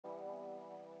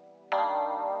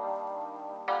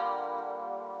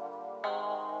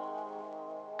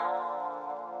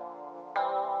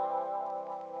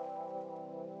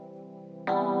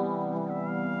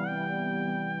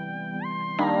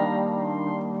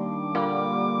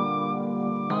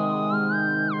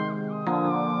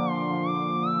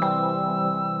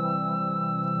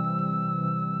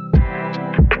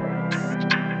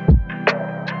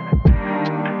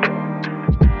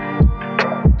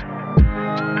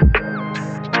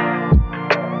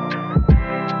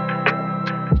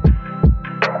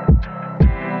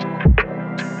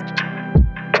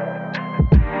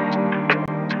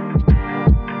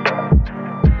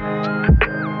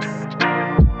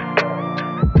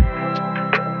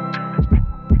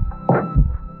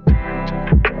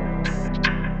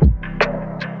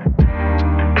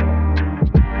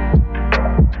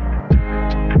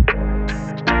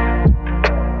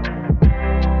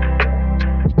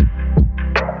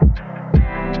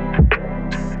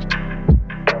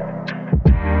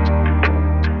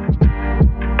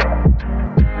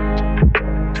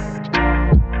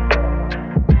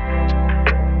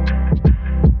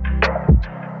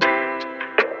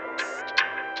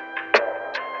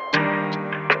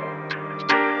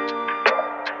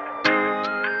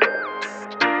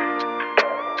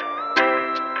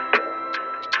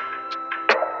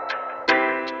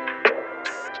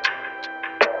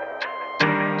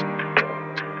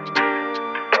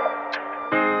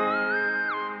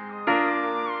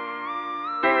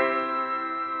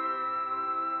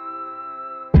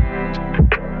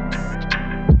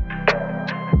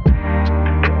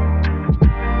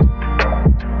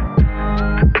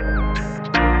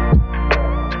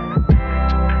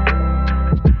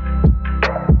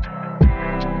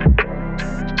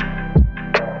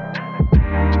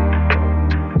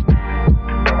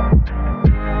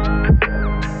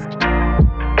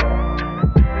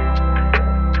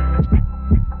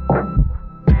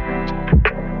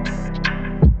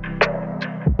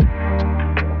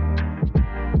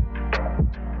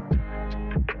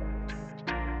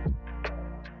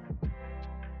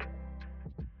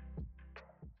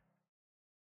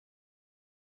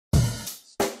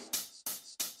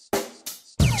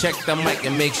Check the mic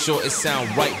and make sure it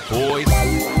sound right, boys.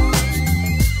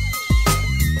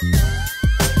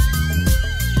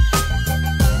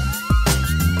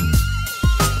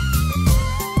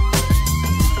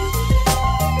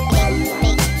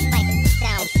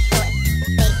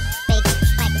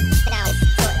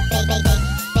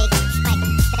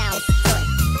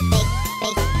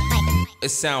 It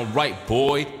sound right,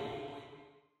 boy.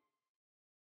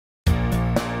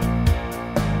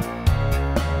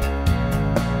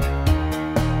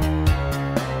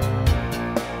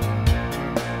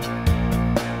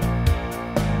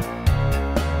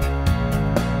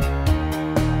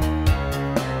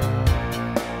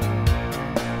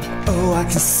 Oh, I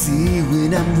can see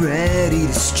when I'm ready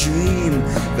to stream.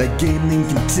 That gaming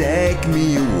can take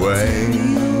me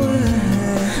away.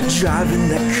 Driving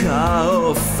that car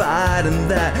or fighting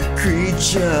that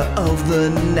creature of the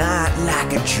night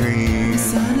like a dream.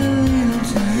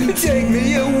 Take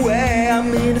me away,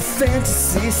 I'm in a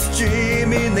fantasy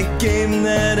stream, in the game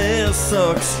that is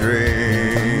so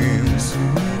extreme.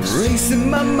 Racing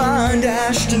my mind,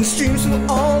 Ashton streams for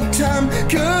all time,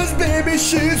 cause baby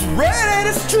she's ready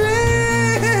to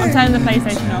stream. I'm turning the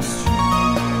PlayStation off.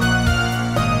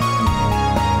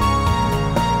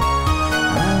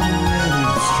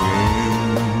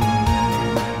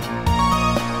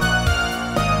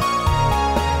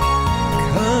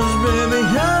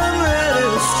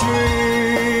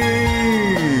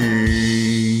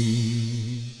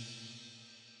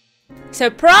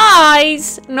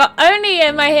 Surprise! Not only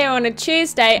am I here on a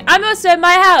Tuesday, I'm also in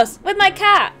my house with my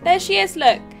cat. There she is,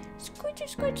 look.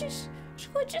 Squidges, squidges,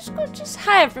 squidges, squidges.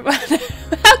 Hi everyone.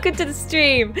 Welcome to the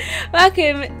stream.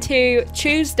 Welcome to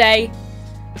Tuesday.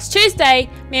 It's Tuesday.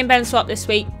 Me and Ben swapped this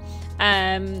week.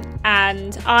 And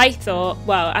I thought,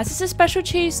 well, as it's a special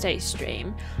Tuesday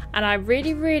stream, and I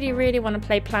really, really, really want to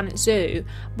play Planet Zoo,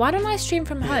 why don't I stream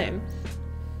from home?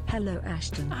 Hello,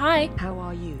 Ashton. Hi. How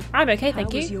are you? I'm okay,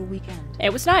 thank you. How was your weekend?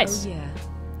 It was nice. Oh yeah.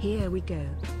 Here we go.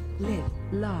 Live,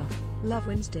 laugh, love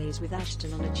Wednesdays with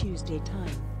Ashton on a Tuesday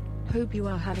time. Hope you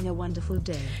are having a wonderful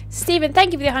day. Stephen,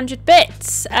 thank you for the 100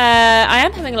 bits. I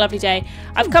am having a lovely day.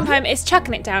 I've come home, it's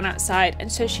chucking it down outside,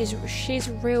 and so she's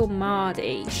real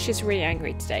mardy. She's really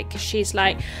angry today because she's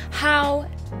like, how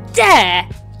dare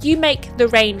you make the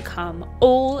rain come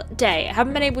all day? I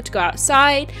haven't been able to go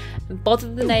outside and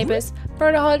bother the neighbours for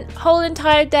a whole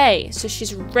entire day. So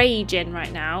she's raging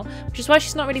right now, which is why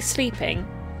she's not really sleeping.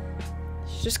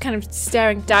 She's just kind of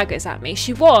staring daggers at me.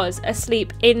 She was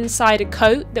asleep inside a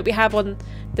coat that we have on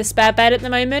the spare bed at the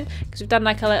moment, because we've done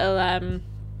like a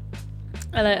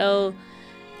little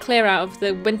clear out of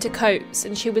the winter coats,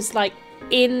 and she was like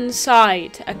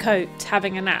inside a coat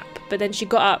having a nap. But then she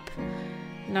got up.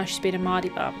 Now she's been a mardy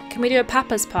bum. Can we do a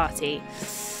Papa's party?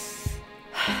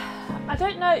 I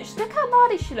don't know. Look how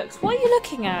mardy she looks. What are you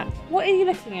looking at? What are you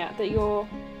looking at that you're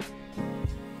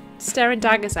staring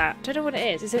daggers at? I don't know what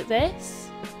it is. Is it this?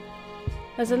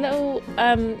 There's a little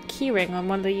keyring on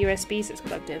one of the USBs that's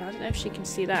plugged in. I don't know if she can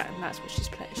see that, and that's what she's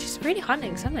playing. She's really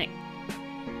hunting something.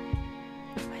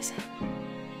 What is it?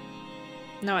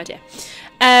 No idea.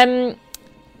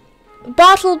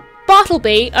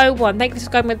 Bartleby01, thank you for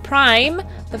subscribing with Prime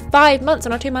for 5 months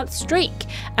on our 2-month streak.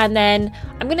 And then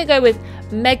I'm going to go with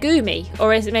Megumi,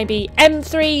 or is it maybe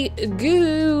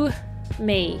M3Goomy?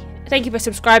 Thank you for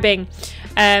subscribing.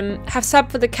 Have sub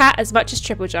for the cat as much as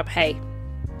TripleJump. Hey,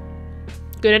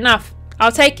 good enough.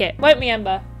 I'll take it. Won't we,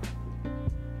 Ember?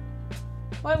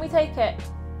 Won't we take it?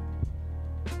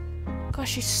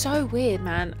 Gosh, she's so weird,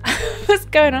 man. What's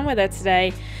going on with her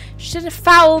today? She's in a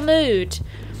foul mood.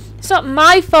 It's not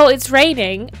my fault it's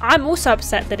raining. I'm also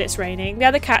upset that it's raining. The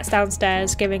other cat's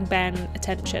downstairs giving Ben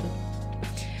attention.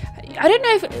 I don't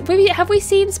know if have we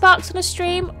seen Sparks on a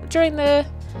stream during the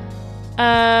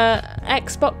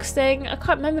Xbox thing. I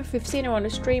can't remember if we've seen her on a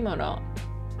stream or not.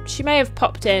 She may have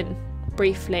popped in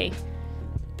briefly,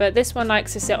 but this one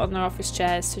likes to sit on their office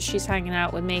chairs, so she's hanging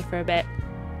out with me for a bit.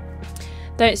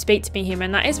 Don't speak to me,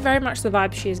 human. That is very much the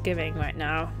vibe she is giving right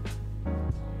now.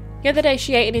 The other day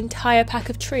she ate an entire pack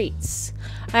of treats.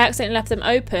 I accidentally left them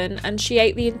open and she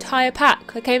ate the entire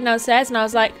pack. I came downstairs and I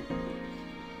was like,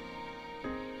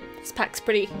 this pack's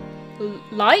pretty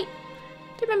light.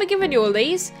 Do you remember giving you all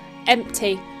these?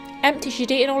 Empty. Empty. She'd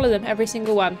eaten all of them, every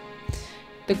single one.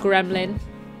 The gremlin.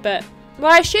 But,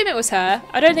 well, I assume it was her.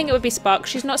 I don't think it would be Spark.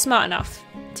 She's not smart enough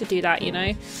to do that, you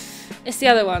know. It's the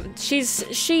other one. She is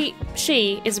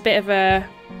a bit of a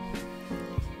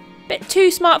bit too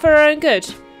smart for her own good,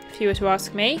 if you were to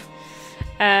ask me.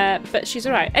 But she's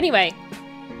alright. Anyway,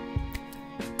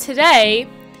 today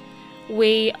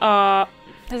we are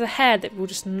There's a hair that will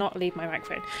just not leave my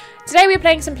microphone. Today we're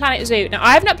playing some Planet Zoo. Now,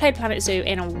 I have not played Planet Zoo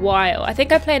in a while. I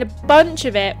think I played a bunch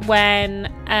of it when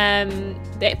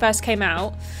it first came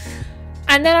out.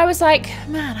 And then I was like,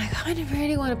 man, I kind of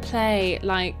really want to play,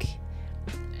 like,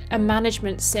 a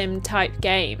management sim type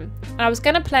game. And I was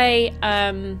going to play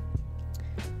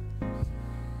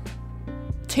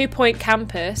 2 Point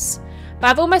Campus. But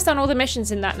I've almost done all the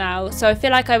missions in that now, so I feel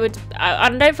like I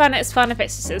don't find it as fun if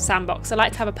it's just a sandbox. I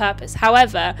like to have a purpose.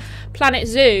 However, Planet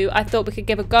Zoo, I thought we could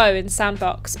give a go in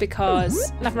sandbox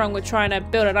because nothing wrong with trying to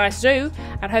build a nice zoo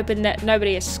and hoping that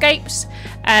nobody escapes.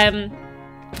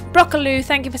 Broccoloo,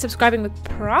 thank you for subscribing with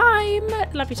Prime.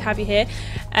 Lovely to have you here.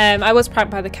 I was pranked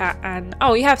by the cat and...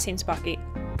 Oh, you have seen Sparky.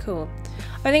 Cool.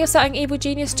 I think I'm starting Evil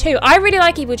Genius 2. I really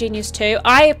like Evil Genius 2.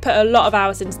 I have put a lot of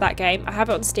hours into that game. I have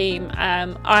it on Steam.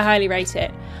 I highly rate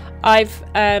it. I've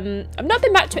not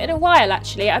been back to it in a while,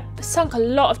 actually. I've sunk a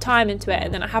lot of time into it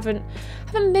and then I haven't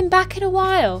been back in a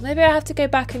while. Maybe I have to go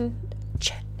back and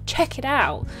check it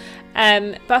out.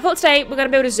 But I thought today we're going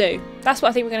to build a zoo. That's what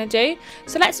I think we're going to do.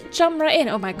 So let's jump right in.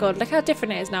 Oh my god, look how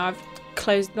different it is now.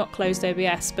 I've not closed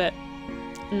OBS, but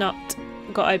not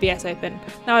got OBS open.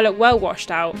 Now I look well washed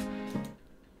out.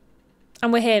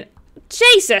 And we're here.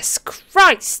 Jesus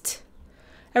Christ!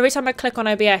 Every time I click on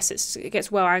OBS, it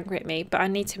gets well angry at me, but I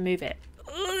need to move it.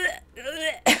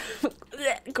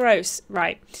 Gross.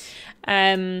 Right.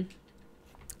 Okay.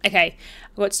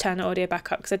 I've got to turn the audio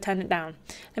back up because I turned it down.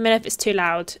 Let me know if it's too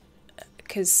loud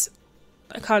because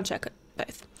I can't check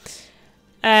both.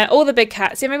 All the big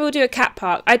cats. Yeah, maybe we'll do a cat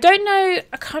park. I don't know.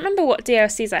 I can't remember what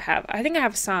DLCs I have. I think I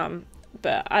have some,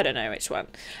 but I don't know which one.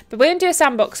 But we're going to do a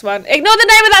sandbox one. Ignore the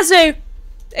name of that zoo!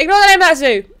 Ignore the name of that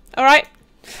zoo. Alright?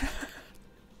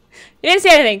 You didn't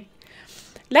see anything.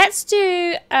 Let's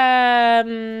do...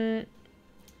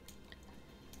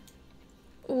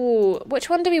 Ooh, which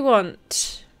one do we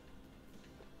want?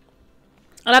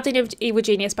 I love the Evil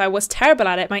Genius, but I was terrible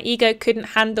at it. My ego couldn't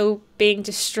handle being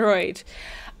destroyed.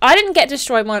 I didn't get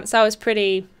destroyed once. I was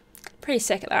pretty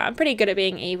sick at that. I'm pretty good at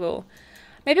being evil.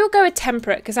 Maybe we'll go with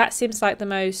Temperate, because that seems like the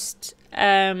most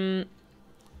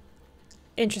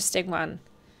interesting one.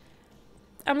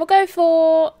 And we'll go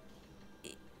for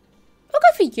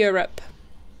Europe.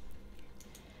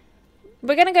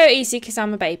 We're going to go easy because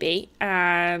I'm a baby.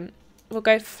 And we'll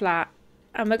go flat.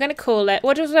 And we're going to call it...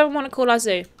 What does everyone want to call our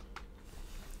zoo?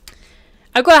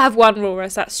 I've got to have one rule,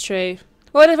 as that's true.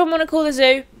 What does everyone want to call the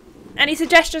zoo? Any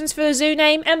suggestions for the zoo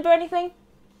name? Ember, anything?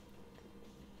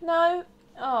 No?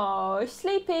 Oh,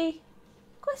 sleepy.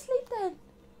 Go to sleep then.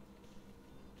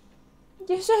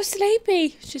 You're so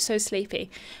sleepy. She's so sleepy.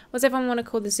 What does everyone want to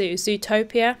call the zoo?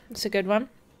 Zootopia. That's a good one.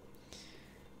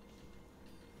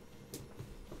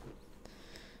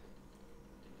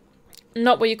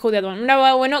 Not what you call the other one. No,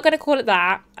 well, we're not going to call it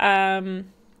that.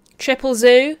 Triple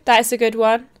Zoo. That is a good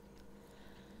one.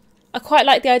 I quite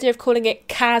like the idea of calling it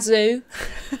Kazoo.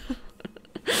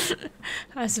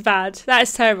 That's bad. That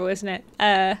is terrible, isn't it?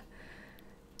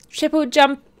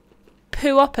 TripleJump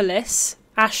Poopolis.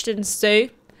 Ashton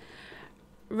Zoo.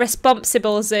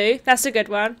 Responsible Zoo. That's a good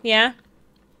one, yeah.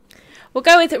 We'll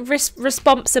go with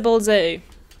Responsible Zoo.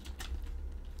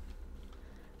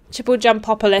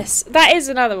 TripleJumpopolis. That is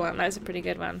another one. That's a pretty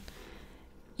good one.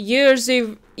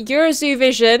 Eurozoo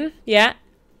Vision, yeah.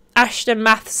 Ashton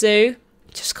Math Zoo.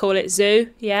 Just call it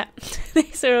Zoo, yeah.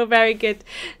 These are all very good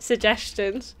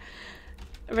suggestions.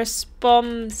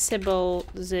 Responsible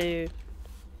Zoo.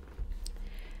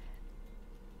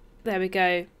 There we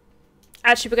go.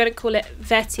 Actually, we're going to call it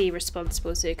Vetty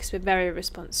Responsible Zoo because we're very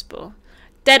responsible.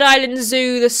 Dead Island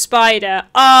Zoo, the spider.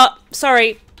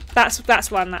 Sorry. That's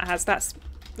one that has. That's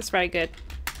very good.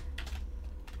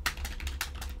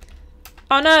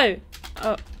 Oh no.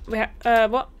 Oh, we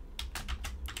have what?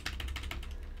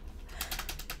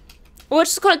 We'll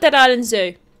just call it Dead Island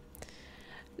Zoo.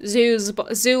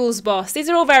 Zool's boss. These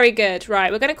are all very good.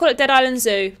 Right, we're going to call it Dead Island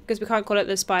Zoo because we can't call it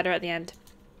the spider at the end.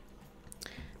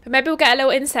 But maybe we'll get a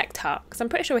little insect hut because I'm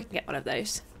pretty sure we can get one of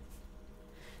those.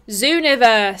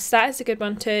 Zooniverse. That is a good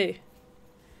one too.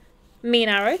 Mean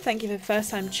Arrow. Thank you for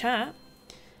first time chat.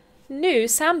 New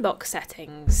sandbox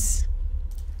settings.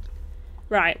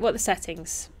 Right, what are the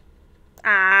settings?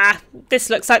 This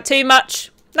looks like too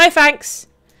much. No thanks.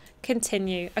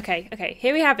 Continue. Okay,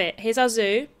 here we have it. Here's our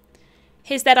zoo.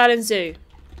 Here's Dead Island Zoo.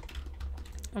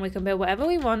 And we can build whatever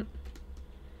we want.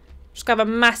 Just have a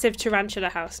massive tarantula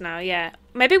house now, yeah.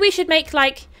 Maybe we should make,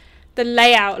 like, the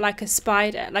layout like a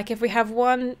spider. Like, if we have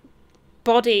one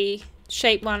body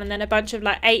shape one and then a bunch of,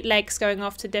 like, 8 legs going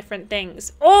off to different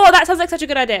things. Oh, that sounds like such a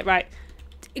good idea. Right.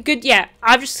 Good, yeah.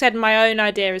 I've just said my own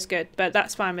idea is good, but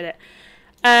that's fine with it.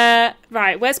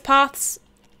 Right, where's paths?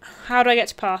 How do I get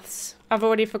to paths? I've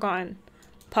already forgotten.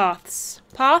 Paths.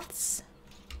 Paths?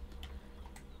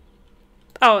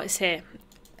 Oh, it's here.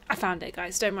 I found it,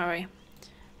 guys. Don't worry.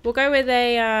 We'll go with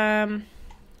a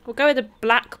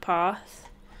black path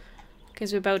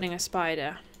because we're building a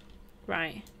spider.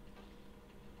 Right.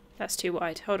 That's too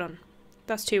wide. Hold on.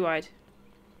 That's too wide.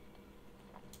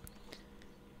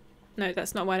 No,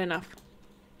 that's not wide enough.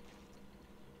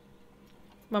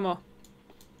 One more.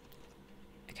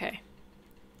 Okay.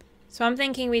 So I'm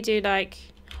thinking we do like...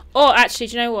 Oh, actually,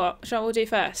 do you know what? What we'll do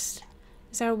first?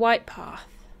 Is there a white path?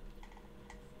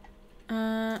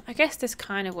 I guess this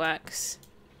kind of works.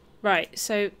 Right,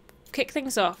 so kick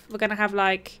things off. We're going to have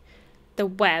like the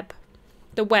web.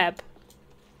 The web.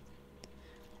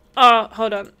 Oh,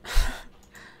 hold on.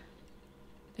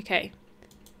 Okay.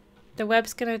 The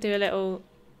web's going to do a little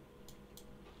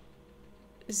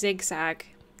zigzag.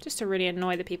 Just to really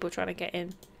annoy the people trying to get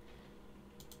in.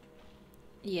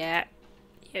 Yeah.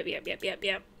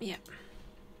 Yep.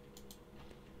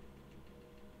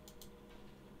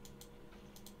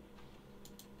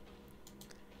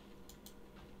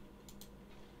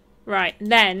 Right,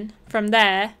 then, from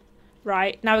there,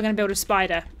 right, now we're going to build a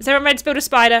spider. Is everyone ready to build a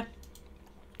spider?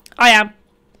 I am.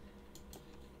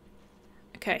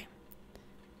 Okay.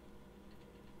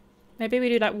 Maybe we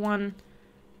do like one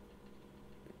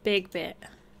big bit.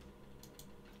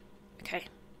 Okay.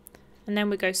 And then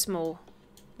we go small,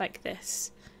 like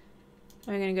this.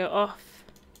 And we're going to go off.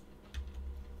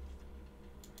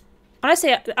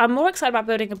 Honestly, I'm more excited about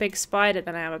building a big spider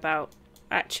than I am about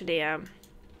actually,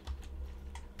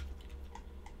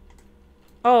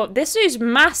 Oh, this is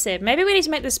massive. Maybe we need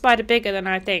to make the spider bigger than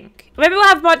I think. Maybe we'll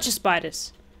have a bunch of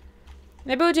spiders.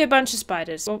 Maybe we'll do a bunch of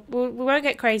spiders. We won't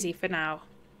get crazy for now.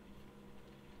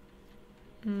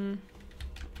 We'll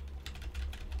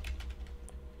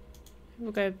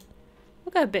go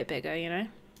a bit bigger, you know.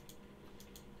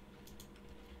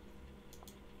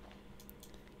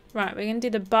 Right, we're gonna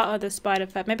do the butt of the spider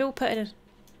first. Maybe we'll put a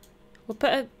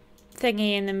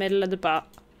thingy in the middle of the butt.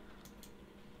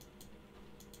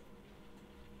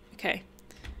 Okay.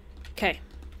 Okay.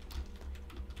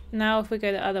 Now if we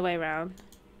go the other way around.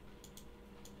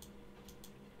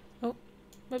 Oh,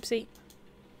 whoopsie.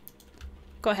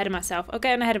 Got ahead of myself. I'm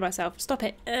getting ahead of myself. Stop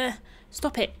it.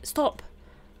 Stop it. Stop.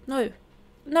 No.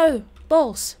 No.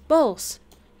 Balls. Balls.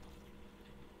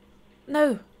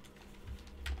 No.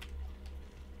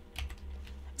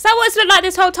 Is that what it's looked like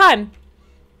this whole time?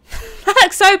 That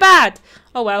looks so bad.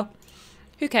 Oh well.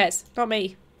 Who cares? Not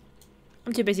me.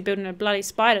 I'm too busy building a bloody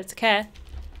spider to care.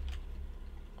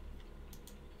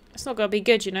 It's not going to be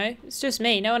good, you know. It's just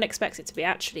me. No one expects it to be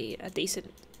actually a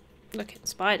decent looking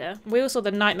spider. We all saw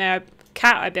the nightmare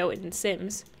cat I built in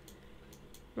Sims.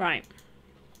 Right.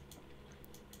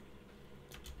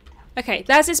 Okay,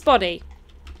 there's its body.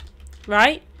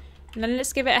 Right? And then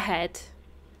let's give it a head.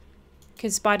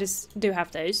 Because spiders do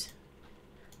have those.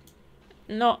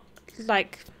 Not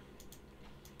like...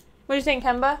 What do you think,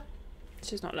 Ember?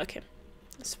 She's not looking.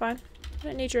 That's fine. I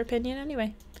don't need your opinion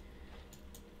anyway.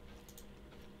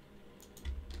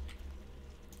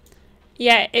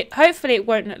 Yeah, hopefully it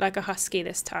won't look like a husky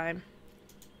this time.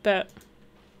 But...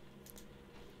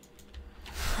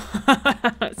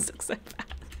 It looks so bad.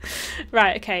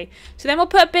 Right, okay. So then we'll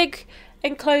put a big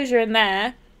enclosure in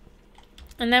there.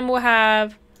 And then we'll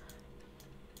have...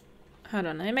 Hold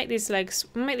on, let me make these legs...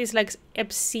 We'll make these legs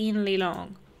obscenely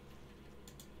long.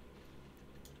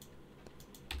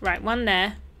 Right, one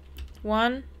there.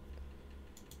 1.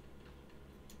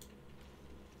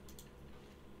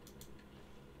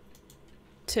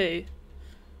 2.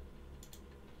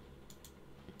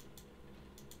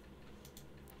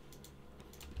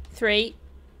 3.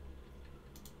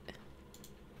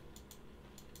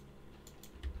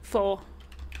 4.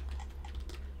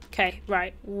 Okay,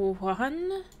 right.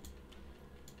 1.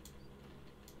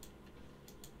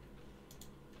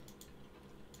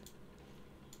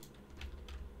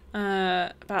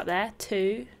 About there.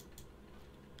 2.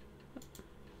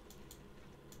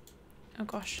 Oh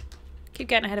gosh. Keep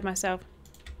getting ahead of myself.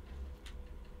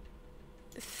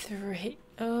 3.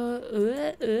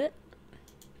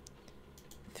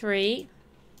 3.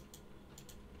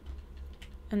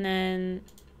 And then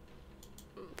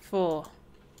 4.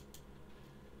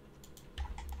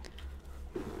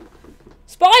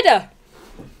 Spider!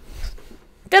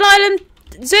 Bill Island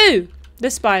Zoo! The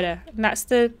spider. And that's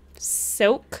the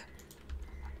silk.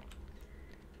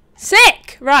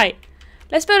 Sick! Right.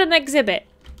 Let's build an exhibit.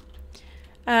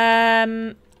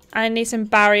 I need some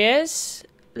barriers.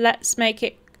 Let's make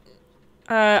it...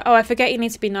 oh, I forget you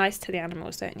need to be nice to the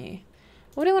animals, don't you?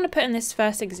 What do I want to put in this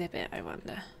first exhibit, I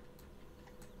wonder?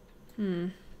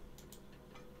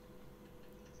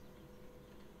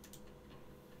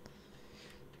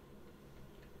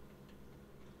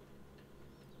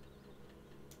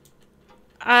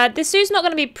 This zoo's not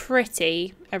going to be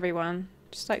pretty, everyone.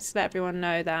 Just like to let everyone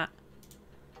know that.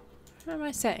 Where are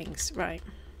my settings? Right.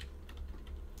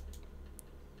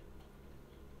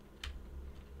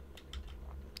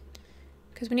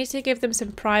 Because we need to give them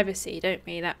some privacy, don't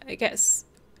we? That it gets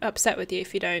upset with you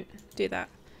if you don't do that.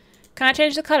 Can I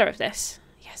change the colour of this?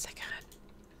 Yes, I can.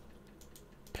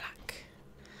 Black.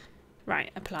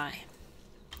 Right, apply.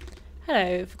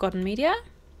 Hello, Forgotten Media.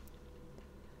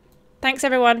 Thanks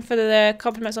everyone for the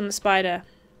compliments on the spider.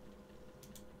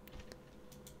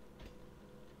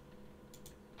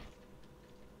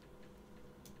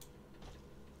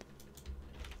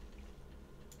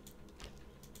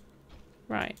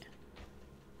 Right.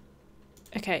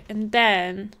 Okay, and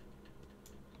then...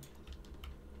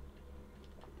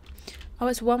 Oh,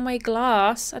 it's one-way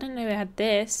glass. I didn't know we had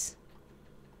this.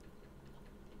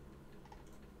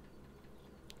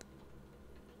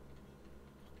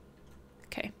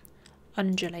 Okay.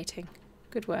 Undulating.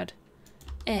 Good word.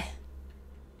 Is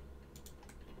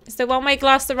the one-way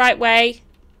glass the right way?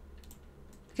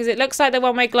 Because it looks like the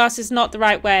one-way glass is not the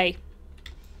right way.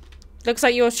 Looks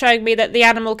like you're showing me that the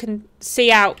animal can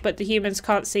see out, but the humans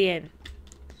can't see in.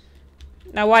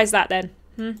 Now, why is that then?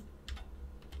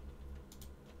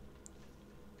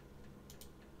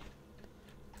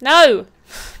 No!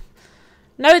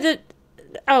 No,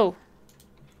 oh.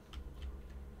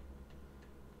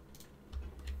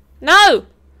 No!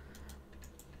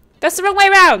 That's the wrong way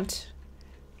around.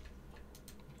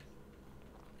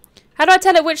 How do I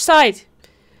tell it which side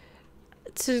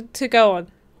to go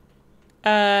on?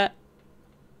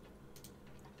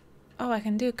 Oh, I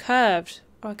can do curved.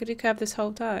 Oh, I could do curved this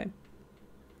whole time.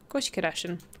 Of course you could,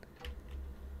 Ashton.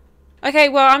 Okay,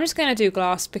 well, I'm just going to do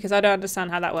glass because I don't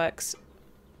understand how that works.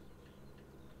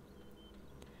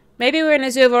 Maybe we're in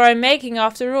a zoo of our own making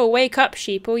after all. Wake up,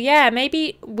 sheeple. Yeah,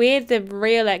 maybe we're the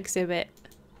real exhibit.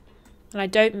 And I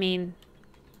don't mean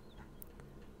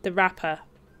the rapper.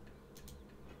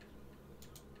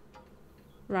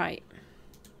 Right.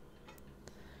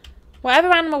 Whatever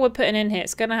animal we're putting in here,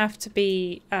 it's going to have to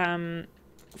be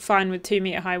fine with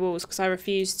 2-meter high walls because I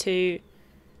refuse to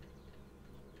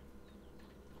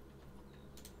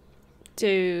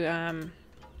do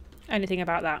anything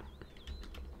about that.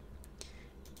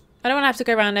 I don't want to have to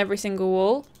go around every single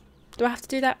wall. Do I have to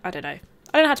do that? I don't know. I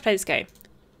don't know how to play this game.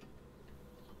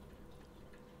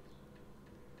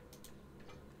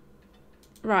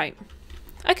 Right.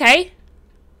 Okay.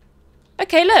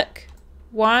 Okay, look.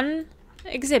 One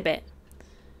exhibit.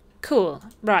 Cool.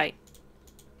 Right.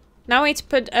 Now we need to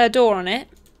put a door on it,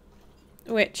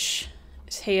 which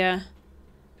is here.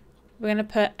 We're going to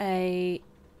put a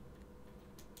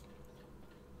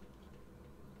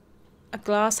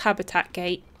glass habitat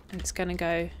gate, and it's going to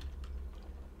go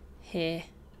here.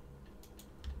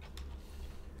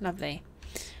 Lovely.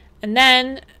 And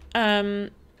then,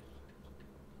 right.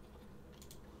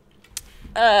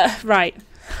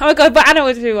 Oh my god, but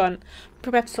animal do we want?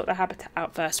 Probably have to sort the habitat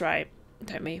out first, right?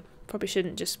 Don't we? Probably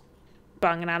shouldn't just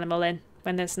bung an animal in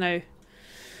when there's no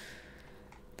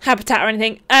habitat or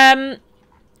anything.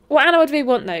 What animal do we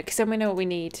want though? Because then we know what we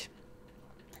need.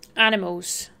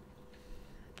 Animals.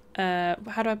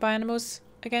 How do I buy animals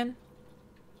again?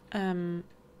 Let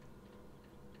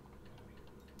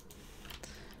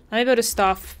me build a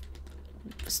staff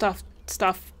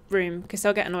room because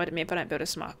they'll get annoyed at me if I don't build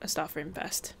a staff room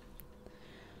first.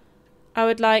 I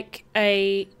would like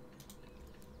a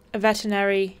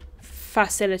veterinary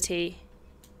facility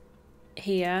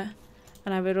here,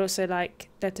 and I would also like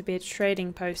there to be a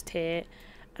trading post here,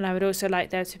 and I would also like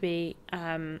there to be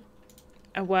a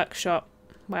workshop,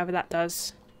 whatever that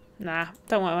does. Nah,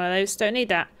 don't want one of those, don't need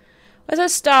that. Where's our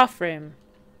staff room?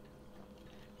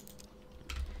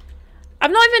 I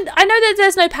know that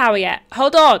there's no power yet.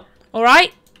 Hold on,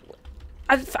 alright?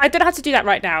 I don't know how to do that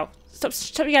right now. Stop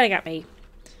yelling at me.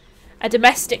 A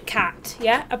domestic cat,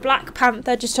 yeah? A black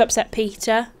panther just to upset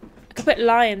Peter. I could put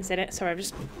lions in it. Sorry, I'm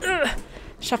just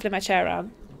shuffling my chair around.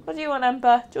 What do you want,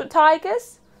 Ember? Do you want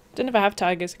tigers? I don't know if I have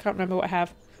tigers. I can't remember what I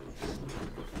have.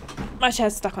 My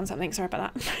chair's stuck on something. Sorry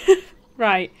about that.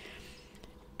 Right.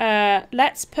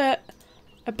 Let's put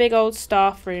a big old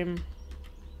staff room.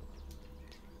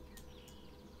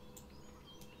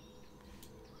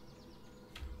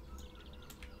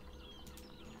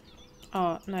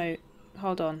 Oh, no.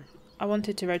 Hold on. I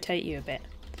wanted to rotate you a bit,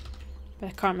 but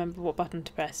I can't remember what button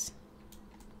to press.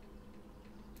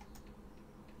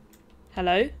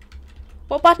 Hello?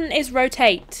 What button is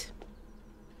rotate?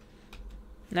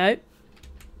 No.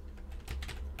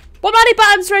 What bloody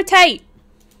buttons rotate?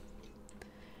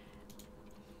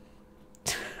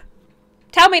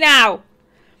 Tell me now.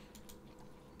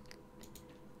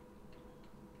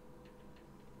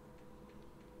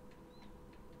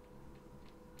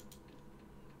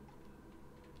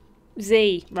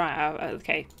 Z. Right,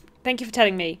 okay. Thank you for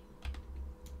telling me.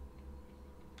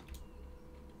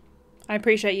 I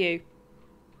appreciate you.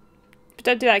 But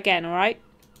don't do that again, alright?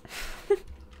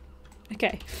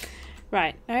 Okay.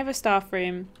 Right, I have a staff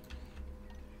room.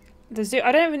 The zoo,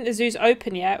 I don't think the zoo's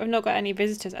open yet. We've not got any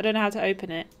visitors. I don't know how to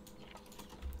open it.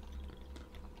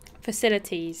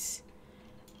 Facilities.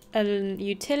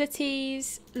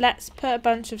 Utilities. Let's put a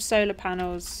bunch of solar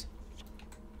panels.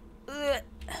 Ugh.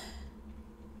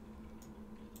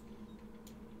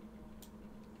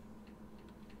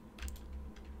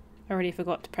 I already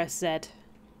forgot to press Z.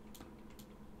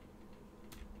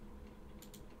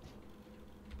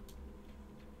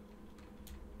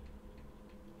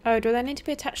 Oh, do they need to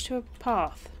be attached to a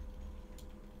path?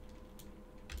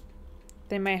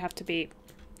 They may have to be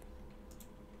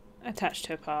attached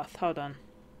to a path. Hold on.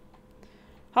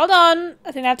 Hold on!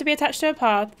 I think they have to be attached to a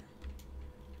path.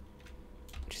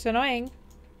 Which is annoying.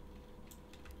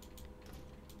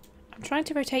 I'm trying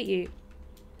to rotate you.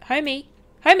 Homie!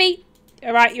 Homie!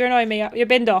 Alright, you're annoying me. You're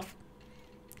binned off.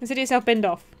 Consider yourself binned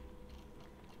off.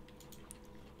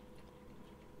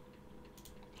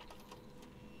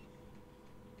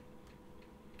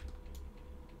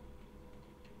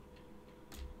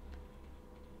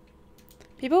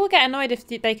 People will get annoyed if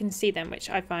they can see them, which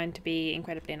I find to be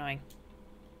incredibly annoying.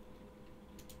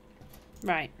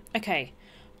 Right, okay.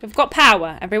 We've got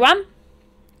power, everyone.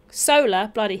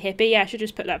 Solar, bloody hippie. Yeah, I should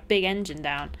just put that big engine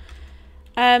down.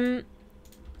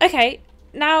 Okay,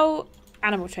 now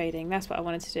animal trading. That's what I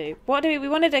wanted to do. What do we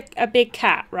wanted a big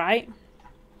cat, right?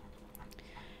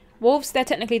 Wolves, they're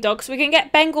technically dogs. So we can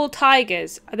get Bengal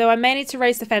tigers, although I may need to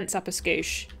raise the fence up a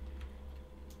scoosh.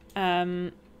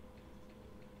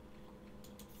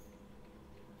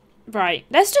 Right,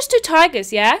 let's just do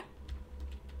tigers, yeah?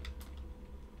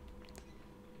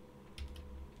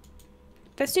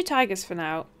 Let's do tigers for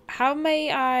now. How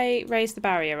may I raise the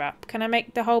barrier up? Can I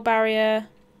make the whole barrier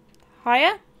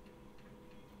higher?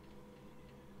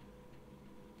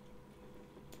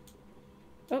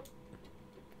 Oh.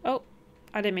 Oh,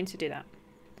 I didn't mean to do that.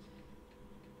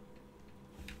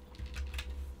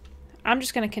 I'm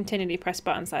just going to continually press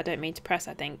buttons that I don't mean to press,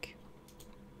 I think.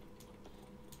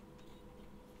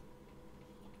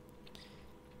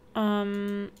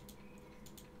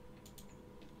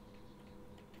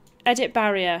 Edit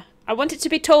barrier. I want it to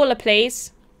be taller,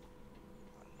 please.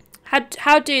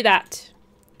 How do that?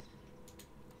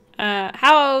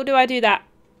 How do I do that?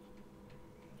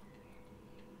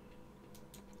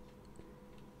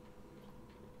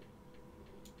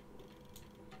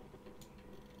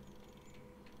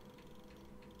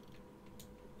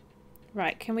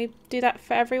 Right, can we do that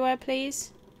for everywhere,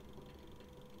 please?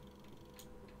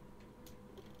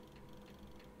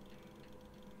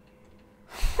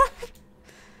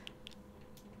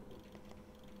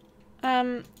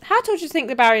 How tall do you think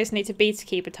the barriers need to be to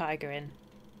keep a tiger in?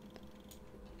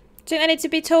 Do you think they need to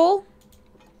be tall?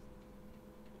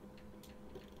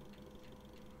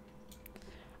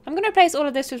 I'm going to replace all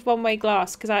of this with one-way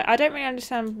glass because I don't really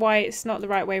understand why it's not the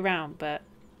right way round, but...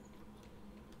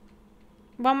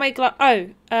 One-way glass... Oh,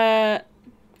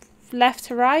 left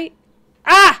to right?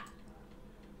 Ah!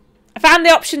 I found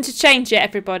the option to change it,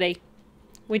 everybody.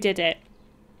 We did it.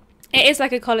 It is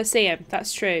like a coliseum,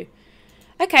 that's true.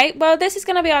 Okay, well, this is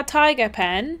going to be our tiger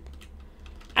pen.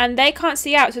 And they can't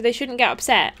see out, so they shouldn't get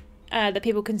upset that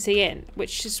people can see in.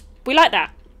 Which is... We like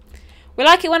that. We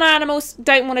like it when our animals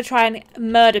don't want to try and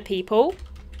murder people.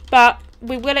 But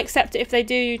we will accept it if they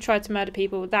do try to murder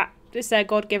people. That is their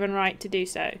God-given right to do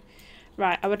so.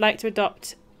 Right, I would like to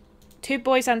adopt 2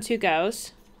 boys and 2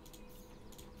 girls.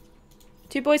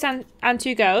 2 boys and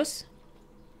 2 girls.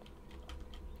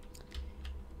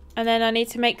 And then I need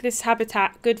to make this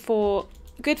habitat good for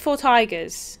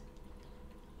tigers.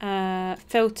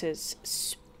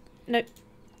 Filters. No.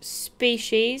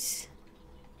 Species.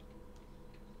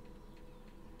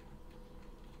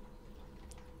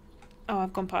 Oh,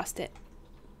 I've gone past it.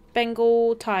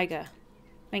 Bengal tiger.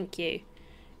 Thank you.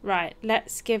 Right,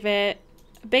 let's give it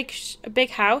a big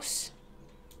house.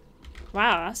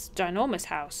 Wow, that's a ginormous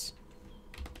house.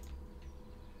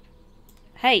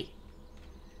 Hey.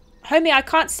 Homie, I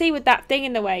can't see with that thing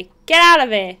in the way. Get out of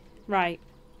here. Right.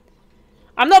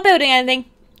 I'm not building anything.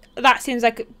 That seems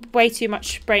like way too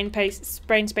much brain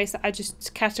space that I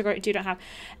just categorically do not have.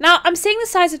 Now, I'm seeing the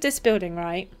size of this building,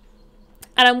 right?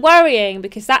 And I'm worrying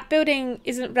because that building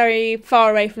isn't very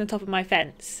far away from the top of my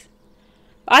fence.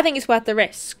 But I think it's worth the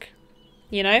risk.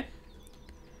 You know?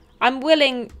 I'm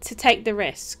willing to take the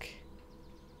risk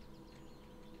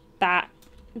that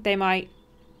they might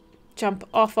jump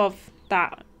off of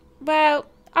that. Well,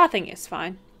 I think it's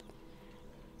fine.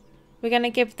 We're going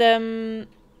to give them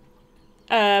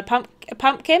a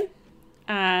pumpkin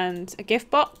and a gift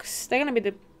box. They're going to be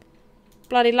the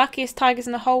bloody luckiest tigers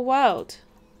in the whole world.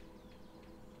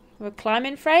 With a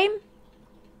climbing frame.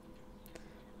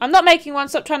 I'm not making one.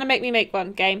 Stop trying to make me make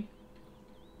one, game.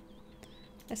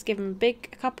 Let's give them a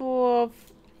couple of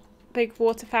big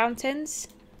water fountains.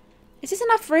 Is this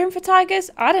enough room for tigers?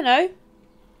 I don't know.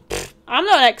 Pfft, I'm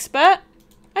not an expert.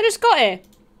 I just got here.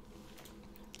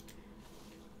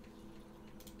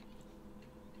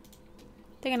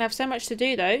 They're going to have so much to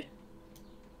do, though.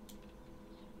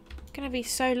 Going to be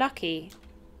so lucky.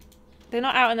 They're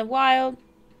not out in the wild.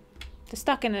 They're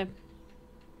stuck in a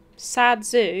sad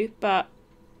zoo, but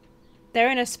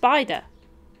they're in a spider.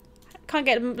 Can't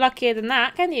get luckier than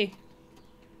that, can you?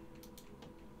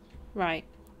 Right.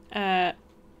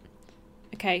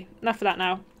 Okay, enough of that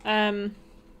now.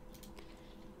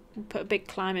 We'll put a big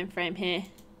climbing frame here.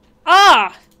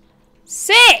 Ah!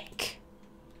 Sick!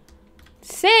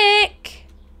 Sick!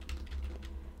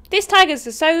 These tigers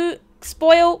are so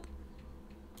spoiled.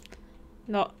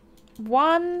 Not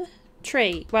one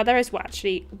tree. Well, there is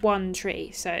actually one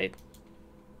tree, so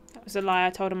that was a lie I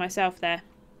told myself there.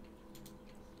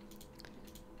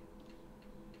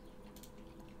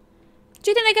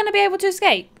 Do you think they're going to be able to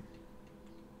escape?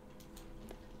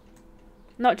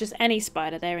 Not just any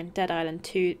spider, they're in Dead Island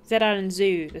 2. Dead Island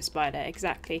Zoo, the spider,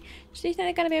 exactly. Do you think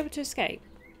they're going to be able to escape?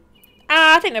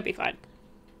 I think they'll be fine.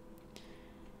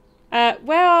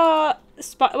 Where are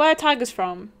tigers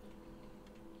from?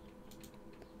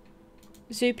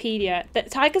 Zoopedia. The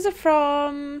tigers are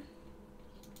from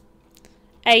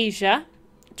Asia,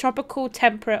 tropical,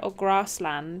 temperate, or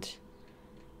grassland.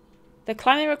 The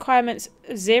climbing requirements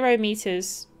 0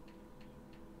 meters.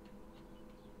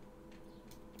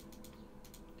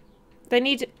 They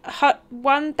need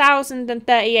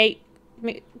 1,038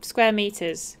 square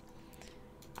meters.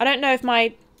 I don't know if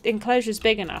my enclosure is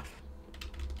big enough.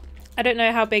 I don't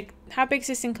know how big is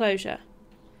this enclosure?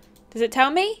 Does it tell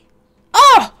me?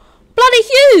 Oh! Bloody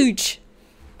huge!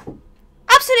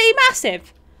 Absolutely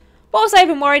massive! What was I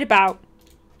even worried about?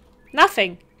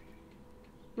 Nothing.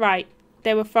 Right.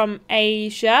 They were from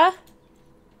Asia.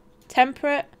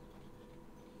 Temperate.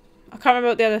 I can't remember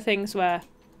what the other things were.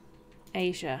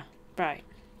 Asia. Right.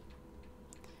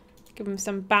 Give them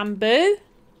some bamboo.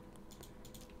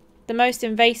 The most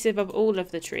invasive of all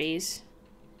of the trees.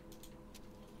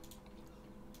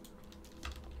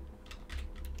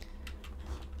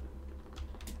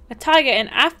 A tiger in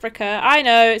Africa. I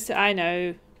know. I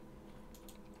know.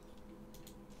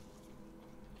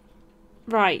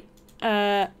 Right.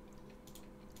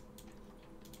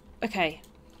 Okay.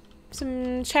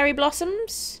 Some cherry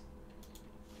blossoms.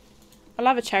 I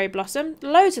love a cherry blossom.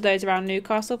 Loads of those around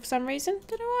Newcastle for some reason.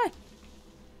 Don't know why.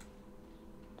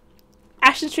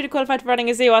 Ashton's truly qualified for running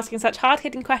a zoo, asking such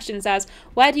hard-hitting questions as,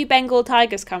 where do you Bengal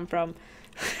tigers come from?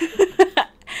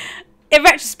 In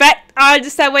retrospect, I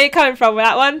understand where you're coming from with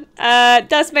that one.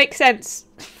 Does make sense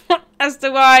as to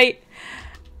why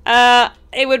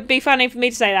it would be funny for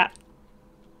me to say that.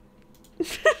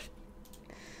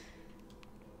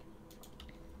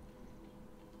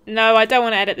 No, I don't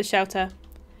want to edit the shelter.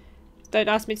 Don't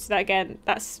ask me to do that again.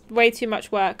 That's way too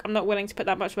much work. I'm not willing to put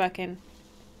that much work in.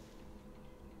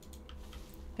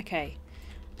 Okay.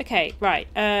 Okay, right.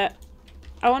 I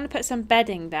want to put some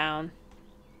bedding down.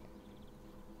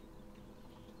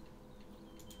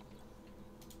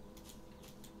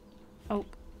 Oh,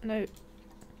 no.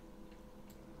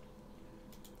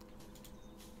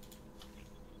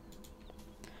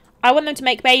 I want them to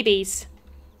make babies.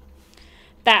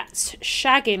 That's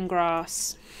shagging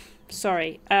grass.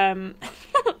 Sorry.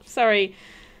 Sorry.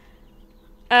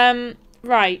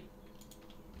 Right.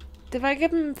 Did I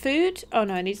give them food? Oh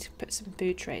no, I need to put some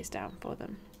food trays down for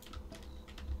them.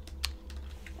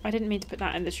 I didn't mean to put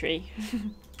that in the tree.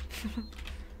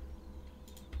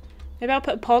 Maybe I'll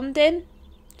put a pond in. Do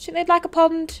you think they'd like a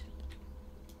pond?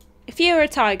 If you were a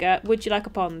tiger, would you like a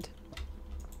pond?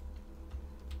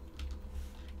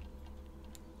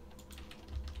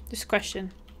 Just a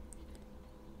question.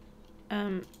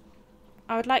 I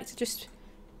would like to just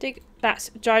dig. That's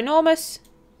ginormous,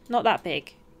 not that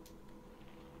big.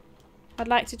 I'd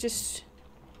like to just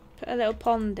put a little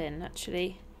pond in,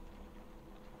 actually.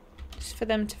 Just for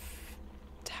them to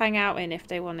hang out in if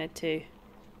they wanted to.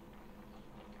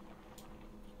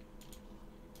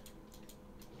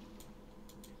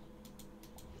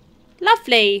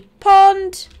 Lovely.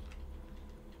 Pond.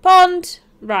 Pond.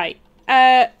 Right.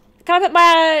 Can I put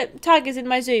my tigers in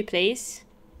my zoo, please?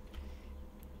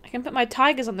 I can put my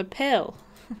tigers on the pill.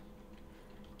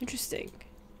 Interesting.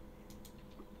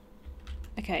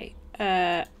 Okay.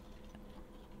 We're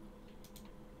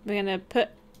going to put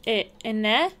it in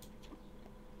there.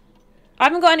 I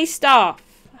haven't got any staff.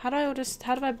 How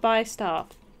do I buy staff?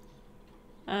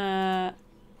 I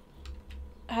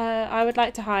would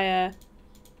like to hire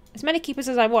as many keepers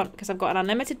as I want because I've got an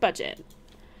unlimited budget.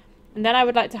 And then I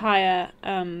would like to hire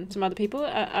some other people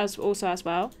as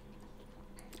well.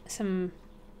 Some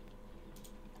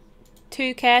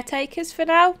 2 caretakers for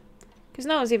now. Because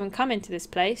no one's even come into this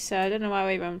place, so I don't know why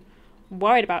we're even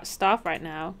worried about staff right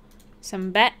now.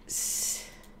 Some vets.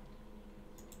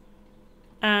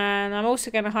 And I'm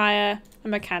also going to hire a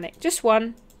mechanic. Just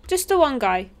one. Just the one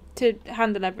guy to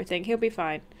handle everything. He'll be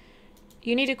fine.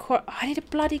 You need I need a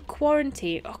bloody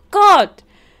quarantine. Oh, God!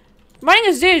 Running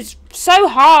a zoo's so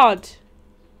hard.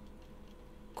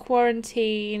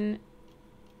 Quarantine.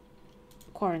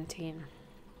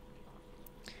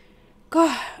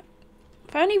 God.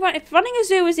 If running a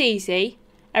zoo was easy,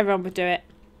 everyone would do it.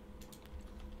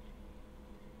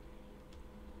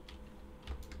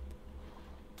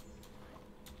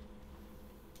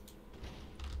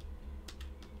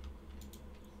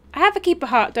 I have a keeper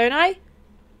hut, don't I?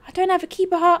 I don't have a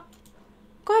keeper hut.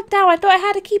 God damn, I thought I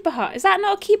had a keeper hut. Is that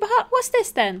not a keeper hut? What's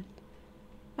this then?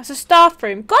 That's a staff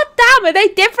room. God damn, are they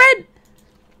different?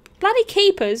 Bloody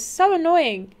keepers. So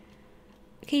annoying.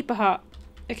 Keeper hut.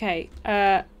 Okay,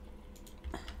 God,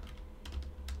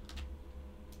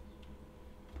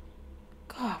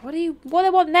 what do I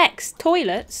want next?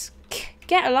 Toilets?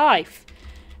 Get a life.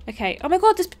 Okay. Oh my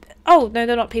God, oh, no,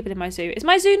 they're not people in my zoo. Is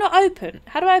my zoo not open?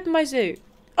 How do I open my zoo?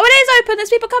 Oh, it is open! There's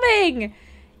people coming!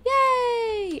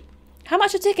 Yay! How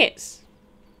much are tickets?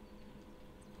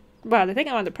 Well, I think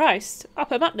I'm underpriced. I'll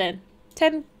put them up then.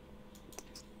 10,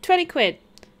 20 quid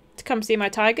to come see my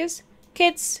tigers.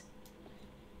 Kids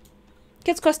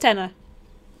cost tenner.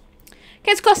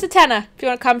 Kids cost a tenner if you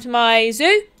want to come to my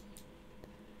zoo.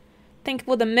 Think of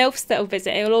all the MILFs that will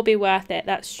visit. It will all be worth it.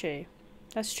 That's true.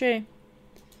 That's true.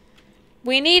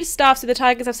 We need staff so the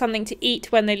tigers have something to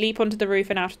eat when they leap onto the roof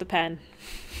and out of the pen.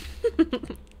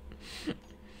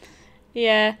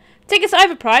 Yeah. Tickets are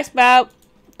overpriced. Well,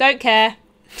 don't care.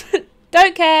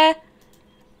 Don't care.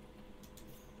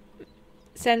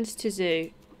 Send to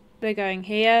zoo. We're going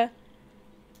here.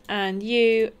 And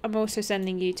you, I'm also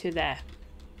sending you to there.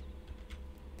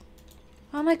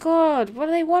 Oh my God. What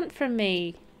do they want from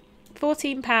me?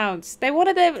 £14. They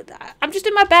wanted I'm just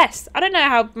doing my best. I don't know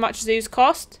how much zoos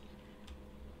cost.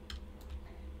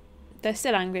 They're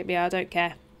still angry at me. I don't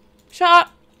care. Shut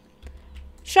up.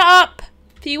 Shut up.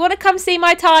 If you want to come see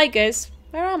my tigers.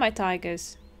 Where are my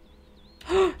tigers?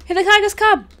 Here the tigers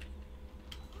come.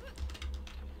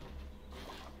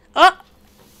 Oh.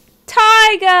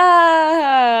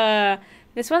 Tiger.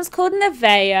 This one's called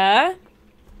Nevaeh.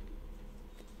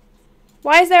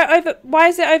 Why is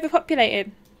it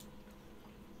overpopulated?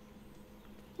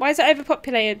 Why is it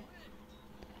overpopulated?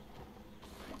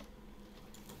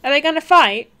 Are they going to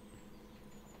fight?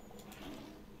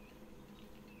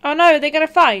 Oh no, are they going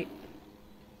to fight?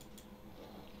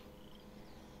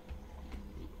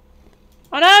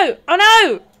 Oh no! Oh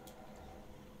no!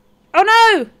 Oh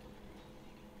no!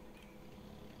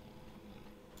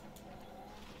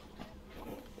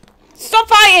 Stop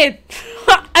fighting!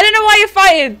 I don't know why you're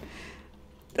fighting.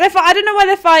 I don't know why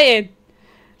they're fighting.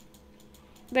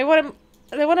 They want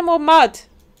more mud.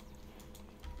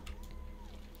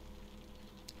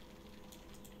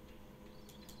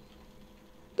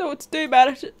 Don't know what to do, man.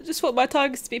 I just want my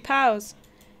tigers to be pals.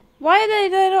 Why do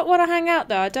they not want to hang out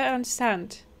though? I don't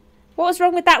understand. What was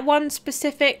wrong with that one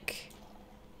specific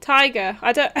tiger?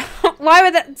 I don't. Why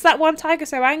is that one tiger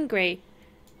so angry?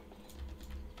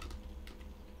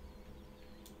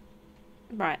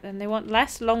 Right, then they want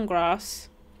less long grass.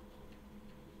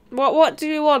 What do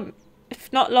you want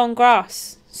if not long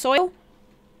grass? Soil?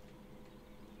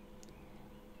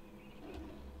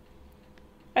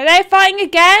 Are they fighting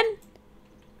again?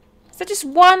 Is that just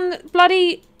one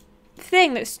bloody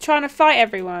thing that's trying to fight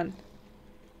everyone?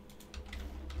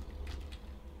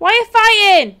 Why are you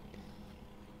fighting?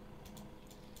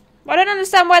 I don't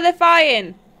understand why they're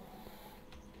fighting.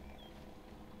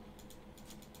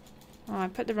 Oh, I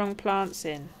put the wrong plants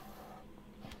in.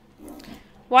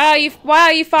 Why are you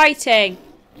fighting?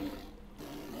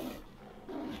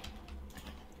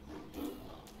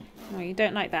 Oh, you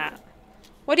don't like that.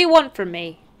 What do you want from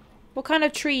me? What kind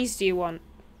of trees do you want?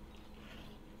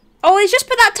 Oh, he's just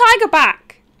put that tiger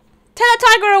back. Take that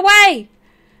tiger away.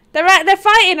 They're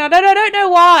fighting. I don't know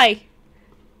why.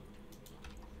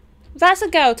 That's a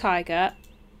girl tiger,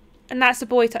 and that's a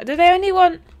boy tiger. Do they only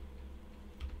want?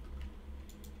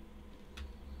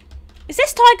 Is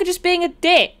this tiger just being a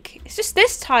dick? It's just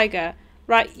this tiger,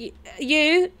 right?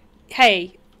 You,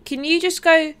 hey, can you just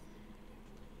go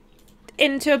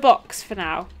into a box for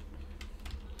now?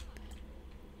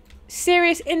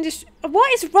 Serious industry.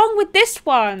 What is wrong with this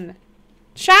one?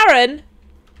 Sharon?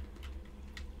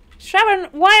 Sharon,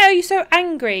 why are you so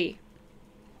angry?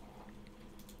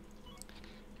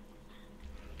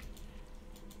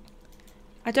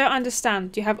 I don't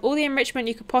understand. You have all the enrichment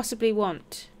you could possibly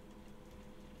want.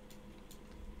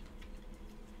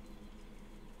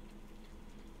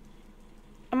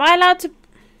 Am I allowed to...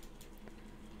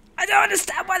 I don't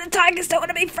understand why the tigers don't want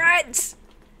to be friends.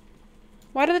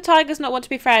 Why do the tigers not want to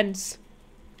be friends?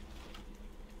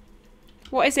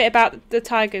 What is it about the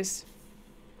tigers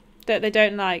that they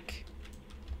don't like?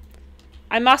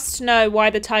 I must know why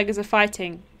the tigers are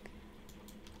fighting.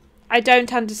 I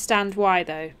don't understand why,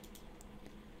 though.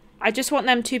 I just want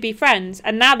them to be friends,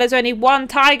 and now there's only one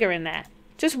tiger in there.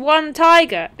 Just one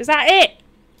tiger. Is that it?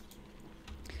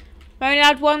 I only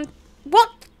had one... What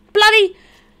bloody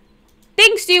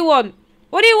things do you want?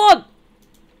 What do you want?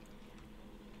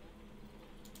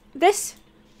 This?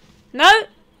 No?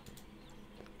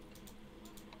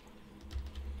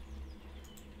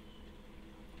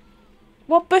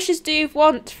 What bushes do you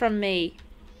want from me?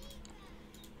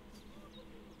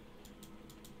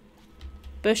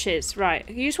 Bushes, right.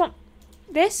 You just want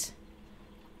this?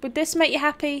 Would this make you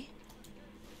happy?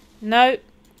 No.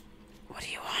 What do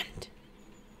you want?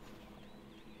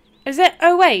 Is it...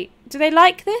 Oh, wait. Do they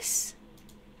like this?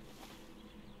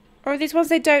 Or are these ones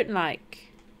they don't like?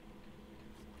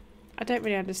 I don't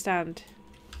really understand.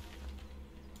 I'm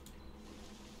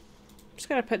just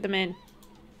going to put them in.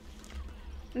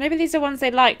 Maybe these are ones they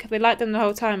like. They liked them the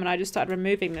whole time and I just started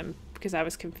removing them because I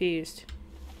was confused.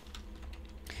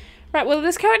 Right, well,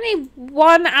 there's currently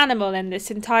one animal in this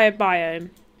entire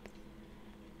biome.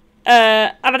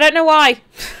 And I don't know why.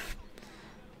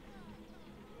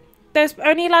 There's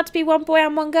only allowed to be one boy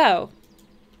and one girl.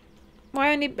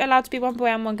 Why only allowed to be one boy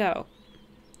and one girl?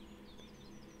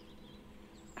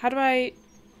 How do I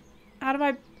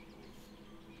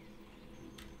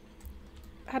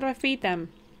feed them?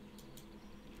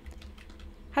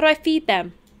 How do I feed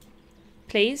them?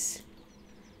 Please?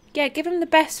 Yeah, give them the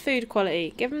best food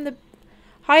quality. Give them the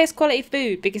highest quality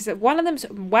food because one of them's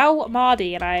well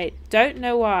mardy and I don't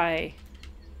know why.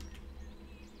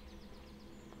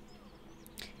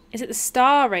 Is it the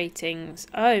star ratings?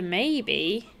 Oh,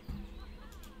 maybe.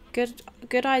 Good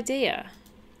idea.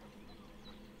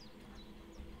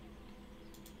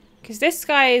 Because this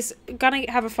guy is gonna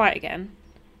have a fight again.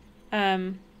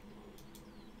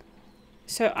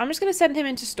 So I'm just gonna send him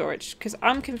into storage because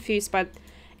I'm confused by...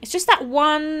 It's just that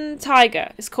one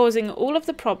tiger is causing all of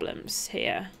the problems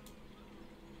here.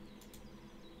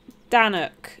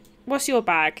 Danuk, what's your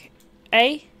bag?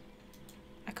 A?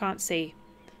 I can't see.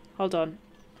 Hold on.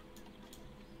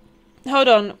 Hold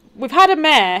on. We've had a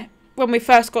mare when we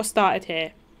first got started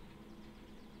here.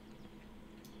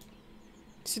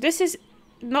 So this is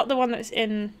not the one that's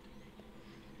in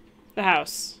the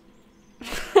house.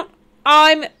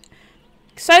 I'm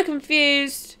so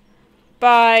confused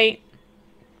by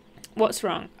what's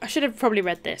wrong. I should have probably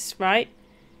read this, right?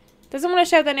 Doesn't want to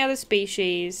share with any other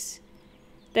species.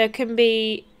 There can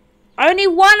be only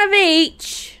one of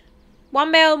each.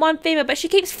 One male and one female, but she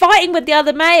keeps fighting with the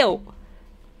other male.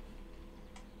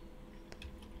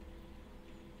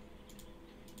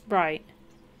 Right.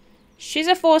 She's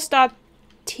a 4-star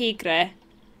tigre.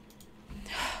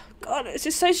 God, it's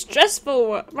just so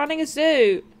stressful running a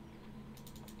zoo.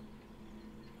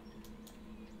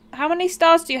 How many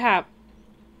stars do you have?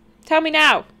 Tell me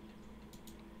now.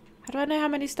 How do I know how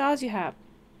many stars you have?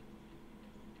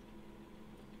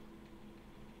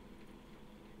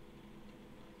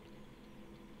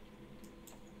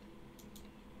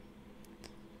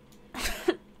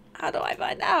 How do I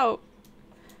find out?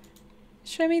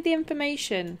 Show me the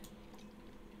information.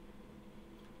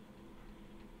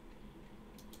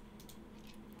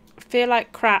 I feel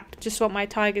like crap. Just want my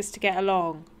tigers to get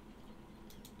along.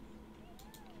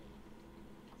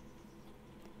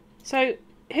 So,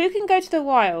 who can go to the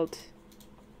wild?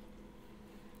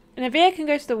 Navia can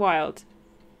go to the wild.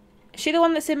 Is she the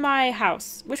one that's in my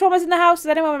house? Which one was in the house? Does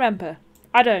anyone remember?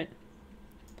 I don't.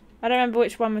 I don't remember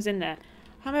which one was in there.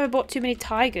 I've never bought too many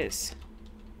tigers.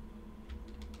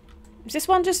 Is this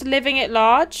one just living at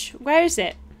large? Where is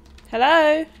it?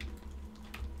 Hello?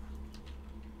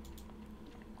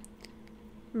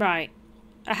 Right.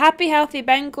 A happy, healthy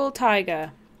Bengal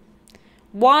tiger.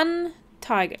 One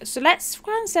tiger. So let's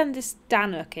try and send this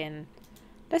Danuk in.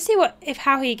 Let's see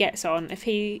how he gets on, if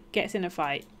he gets in a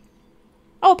fight.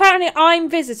 Oh, apparently I'm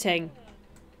visiting.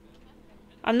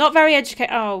 I'm not very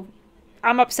educated. Oh,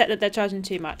 I'm upset that they're charging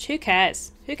too much. Who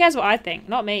cares? Who cares what I think?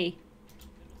 Not me.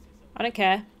 I don't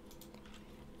care.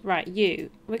 Right,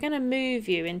 you. We're going to move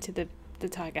you into the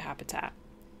tiger habitat.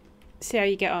 See how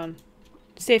you get on.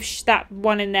 See if that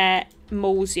one in there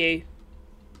mauls you.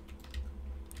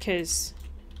 Because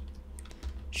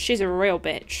she's a real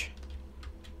bitch.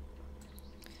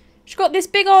 She's got this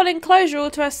big old enclosure all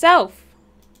to herself.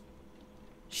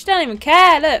 She don't even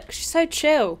care. Look, she's so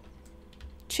chill.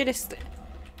 Chillest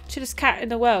cat in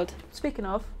the world. Speaking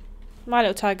of, my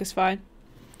little tiger's fine.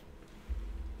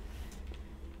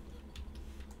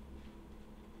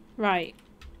 Right.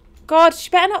 God, she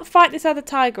better not fight this other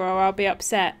tiger or I'll be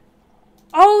upset.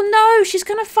 Oh no, she's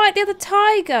going to fight the other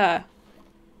tiger.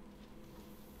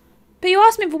 But you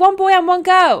asked me for one boy and one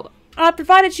girl. And I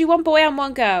provided you one boy and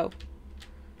one girl.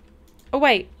 Oh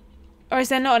wait. Or is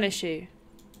there not an issue?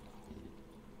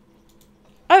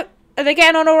 Oh, are they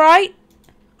getting on alright?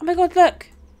 Oh my god, look.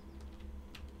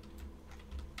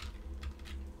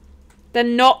 They're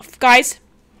not, guys.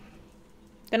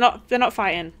 They're not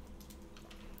fighting.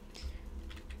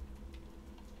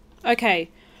 Okay.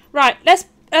 Right, let's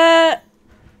we're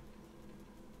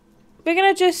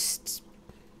gonna just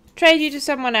trade you to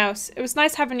someone else. It was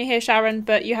nice having you here, Sharon,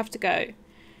 but you have to go.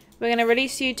 We're gonna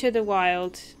release you to the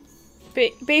wild.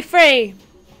 Be free.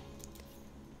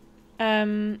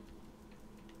 Can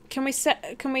we sell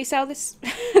this?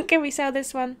 Can we sell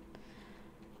this one?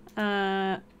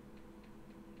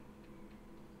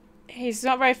 He's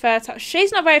not very fertile.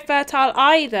 She's not very fertile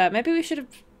either. Maybe we should have...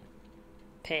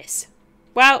 Piss.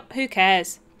 Well, who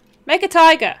cares? Make a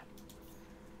tiger.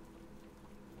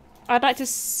 I'd like to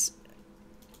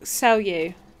sell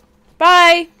you.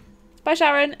 Bye. Bye,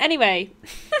 Sharon. Anyway.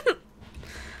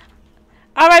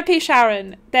 R.I.P.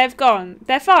 Sharon. They've gone.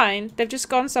 They're fine. They've just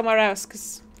gone somewhere else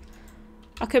because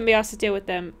I couldn't be asked to deal with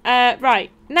them.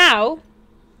 Right. Now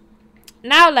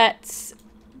let's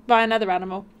buy another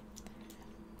animal.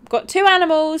 We've got 2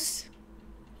 animals.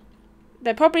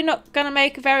 They're probably not going to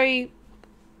make very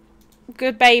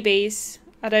good babies,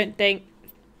 I don't think.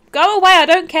 Go away, I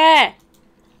don't care.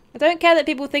 I don't care that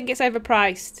people think it's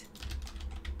overpriced.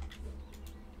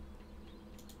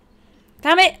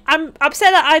 Damn it, I'm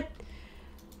upset that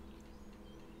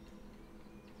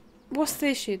What's the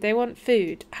issue? They want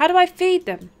food. How do I feed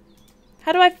them?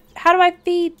 How do I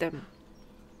feed them?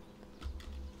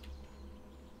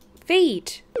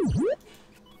 Feed.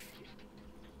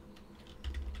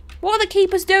 What are the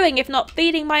keepers doing if not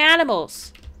feeding my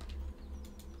animals?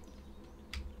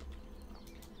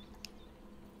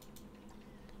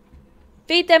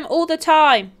 Feed them all the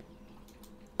time.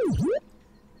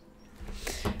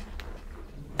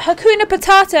 Hakuna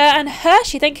Patata and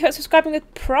Hershey, thank you for subscribing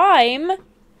with Prime.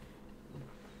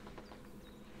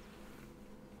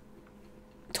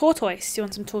 Tortoise. You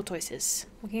want some tortoises?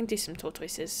 We can do some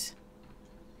tortoises.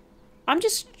 I'm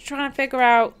just trying to figure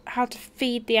out how to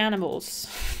feed the animals.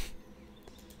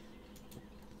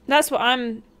 That's what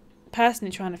I'm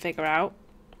personally trying to figure out.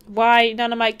 Why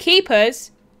none of my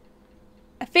keepers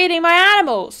are feeding my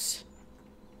animals.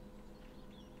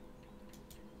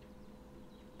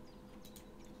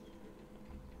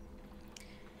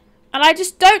 And I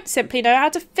just don't simply know how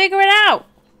to figure it out.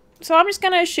 So I'm just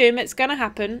going to assume it's going to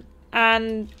happen.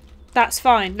 And that's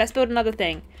fine. Let's build another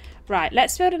thing. Right,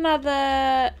 let's build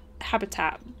another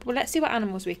habitat. Well, let's see what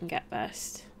animals we can get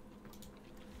first.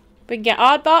 We can get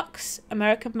aardvarks,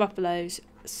 American buffaloes,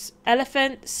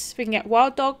 elephants. We can get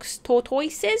wild dogs,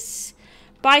 tortoises,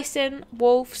 bison,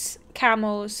 wolves,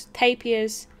 camels,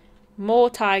 tapirs, more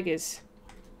tigers.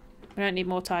 We don't need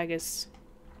more tigers.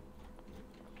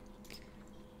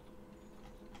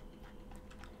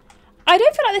 I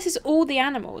don't feel like this is all the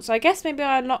animals. I guess maybe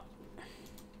I'm not...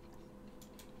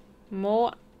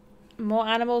 More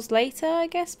animals later, I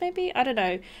guess, maybe? I don't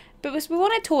know. But we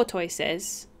wanted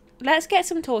tortoises. Let's get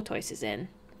some tortoises in.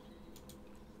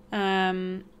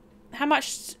 How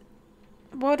much...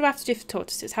 What do I have to do for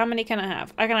tortoises? How many can I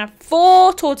have? I can have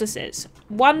 4 tortoises.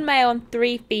 1 male and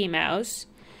 3 females.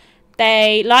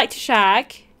 They like to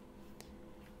shag.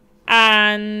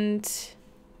 And...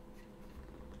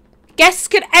 Guests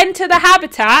could enter the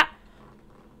habitat.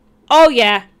 Oh,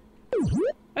 yeah.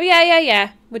 Oh,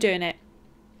 yeah. We're doing it.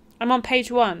 I'm on page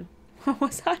 1.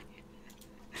 Was I?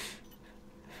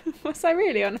 Was I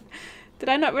really on? Did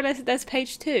I not realise that there's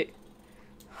page 2?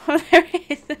 Oh, there it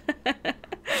is.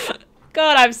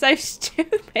 God, I'm so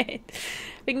stupid.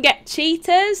 We can get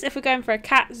cheetahs if we're going for a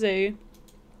cat zoo.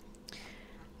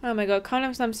 Oh my god,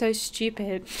 can't I'm so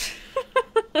stupid.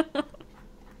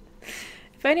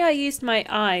 If only I used my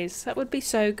eyes. That would be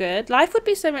so good. Life would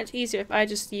be so much easier if I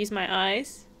just used my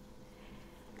eyes.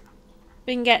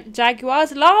 We can get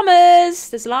jaguars, llamas.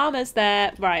 There's llamas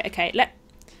there. Right, okay.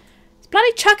 It's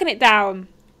bloody chucking it down.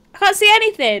 I can't see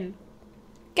anything.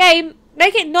 Game,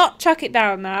 make it not chuck it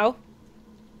down now.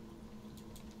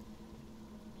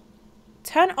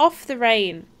 Turn off the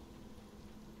rain.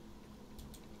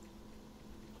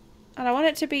 And I want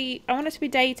it to be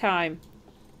daytime.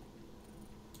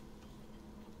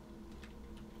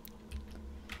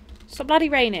 Stop bloody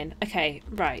raining. Okay,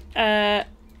 right. Do I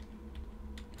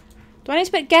need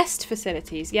to put guest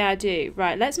facilities? Yeah, I do.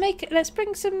 Right, let's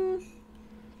bring some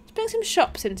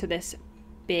shops into this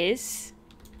biz.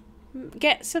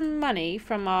 Get some money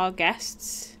from our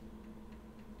guests.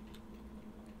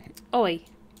 Oi.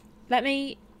 Let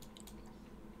me...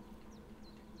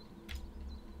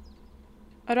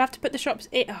 I'd have to put the shops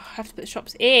in. Oh, I have to put the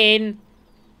shops in.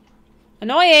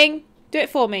 Annoying. Do it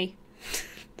for me.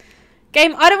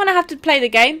 Game, I don't want to have to play the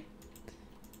game.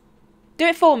 Do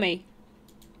it for me.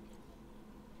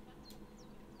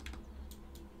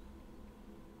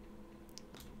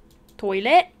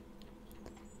 Toilet.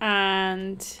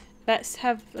 And let's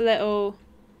have a little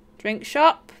drink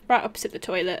shop right opposite the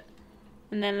toilet.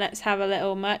 And then let's have a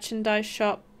little merchandise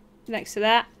shop next to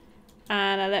that.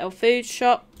 And a little food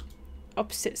shop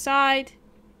opposite side.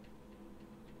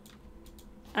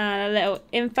 And a little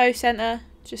info centre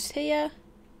just here.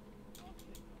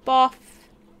 Boff.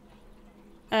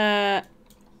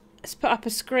 Let's put up a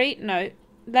screen. No.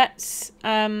 Let's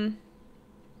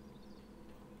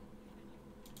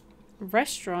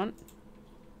restaurant.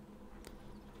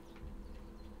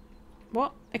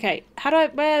 What? Okay.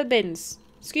 Where are the bins?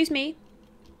 Excuse me.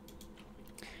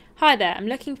 Hi there. I'm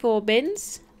looking for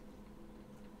bins.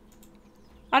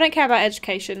 I don't care about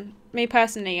education. Me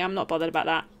personally, I'm not bothered about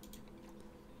that.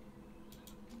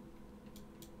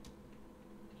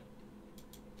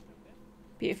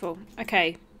 Beautiful.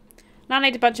 Okay. Now I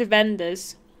need a bunch of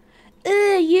vendors.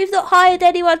 Ugh, you've not hired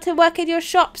anyone to work in your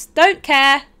shops. Don't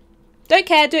care. Don't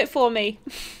care. Do it for me.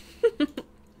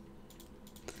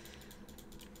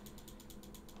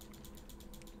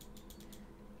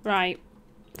 Right.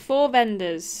 4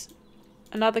 vendors.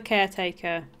 Another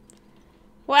caretaker.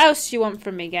 What else do you want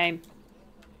from me, game?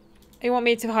 You want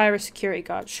me to hire a security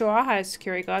guard? Sure, I'll hire a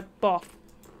security guard. Boff.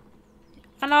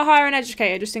 And I'll hire an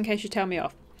educator just in case you tell me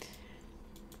off.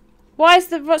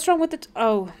 What's wrong with the...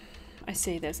 Oh, I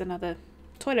see. There's another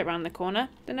toilet around the corner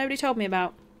that nobody told me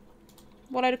about.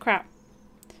 What load of crap.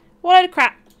 What load of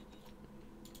crap.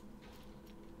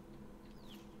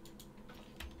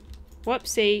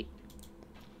 Whoopsie.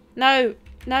 No.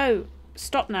 No.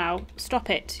 Stop now. Stop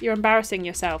it. You're embarrassing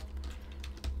yourself.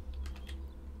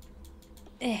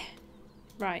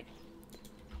 Right.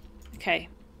 Okay.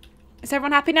 Is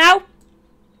everyone happy now?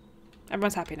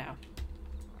 Everyone's happy now.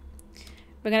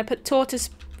 We're going to put tortoise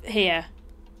here.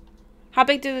 How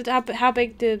big do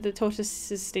the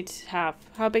tortoises need to have?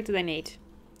 How big do they need?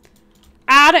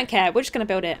 I don't care. We're just going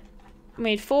to build it. We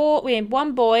need 4. We need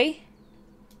 1 boy.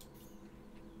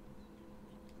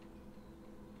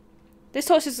 This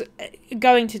tortoise is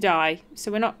going to die,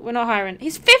 so we're not hiring.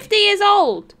 He's 50 years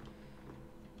old.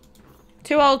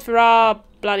 Too old for our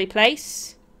bloody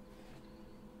place.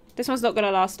 This one's not going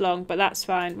to last long, but that's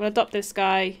fine. We'll adopt this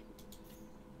guy.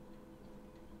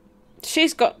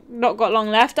 She's not got long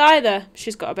left either.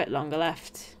 She's got a bit longer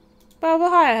left. Well,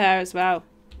 we'll hire her as well.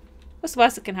 What's the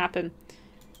worst that can happen?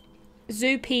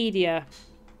 Zoopedia.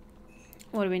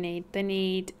 What do we need? They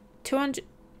need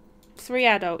 3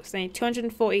 adults. They need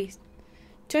 240.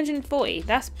 240.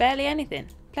 That's barely anything.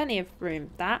 Plenty of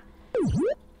room. That.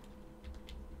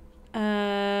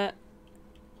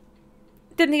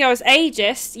 Didn't think I was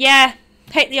ageist. Yeah.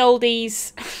 Hate the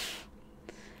oldies.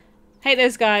 Hate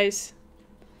those guys.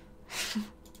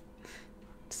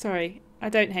 Sorry. I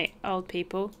don't hate old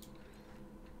people.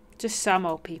 Just some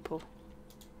old people.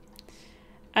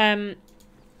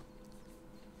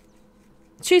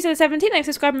 Tuesday the 17th, thanks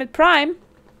for subscribing with Prime.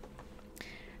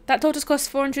 That tortoise costs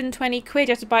 420 quid.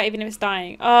 You have to buy it even if it's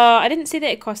dying. Oh, I didn't see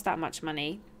that it cost that much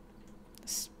money.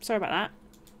 Sorry about that.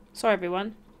 Sorry,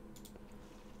 everyone.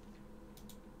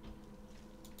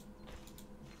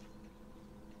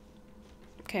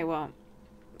 Okay, well,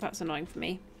 that's annoying for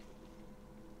me.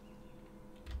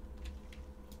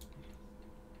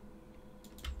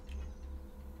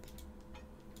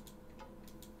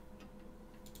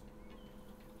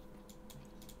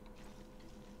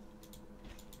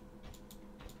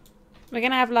 We're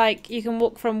going to have, like, you can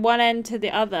walk from one end to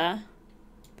the other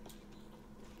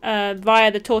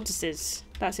via the tortoises.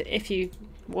 That's it, if you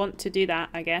want to do that,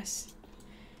 I guess.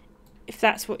 If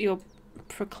that's what your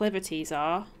proclivities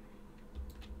are.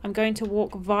 I'm going to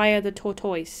walk via the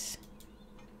tortoise.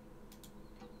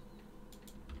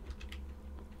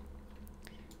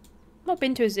 I've not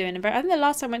been to a zoo in a very... I think the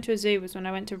last time I went to a zoo was when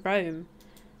I went to Rome.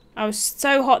 I was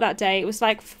so hot that day. It was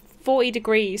like 40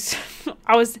 degrees.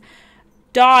 I was...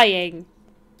 dying.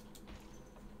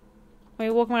 We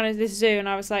were walking around this zoo and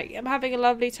I was like, I'm having a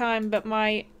lovely time, but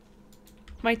my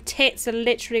tits are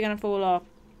literally going to fall off.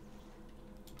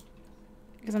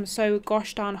 Because I'm so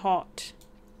gosh darn hot.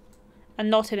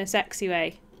 And not in a sexy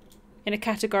way. In a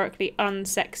categorically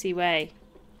unsexy way.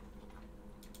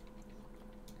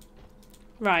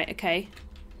 Right, okay.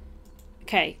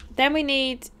 Okay, then we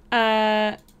need...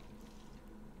 that's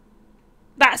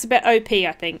a bit OP,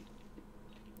 I think.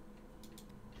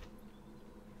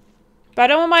 But I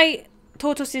don't want my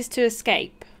tortoises to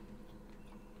escape.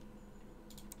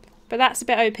 But that's a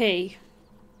bit OP.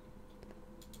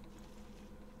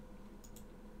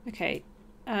 Okay.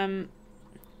 Can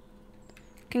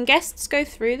guests go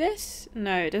through this?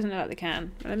 No, it doesn't look like they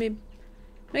can. Let me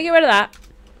get rid of that.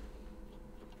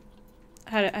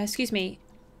 Excuse me.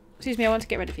 Excuse me, I want to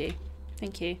get rid of you.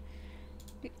 Thank you.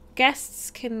 Guests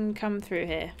can come through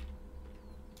here.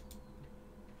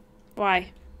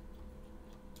 Why?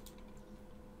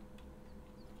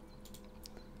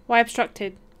 Why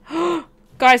obstructed?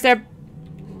 Guys, they're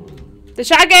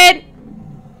shagging!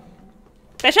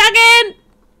 They're shagging!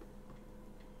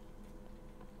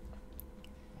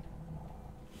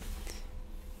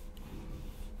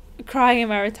 Crying in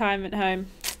my retirement home.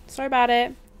 Sorry about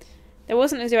it. There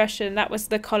wasn't a zoo, Ashton. That was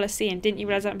the Colosseum. Didn't you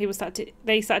realise that when people started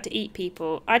to eat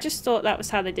people? I just thought that was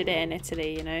how they did it in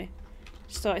Italy, you know.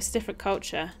 Just thought it's a different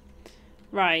culture.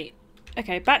 Right.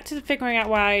 Okay, back to figuring out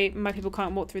why my people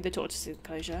can't walk through the tortoise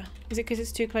enclosure. Is it because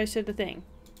it's too close to the thing?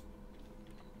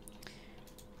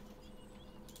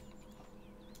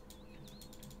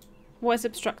 What is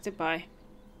obstructed by?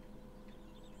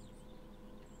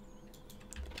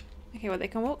 Okay, well, they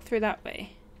can walk through that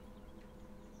way.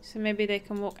 So maybe they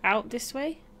can walk out this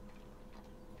way?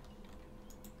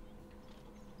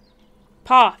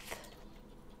 Path.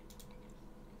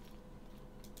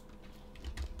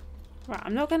 Right,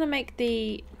 I'm not going to make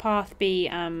the path be,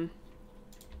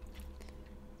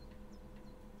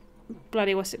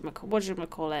 bloody, what do you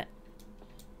call it?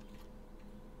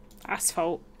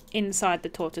 Asphalt inside the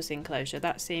tortoise enclosure.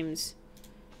 That seems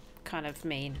kind of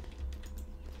mean.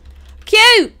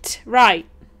 Cute! Right.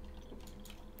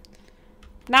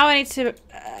 Now I need to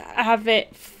have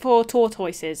it for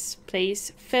tortoises,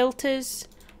 please. Filters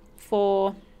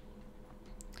for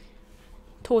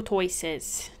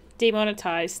tortoises.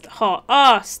 Demonetized. Hot.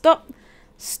 Ah, stop.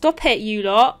 Stop it, you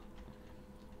lot.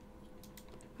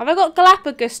 Have I got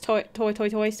Galapagos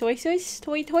tortoises?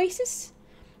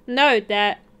 No,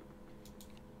 they're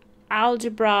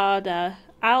abracadabra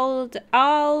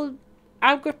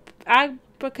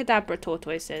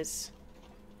tortoises.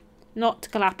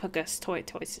 Not Galapagos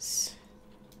tortoises.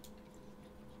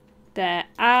 They're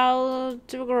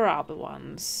algebra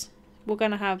ones. We're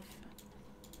gonna have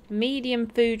medium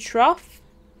food trough.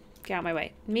 Get out of my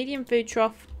way. Medium food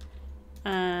trough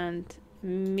and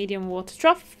medium water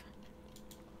trough.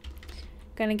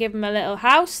 Gonna give them a little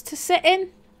house to sit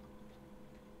in.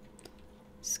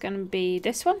 It's gonna be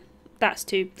this one. That's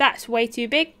way too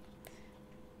big.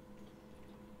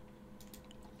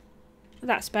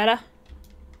 That's better.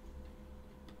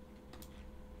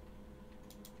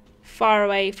 Far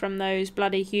away from those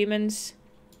bloody humans.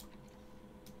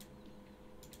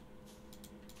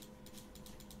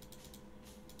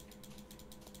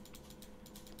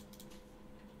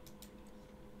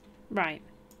 Right.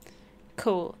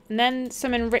 Cool. And then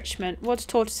some enrichment. What do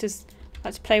tortoises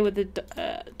like to play with?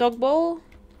 The dog ball?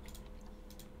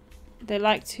 They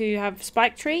like to have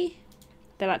spike tree.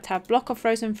 They like to have block of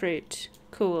frozen fruit.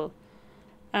 Cool.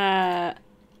 Is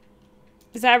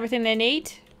that everything they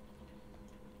need?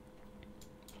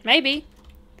 Maybe.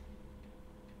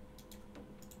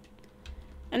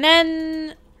 And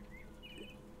then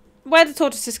where do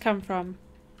tortoises come from?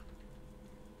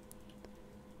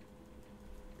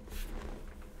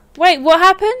 Wait, what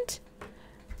happened?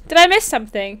 Did I miss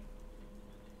something?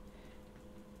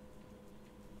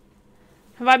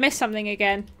 Have I missed something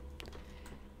again?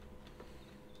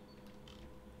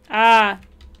 Ah,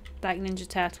 like Ninja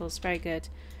Turtles, very good.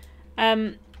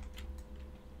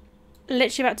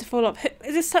 Literally about to fall off.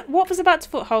 Is this what was about to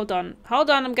fall? Hold on,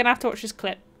 I'm gonna have to watch this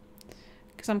clip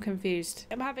because I'm confused.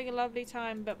 I'm having a lovely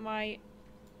time, but my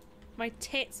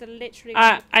tits are literally.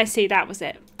 I see. That was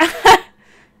it.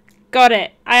 Got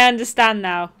it. I understand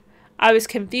now. I was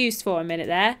confused for a minute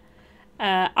there.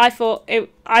 I thought it.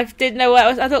 I didn't know what it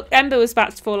was. I thought Ember was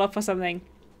about to fall off or something.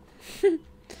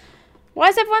 Why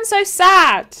is everyone so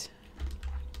sad?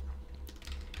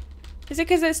 Is it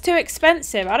because it's too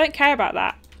expensive? I don't care about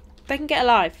that. They can get a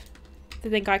life. They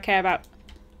think I care about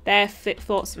their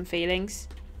thoughts and feelings.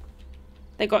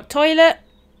 They got toilet.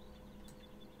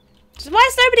 So why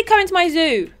is nobody coming to my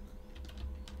zoo?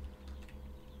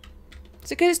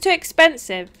 it because it's too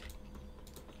expensive?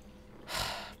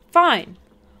 Fine.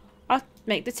 I'll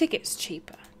make the tickets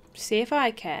cheaper. See if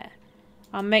I care.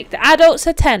 I'll make the adults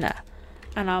a tenner.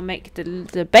 And I'll make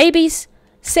the babies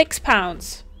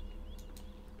 £6.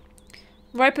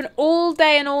 We're open all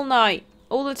day and all night.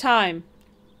 All the time.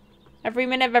 Every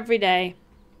minute of every day.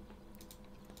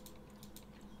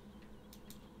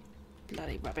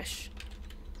 Bloody rubbish.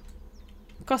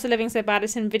 Cost of living so bad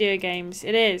it's in video games.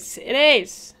 It is. It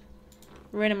is.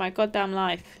 Ruining my goddamn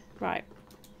life. Right.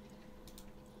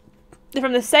 They're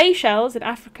from the Seychelles in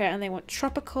Africa and they want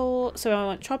tropical. So I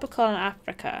want tropical in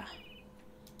Africa.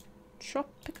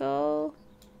 Tropical.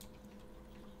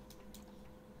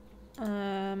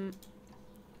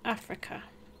 Africa.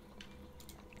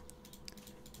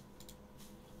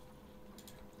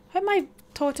 Hope my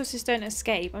tortoises don't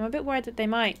escape. I'm a bit worried that they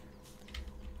might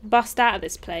bust out of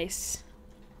this place.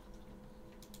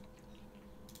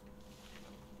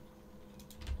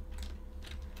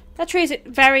 That tree is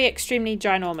very extremely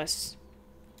ginormous.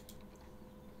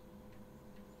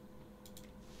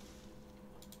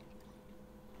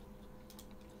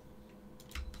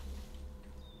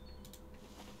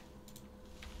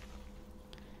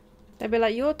 They'll be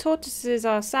like, your tortoises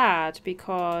are sad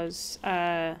because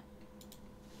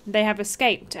they have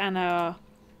escaped and are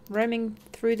roaming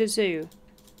through the zoo.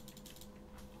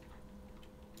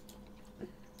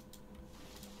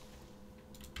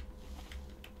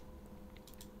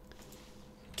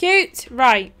 Cute.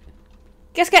 Right.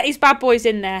 Let's get these bad boys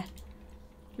in there.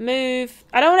 Move.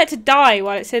 I don't want it to die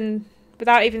while it's in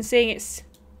without even seeing its...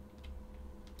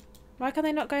 Why can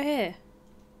they not go here?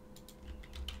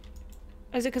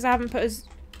 Is it because I haven't put a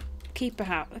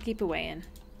keeper way in?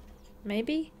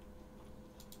 Maybe?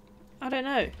 I don't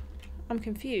know. I'm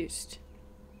confused.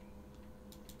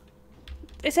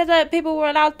 It said that people were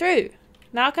allowed through.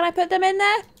 Now can I put them in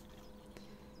there?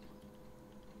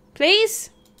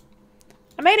 Please?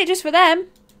 I made it just for them.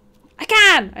 I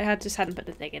can! I just hadn't put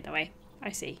the thing in the way.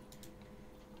 I see.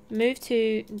 Move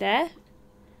to there.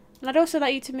 And I'd also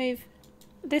like you to move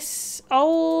this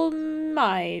old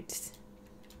maid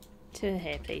to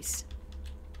here, please.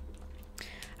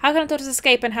 How can tortoises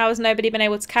escape and how has nobody been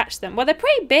able to catch them? Well, they're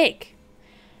pretty big.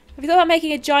 Have you thought about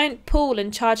making a giant pool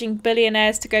and charging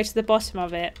billionaires to go to the bottom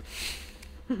of it?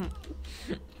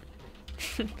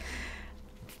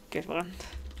 Good one.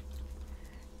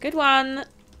 Good one.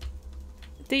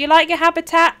 Do you like your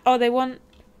habitat? Oh, they want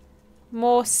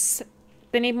more...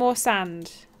 They need more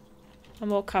sand. And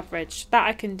more coverage. That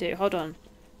I can do. Hold on.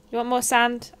 You want more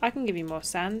sand? I can give you more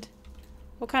sand.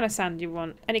 What kind of sand do you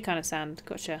want? Any kind of sand.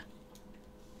 Gotcha.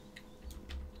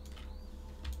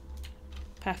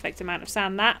 Perfect amount of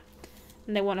sand, that.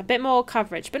 And they want a bit more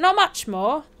coverage. But not much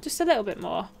more. Just a little bit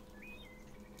more.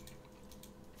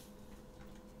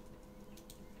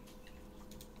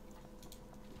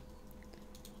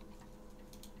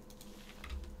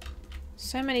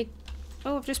 So many...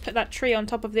 Oh, I've just put that tree on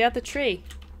top of the other tree.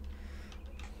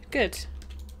 Good.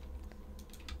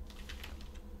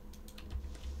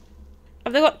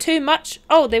 Have they got too much?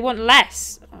 Oh, they want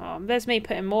less. Oh, there's me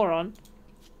putting more on.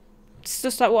 It's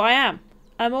just like what I am.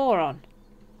 A moron.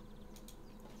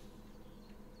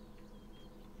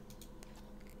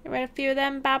 Get rid of a few of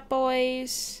them bad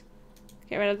boys.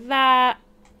 Get rid of that.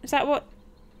 Is that what?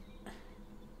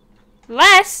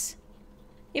 Less?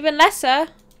 Even lesser?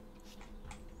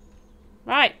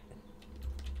 Right.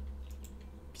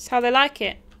 That's how they like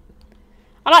it.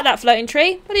 I like that floating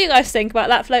tree. What do you guys think about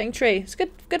that floating tree? It's a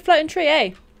good floating tree,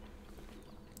 eh?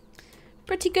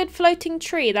 Pretty good floating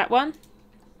tree, that one.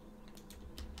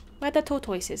 Where'd the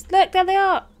tortoises? Look, there they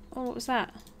are. Oh, what was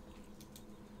that?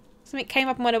 Something came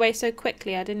up and went away so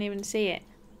quickly I didn't even see it.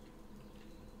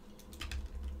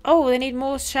 Oh, they need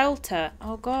more shelter.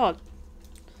 Oh, God.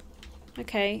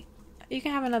 Okay. You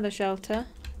can have another shelter.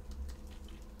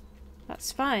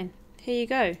 That's fine. Here you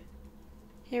go.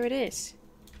 Here it is.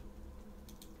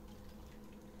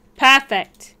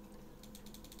 Perfect.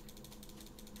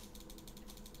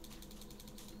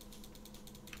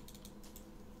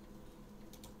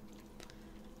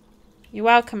 You're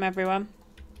welcome, everyone.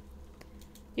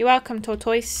 You're welcome,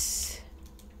 tortoise.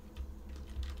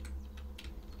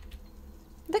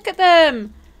 Look at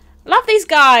them. I love these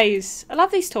guys. I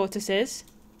love these tortoises.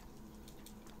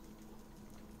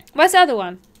 Where's the other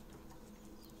one?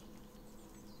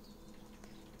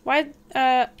 Why?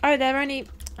 Oh, they're only...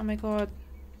 Oh my god.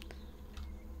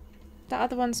 That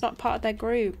other one's not part of their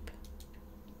group.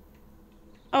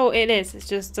 Oh, it is. It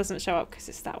just doesn't show up because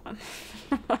it's that one.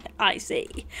 I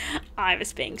see. I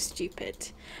was being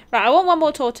stupid. Right, I want one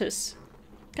more tortoise.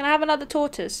 Can I have another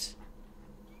tortoise?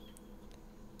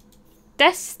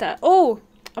 Desta. Oh,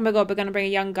 Oh my god, we're going to bring a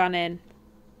young gun in.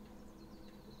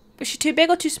 Was she too big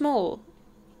or too small?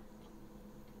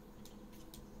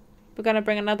 We're going to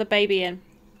bring another baby in.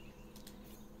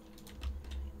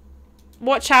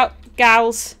 Watch out,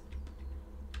 gals.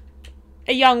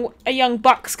 A young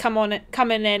buck's coming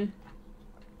in.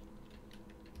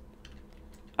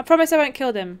 I promise I won't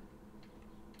kill them.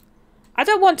 I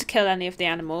don't want to kill any of the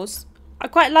animals. I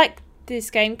quite like this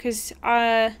game because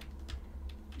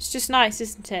it's just nice,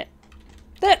 isn't it?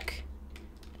 Look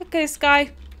at this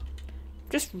guy.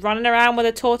 Just running around with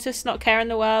a tortoise, not caring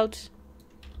the world.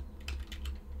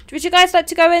 Would you guys like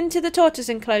to go into the tortoise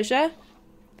enclosure?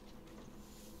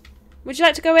 Would you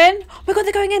like to go in? Oh my god,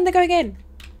 they're going in, they're going in.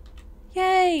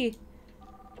 Yay.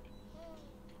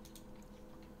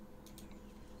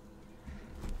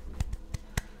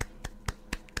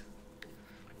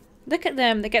 Look at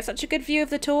them, they get such a good view of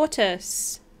the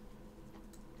tortoise.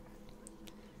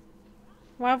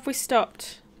 Why have we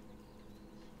stopped?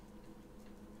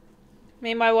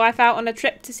 Me and my wife out on a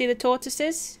trip to see the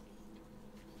tortoises.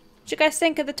 What do you guys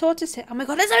think of the tortoises? Oh my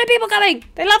god, there's so many people coming!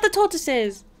 They love the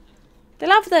tortoises! They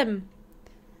love them!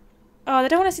 Oh, they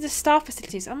don't want to see the staff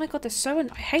facilities. Oh my god, they're so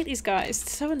I hate these guys.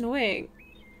 It's so annoying.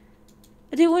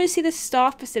 I do want to see the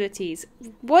staff facilities.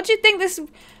 What do you think this...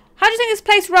 How do you think this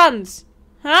place runs?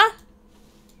 Huh?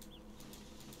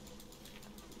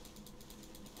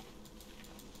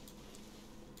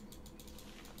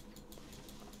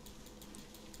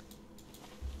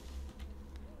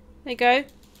 There you go.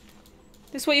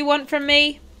 This is what you want from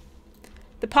me?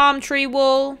 The palm tree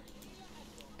wall.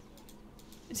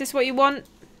 Is this what you want?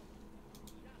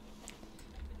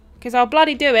 Because I'll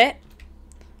bloody do it.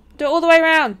 Do it all the way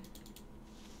around.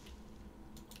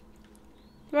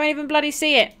 You won't even bloody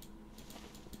see it.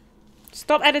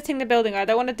 Stop editing the building. I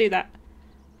don't want to do that.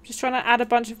 I'm just trying to add a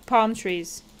bunch of palm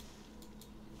trees.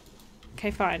 Okay,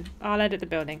 fine. I'll edit the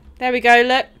building. There we go,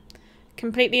 look.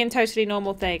 Completely and totally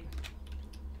normal thing.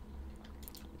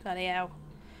 Bloody hell.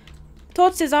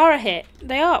 Tortoises are a hit.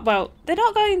 They are. Well, they're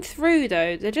not going through,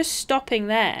 though. They're just stopping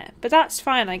there. But that's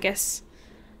fine, I guess.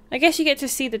 I guess you get to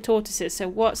see the tortoises, so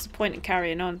what's the point of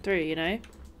carrying on through, you know?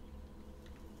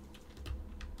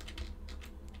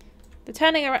 They're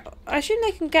turning around. I assume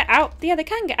they can get out. Yeah, they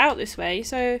can get out this way,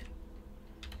 so...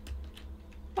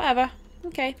 Whatever.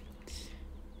 Okay.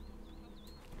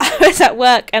 I was at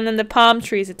work and then the palm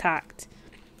trees attacked.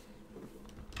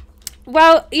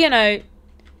 Well, you know...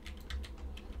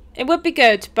 It would be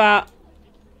good, but...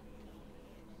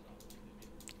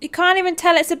 You can't even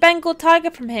tell it's a Bengal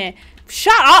tiger from here.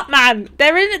 Shut up, man!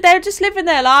 They're just living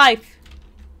their life.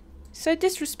 So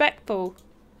disrespectful.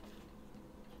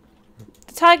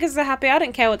 The tigers are happy. I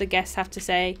don't care what the guests have to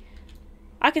say.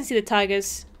 I can see the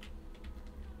tigers.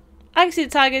 I can see the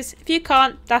tigers. If you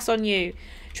can't, that's on you.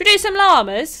 Should we do some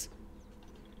llamas?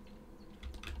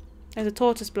 There's a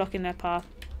tortoise blocking their path.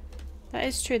 That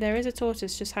is true. There is a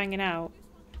tortoise just hanging out.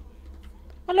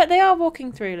 Oh, look. They are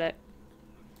walking through, look.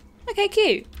 Okay,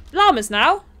 cute. Llamas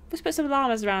now. Let's put some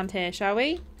llamas around here, shall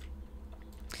we?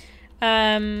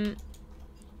 What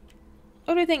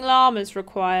do you think llamas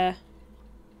require?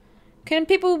 Can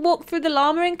people walk through the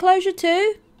llama enclosure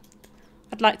too?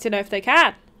 I'd like to know if they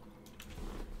can.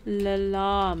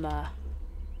 Llama.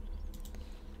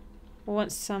 I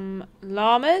want some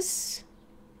llamas.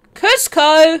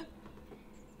 Cusco!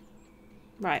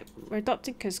 Right, we're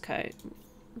adopting Cusco.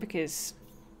 Because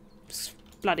it's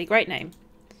a bloody great name.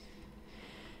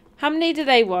 How many do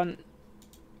they want?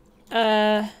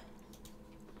 They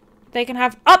can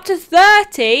have up to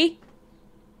 30?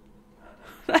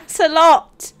 That's a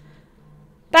lot.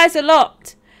 That is a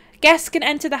lot. Guests can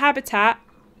enter the habitat.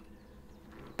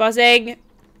 Buzzing.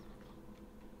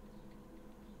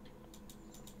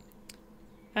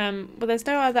 Well, there's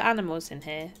no other animals in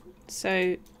here.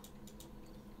 So,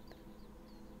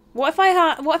 what if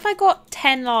I got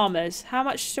 10 llamas? How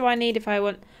much do I need if I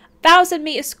want 1,000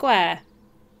 meters square?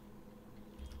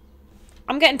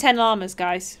 I'm getting 10 llamas,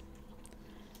 guys.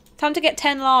 Time to get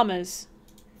 10 llamas.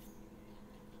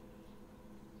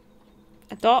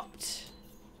 Adopt.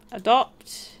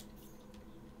 Adopt.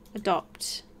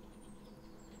 Adopt.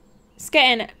 It's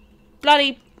getting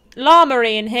bloody llama-y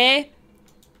in here.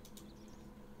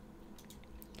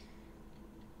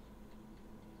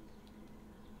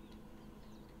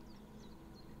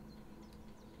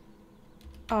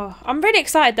 Oh, I'm really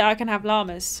excited that I can have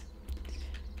llamas.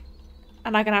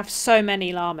 And I can have so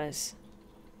many llamas.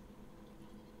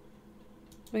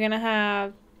 We're going to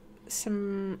have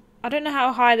some... I don't know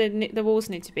how high the walls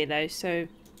need to be though, so...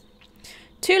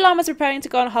 2 llamas are preparing to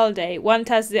go on holiday. One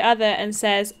tells the other and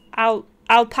says, I'll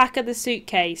pack the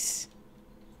suitcase.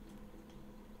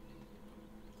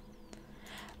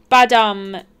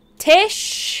 Badum.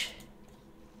 Tish.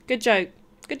 Good joke.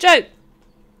 Good joke.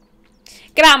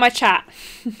 Get out of my chat.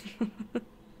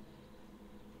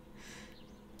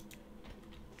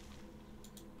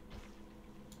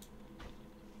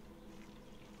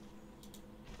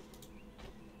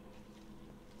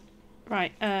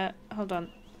 Right, hold on.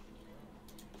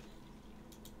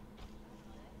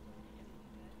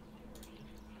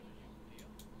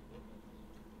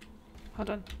 Hold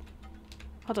on.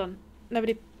 Hold on.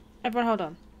 Nobody... Everyone hold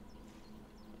on.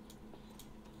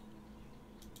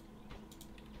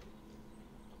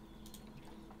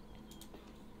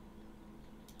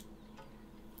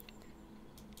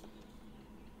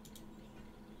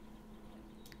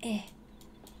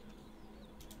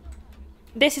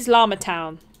 This is Llama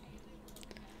Town.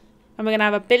 And we're going to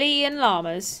have a billion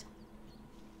llamas.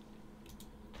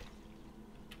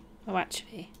 Oh,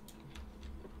 actually.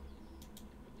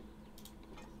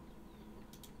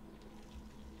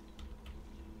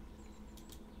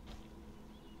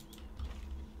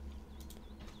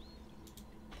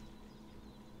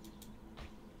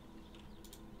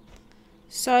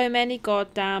 So many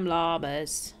goddamn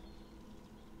llamas.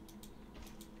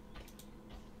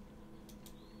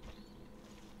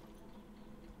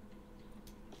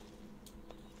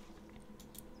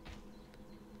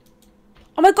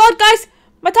 Oh my god, guys!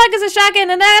 My tigers are shagging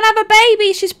and they're gonna have a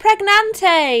baby! She's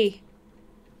pregnante!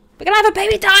 We're gonna have a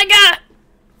baby tiger!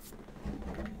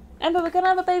 Ember, we're gonna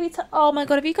have a baby tiger. Oh my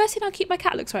god, have you guys seen how cute my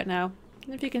cat looks right now? I don't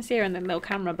know if you can see her in the little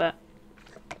camera, but...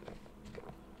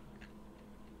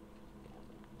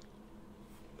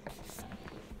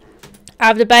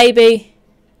 Have the baby.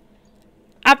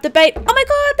 Have the baby. Oh my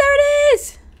god, there it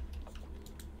is!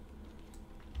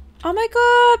 Oh my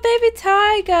god, baby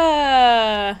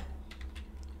tiger!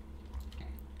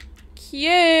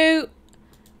 Cute!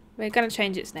 We're gonna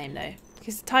change its name though,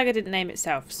 because the tiger didn't name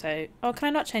itself, so... Oh, can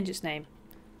I not change its name?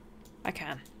 I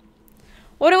can.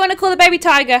 What do I want to call the baby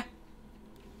tiger?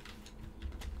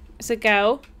 It's a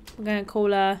girl. I'm gonna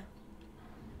call her...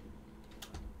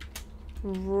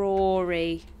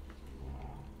 Rory.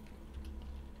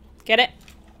 Get it?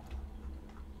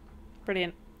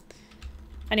 Brilliant.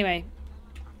 Anyway.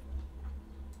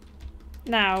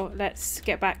 Now, let's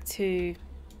get back to...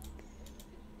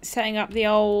 setting up the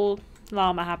old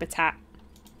llama habitat.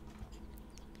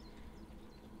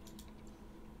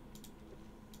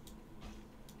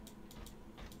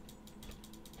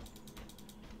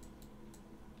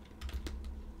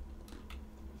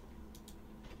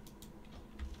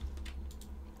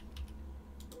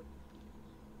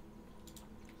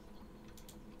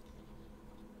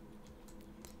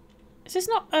 Is this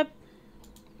not a...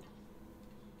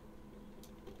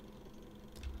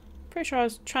 Pretty sure I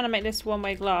was trying to make this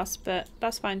one-way glass, but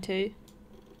that's fine too.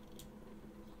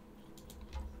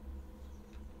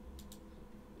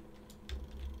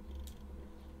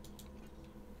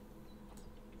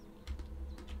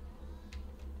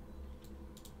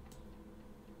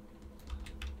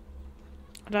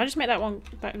 Did I just make that one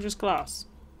that was just glass?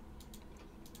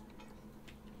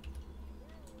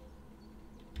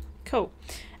 Cool.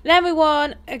 Then we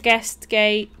want a guest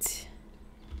gate.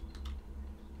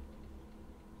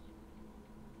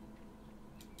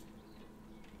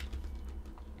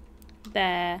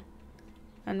 There.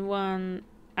 And one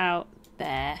out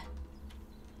there.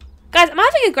 Guys, I'm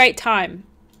having a great time.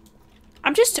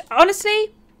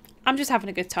 Honestly, I'm just having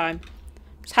a good time.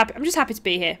 I'm just happy to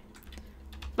be here.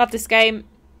 Love this game.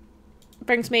 It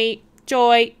brings me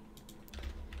joy.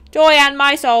 Joy and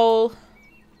my soul.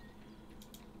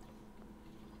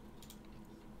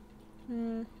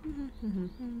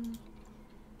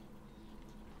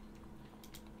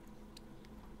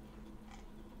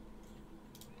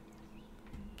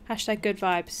 Hashtag good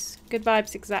vibes. Good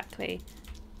vibes, exactly.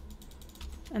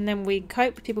 And then we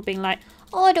cope with people being like,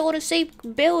 oh, I don't want to see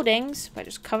buildings by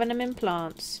just covering them in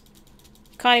plants.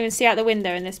 Can't even see out the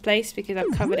window in this place because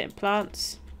I've covered it in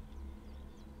plants.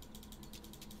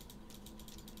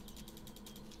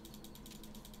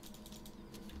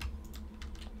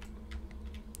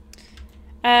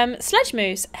 Sledge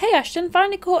Moose. Hey Ashton,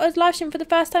 finally caught a live stream for the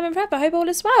first time in forever. Hope all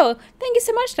is well. Thank you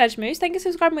so much, Sledge Moose. Thank you for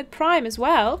subscribing with Prime as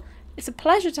well. It's a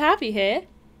pleasure to have you here.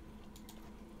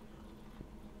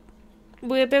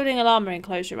 We're building a llama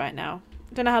enclosure right now.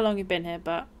 I don't know how long you've been here,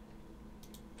 but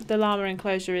the llama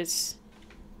enclosure is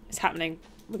happening.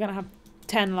 We're gonna have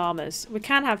 10 llamas. We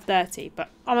can have 30, but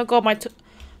oh my god,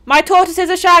 my tortoises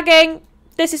are shagging.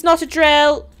 This is not a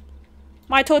drill.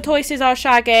 My tortoises are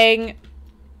shagging.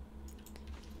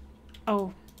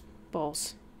 Oh,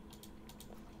 balls.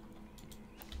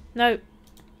 No.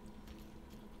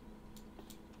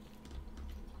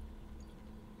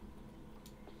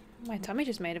 My tummy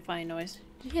just made a funny noise.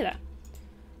 Did you hear that?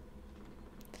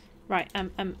 Right,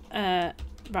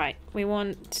 right. We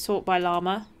want to sort by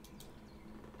llama.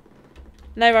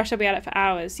 No rush, I'll be at it for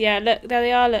hours. Yeah, look, there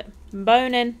they are, look.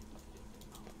 Boning.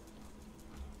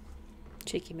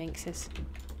 Cheeky minxes.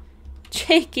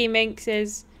 Cheeky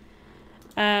minxes.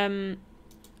 I'm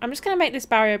just going to make this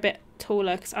barrier a bit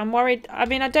taller because I'm worried. I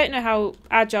mean, I don't know how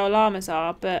agile llamas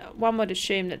are, but one would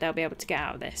assume that they'll be able to get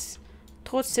out of this.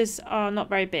 Tortoises are not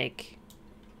very big.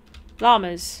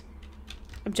 Llamas,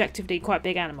 objectively quite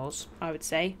big animals, I would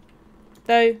say.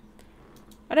 Though,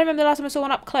 I don't remember the last time I saw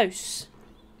one up close.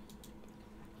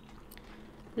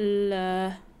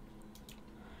 I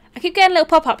keep getting little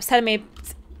pop-ups telling me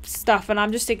stuff and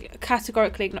I'm just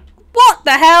categorically ignoring. What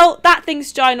the hell? That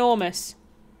thing's ginormous.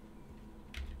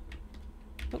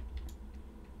 Oh.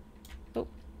 Oh.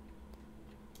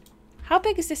 How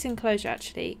big is this enclosure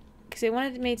actually? Because it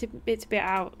wanted me to be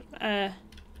out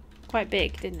quite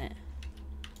big, didn't it?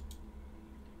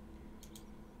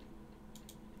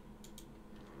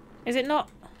 Is it not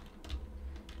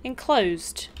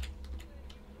enclosed?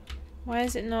 Why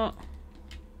is it not?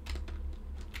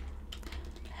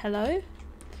 Hello?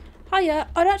 Hiya,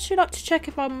 I'd actually like to check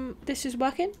if this is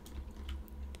working.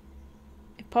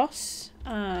 If poss,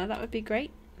 that would be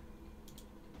great.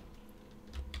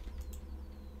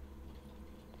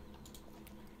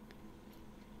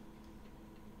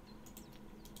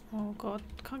 Oh god,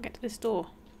 can't get to this door.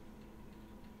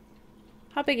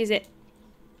 How big is it?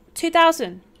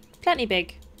 2,000. Plenty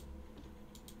big.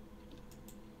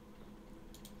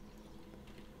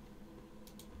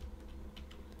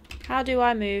 How do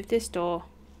I move this door?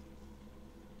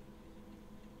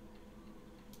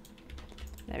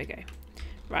 There we go.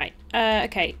 Right.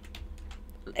 Okay.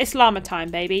 It's llama time,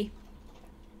 baby.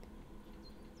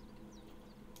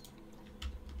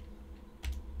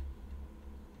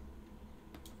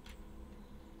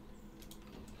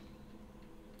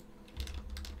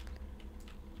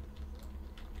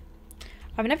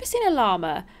 I've never seen a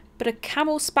llama, but a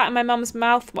camel spat in my mum's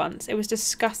mouth once. It was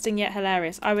disgusting yet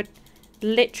hilarious. I would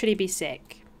literally be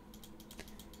sick.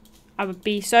 I would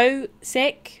be so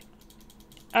sick.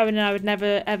 I would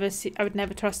never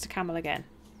trust a camel again.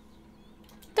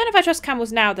 Don't know if I trust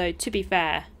camels now though, to be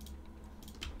fair.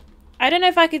 I don't know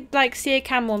if I could like see a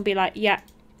camel and be like, yeah,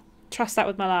 trust that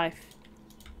with my life.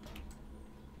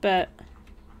 But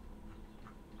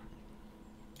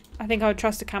I think I would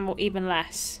trust a camel even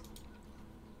less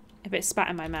if it spat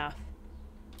in my mouth.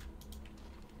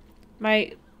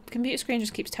 My computer screen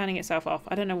just keeps turning itself off.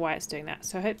 I don't know why it's doing that.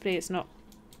 So hopefully it's not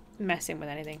messing with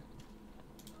anything.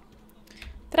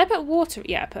 Did I put water?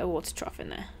 Yeah, I put a water trough in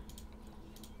there.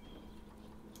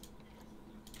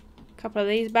 A couple of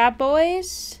these bad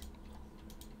boys.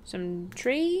 Some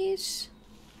trees.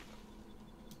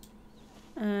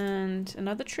 And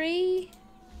another tree.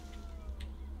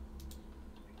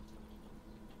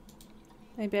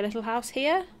 Maybe a little house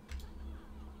here.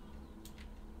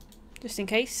 Just in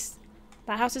case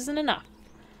that house isn't enough.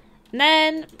 And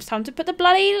then it's time to put the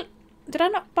bloody... Did I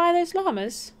not buy those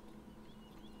llamas?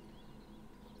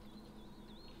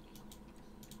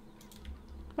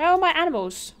 Where are my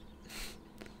animals?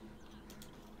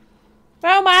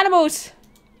 Where are my animals?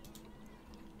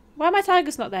 Why are my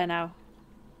tigers not there now?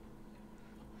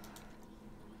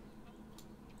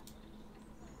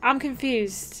 I'm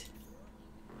confused.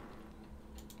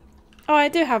 Oh, I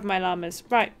do have my llamas.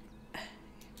 Right.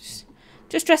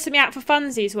 Just dressing me out for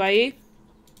funsies, were you?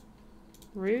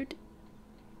 Rude.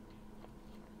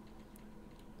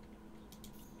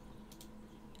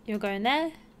 You're going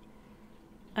there.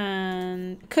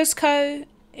 And Cusco,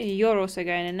 you're also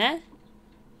going in there.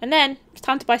 And then it's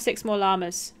time to buy 6 more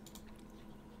llamas.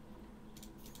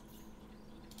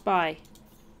 Buy.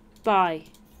 Buy.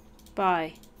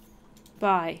 Buy.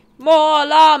 Buy. More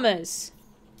llamas!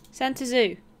 Send to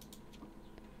zoo.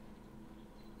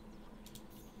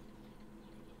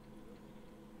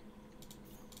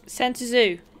 Send to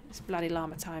zoo. It's bloody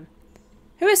llama time.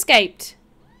 Who escaped?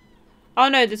 Oh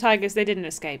no, the tigers, they didn't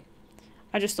escape.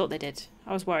 I just thought they did.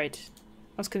 I was worried.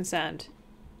 I was concerned.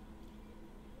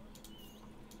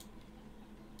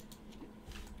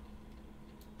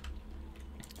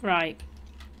 Right.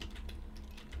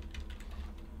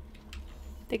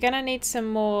 They're gonna need some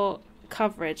more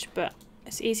coverage, but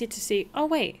it's easy to see. Oh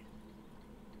wait.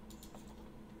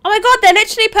 Oh my god, they're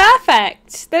literally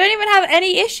perfect. They don't even have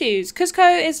any issues.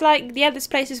 Cusco is like, yeah, this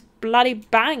place is bloody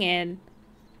banging.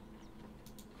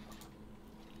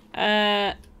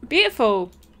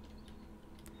 Beautiful.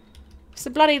 It's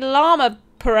a bloody llama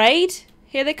parade.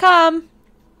 Here they come.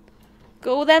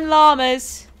 Got all them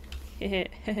llamas.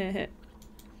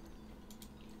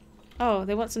 Oh Oh,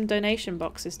 they want some donation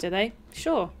boxes, do they?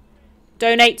 Sure.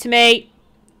 Donate to me.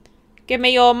 Give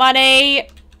me your money.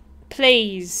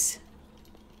 Please.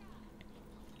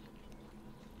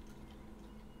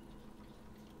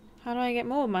 How do I get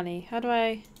more money? How do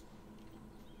I...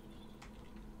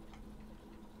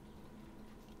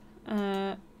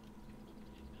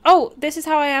 Oh, this is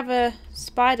how I have a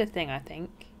spider thing, I think.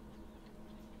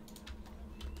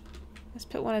 Let's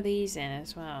put one of these in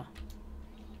as well.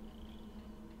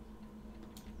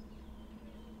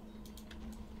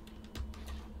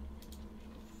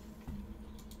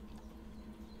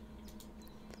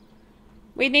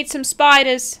 We need some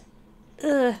spiders.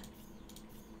 Ugh.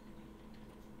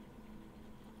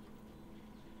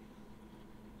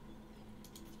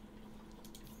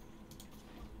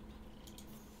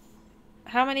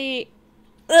 How many...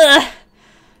 Ugh!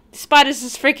 The spiders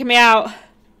is freaking me out.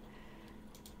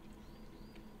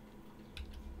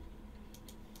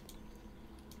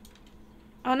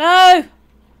 Oh no!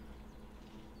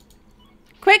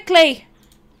 Quickly!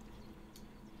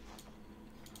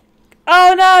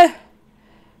 Oh no!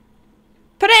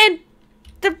 Put it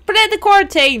in the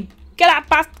quarantine! Get that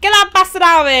bastard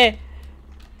out of here!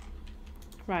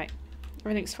 Right.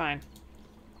 Everything's fine.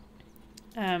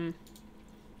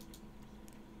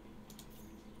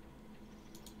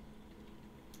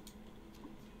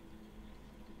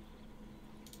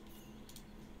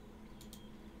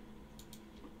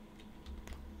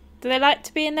 Do they like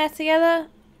to be in there together?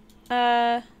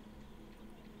 Ugh!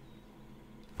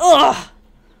 Oh,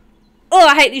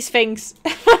 I hate these things.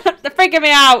 They're freaking me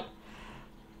out.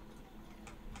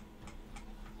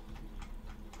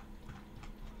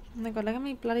 Oh my god, look how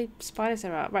many bloody spiders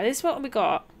there are. Right, this is what we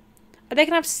got. Oh, they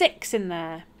can have 6 in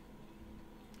there.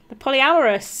 They're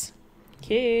polyamorous.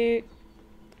 Cute.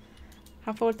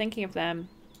 How forward thinking of them.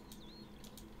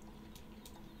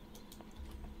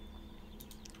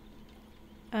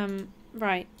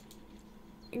 Right.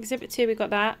 Exhibit 2, we got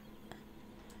that.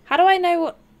 How do I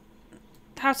know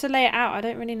how to lay it out? I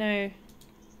don't really know.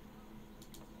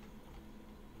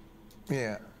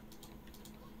 Yeah.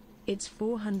 It's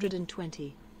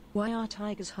 420. Why are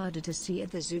tigers harder to see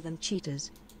at the zoo than cheetahs?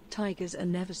 Tigers are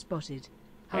never spotted.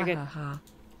 Ha Very ha ha.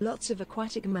 Lots of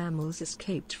aquatic mammals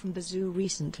escaped from the zoo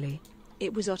recently.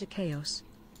 It was utter chaos.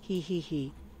 He he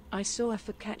he. I saw a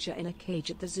focaccia in a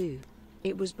cage at the zoo.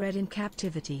 It was bred in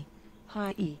captivity.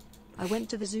 Hi-e. I went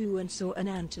to the zoo and saw an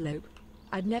antelope.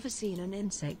 I'd never seen an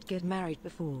insect get married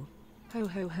before. Ho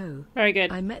ho ho. Very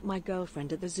good. I met my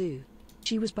girlfriend at the zoo.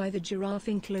 She was by the giraffe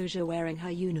enclosure wearing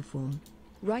her uniform.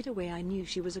 Right away I knew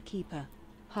she was a keeper.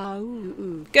 Ha ooh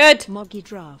ooh. Good. Moggy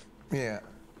giraffe. Yeah.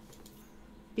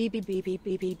 Beep beep beep beep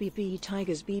beep beep beep beep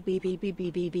tigers beep beep beep beep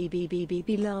beep beep beep beep beep beep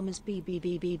beep llamas beep beep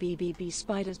beep beep beep beep beep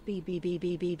spiders beep beep beep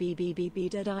beep beep beep beep beep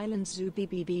beep dead island zoo beep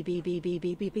beep beep beep beep beep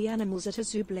beep beep beep animals at a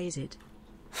zoo blaze it.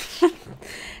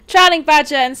 Charling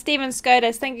Badger and Stephen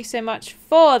Skodas, thank you so much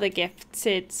for the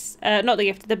gifted, not the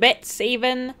gift, the bits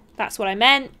even. That's what I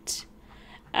meant.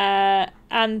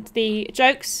 And the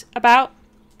jokes about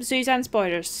zoos and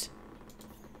spoilers.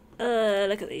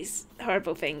 Look at these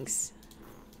horrible things.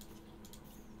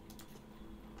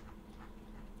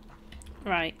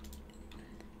 Right.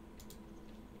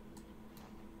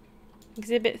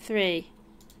 Exhibit 3.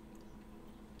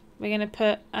 We're gonna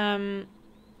put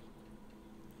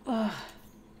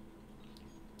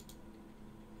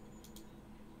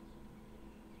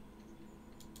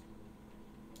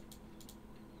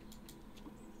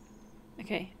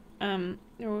okay. Can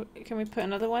we put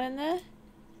another one in there?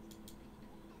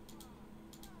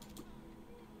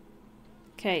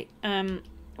 Okay.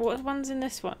 What one's in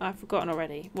this one? I've forgotten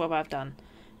already. What have I done?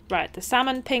 Right, the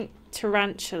salmon pink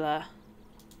tarantula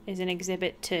is in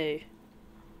exhibit 2.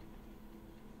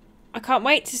 I can't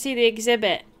wait to see the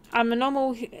exhibit. I'm a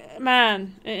normal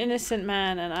man, an innocent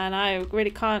man, and I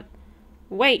really can't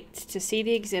wait to see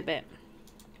the exhibit.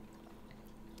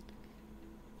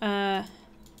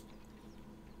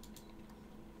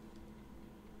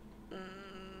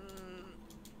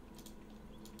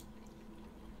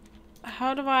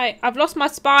 How do I've lost my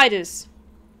spiders.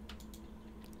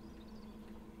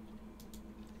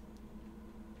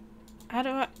 How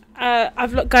do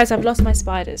guys, I've lost my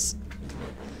spiders.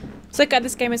 So glad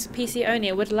this game is for PC only.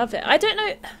 I would love it. I don't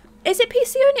know. Is it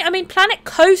PC only? I mean, Planet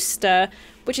Coaster,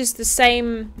 which is the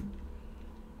same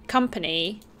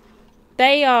company,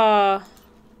 they're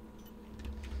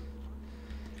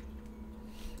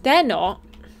not.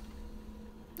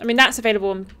 I mean, that's available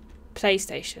on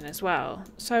PlayStation as well.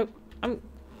 So,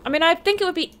 I mean, I think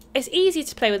it's easy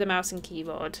to play with a mouse and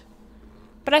keyboard.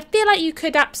 But I feel like you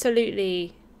could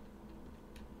absolutely,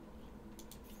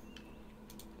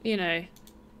 you know,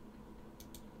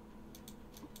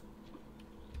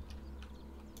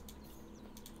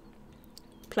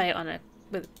 play it on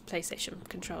with a PlayStation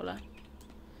controller.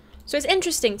 So it's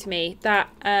interesting to me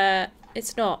that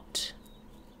it's not.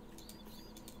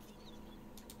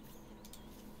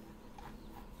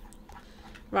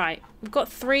 Right, we've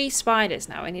got 3 spiders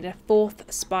now. I need a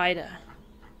 4th spider.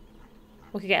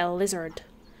 We could get a lizard.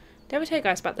 Did I ever tell you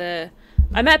guys about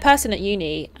I met a person at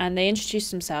uni and they introduced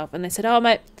themselves and they said, oh,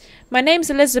 my name's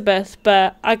Elizabeth,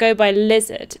 but I go by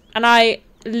Lizard. And I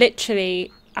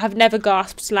literally have never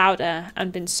gasped louder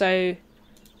and been so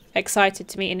excited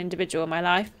to meet an individual in my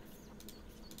life.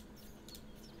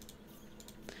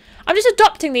 I'm just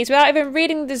adopting these without even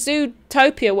reading the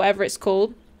Zootopia, whatever it's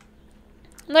called.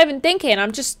 I'm not even thinking,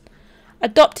 I'm just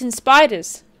adopting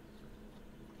spiders.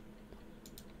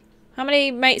 How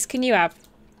many mates can you have?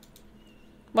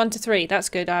 1 to 3, that's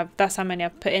good. That's how many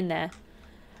I've put in there.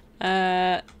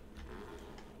 How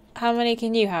many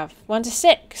can you have? 1 to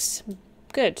 6.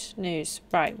 Good news.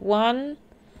 Right, 1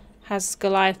 has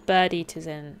Goliath bird eaters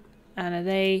in. And are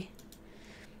they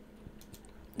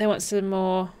want some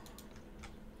more.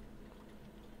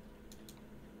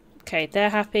 Okay,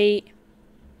 they're happy.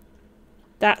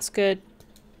 That's good.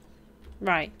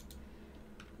 Right.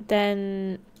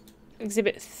 Then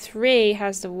exhibit 3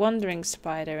 has the wandering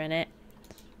spider in it.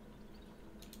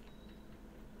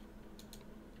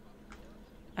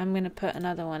 I'm going to put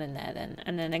another one in there then.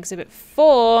 And then exhibit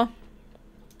 4,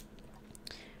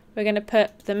 we're going to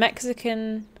put the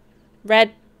Mexican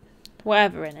red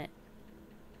whatever in it.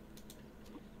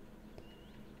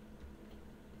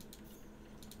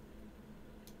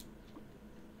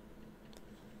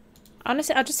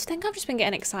 Honestly, I just think I've just been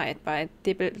getting excited by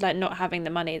the not having the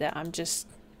money, that I'm just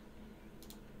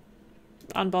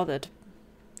unbothered,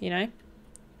 you know?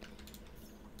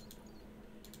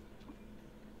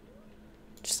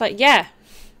 Just like, yeah,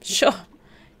 sure,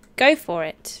 go for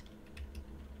it.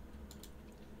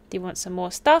 Do you want some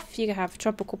more stuff? You can have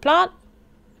tropical plant.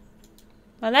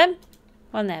 On them?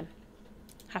 On them.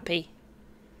 Happy.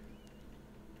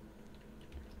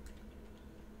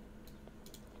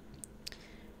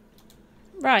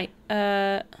 Right, look,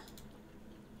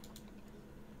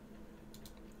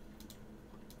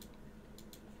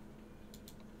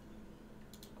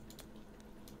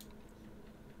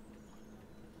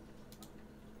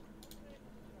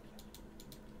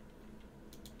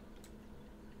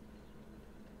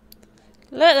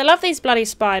 I love these bloody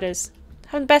spiders.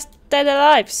 Having the best day of their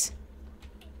lives.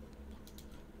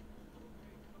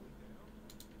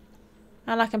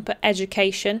 And I can put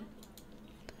education.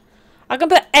 I can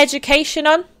put education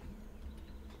on.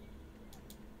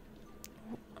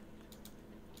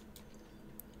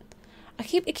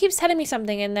 It keeps telling me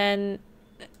something and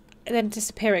then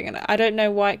disappearing, and I don't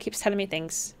know why it keeps telling me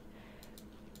things.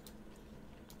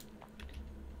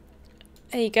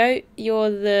 There you go. You're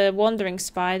the wandering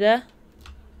spider.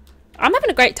 I'm having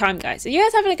a great time, guys. Are you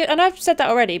guys having a good? I know I've said that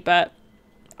already, but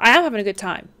I am having a good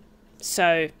time.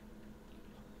 So.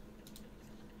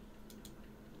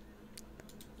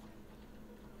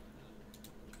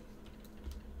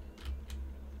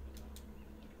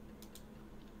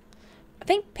 I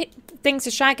think things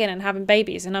are shagging and having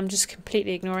babies, and I'm just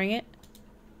completely ignoring it.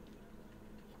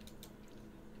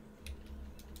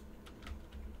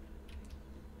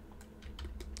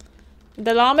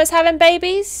 The llama's having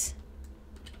babies?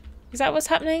 Is that what's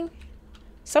happening?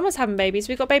 Someone's having babies.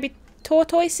 We've got baby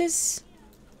tortoises. Is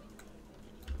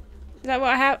that what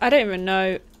I have? I don't even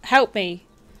know. Help me.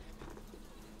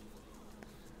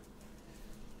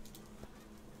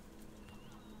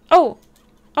 Oh.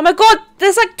 Oh my god,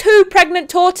 there's like 2 pregnant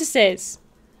tortoises.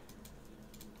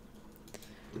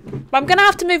 But I'm going to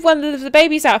have to move one of the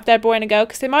babies out if they're a boy and a girl,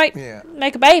 because they might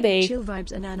make a baby. Chill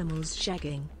vibes and animals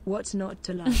shagging. What's not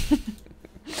to love?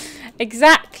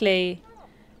 Exactly.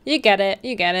 You get it.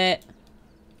 You get it.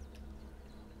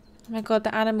 Oh my god,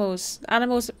 the animals.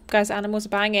 Animals, guys, animals are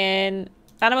banging.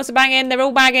 Animals are banging. They're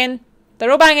all banging. They're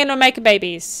all banging or making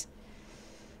babies.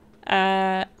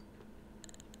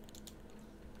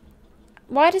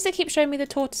 Why does it keep showing me the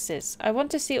tortoises? I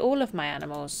want to see all of my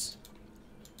animals.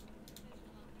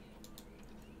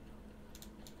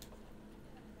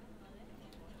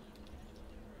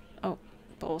 Oh,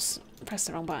 balls. Press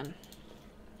the wrong button.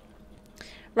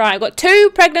 Right, I've got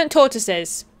 2 pregnant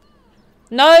tortoises.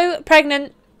 No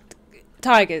pregnant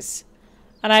tigers.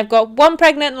 And I've got 1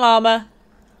 pregnant llama.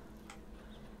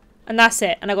 And that's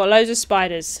it. And I've got loads of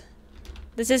spiders.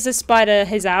 This is the spider,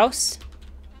 his house.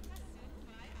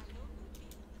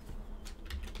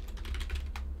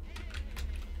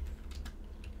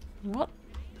 What?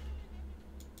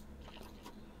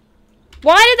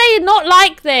 Why do they not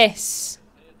like this?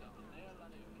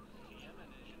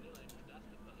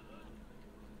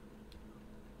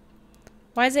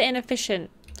 Why is it inefficient?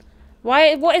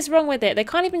 Why? What is wrong with it? They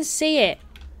can't even see it.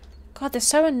 God, they're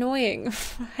so annoying.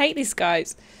 I hate these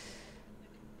guys.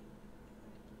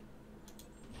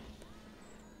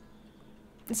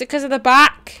 Is it because of the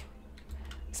back?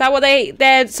 Is that what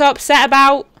they're so upset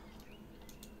about?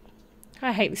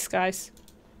 I hate these guys.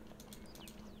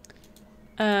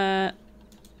 Where's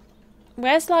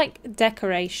like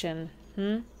decoration?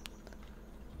 Can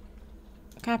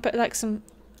I put like some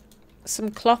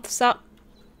cloths up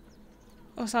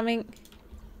or something?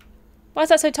 Why is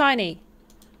that so tiny?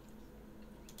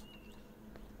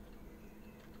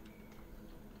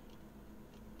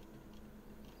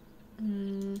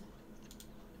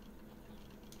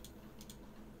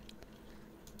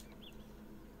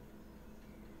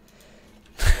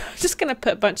 Just gonna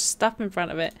put a bunch of stuff in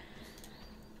front of it.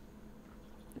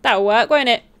 That'll work, won't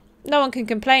it? No one can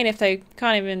complain if they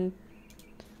can't even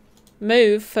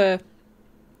move for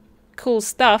cool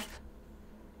stuff.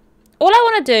 All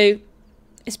I want to do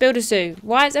is build a zoo.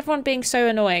 Why is everyone being so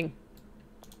annoying?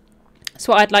 That's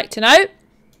what I'd like to know.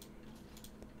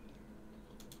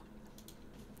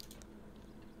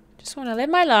 Just want to live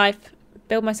my life,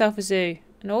 build myself a zoo.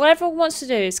 And all everyone wants to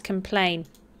do is complain.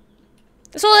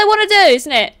 That's all they want to do,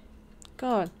 isn't it?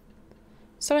 God.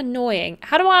 So annoying.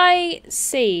 How do I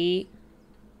see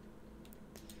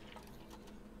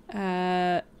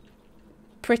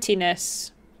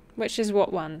prettiness? Which is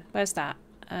what one? Where's that?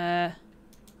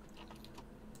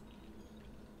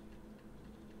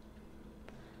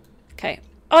 Okay.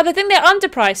 Oh, they think they're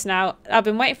underpriced now. I've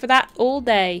been waiting for that all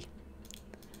day.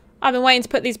 I've been waiting to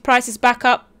put these prices back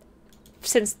up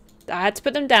since I had to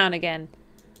put them down again.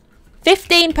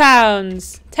 £15.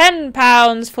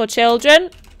 £10 for children.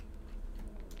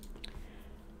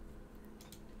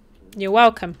 You're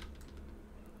welcome.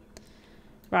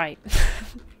 Right.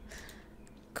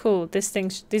 Cool. These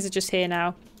are just here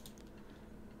now.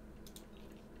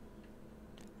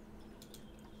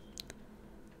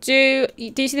 Do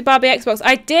you see the Barbie Xbox?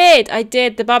 I did.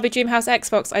 The Barbie Dreamhouse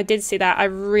Xbox. I did see that. I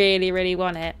really, really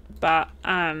want it, but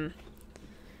I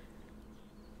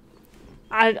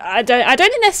don't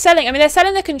think they're selling. I mean, they're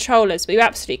selling the controllers, but you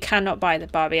absolutely cannot buy the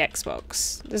Barbie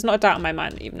Xbox. There's not a doubt in my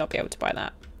mind that you'll not be able to buy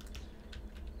that.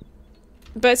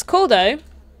 But it's cool though.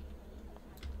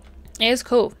 It is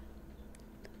cool.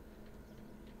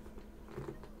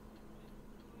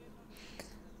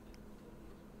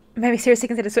 Maybe seriously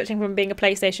consider switching from being a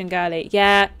PlayStation girly.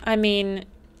 Yeah, I mean,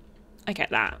 I get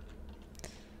that.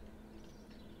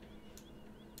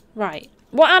 Right.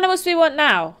 What animals do we want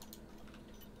now?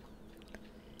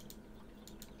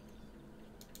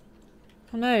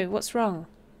 Oh no, what's wrong?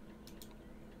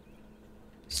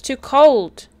 It's too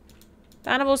cold.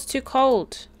 The animal's too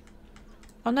cold.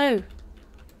 Oh no.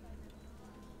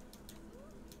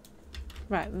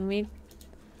 Right, we need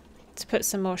to put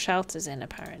some more shelters in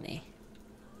apparently.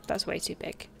 That's way too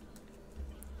big.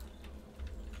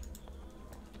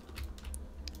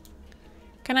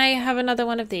 Can I have another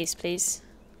one of these, please?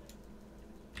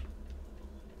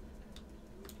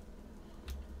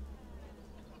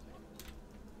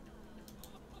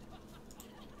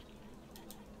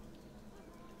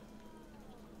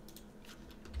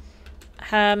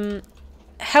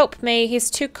 Help me,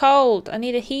 he's too cold. I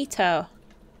need a heater.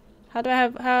 How do I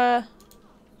have her?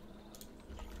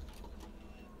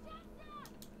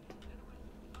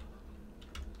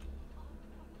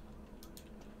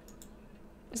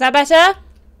 Is that better?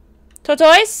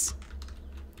 Tortoise?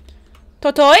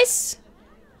 Tortoise?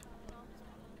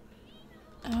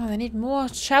 Oh, they need more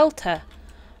shelter.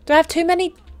 Do I have too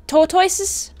many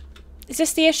tortoises? Is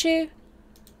this the issue?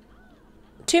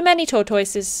 Too many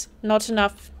tortoises, not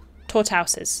enough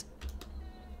torthouses.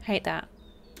 Hate that.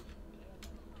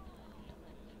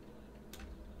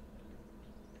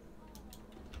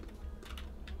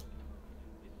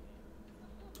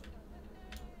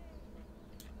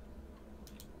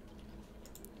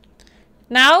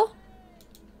 Now?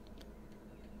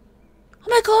 Oh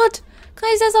my god!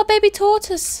 Guys, there's our baby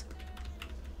tortoise.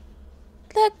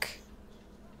 Look.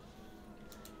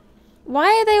 Why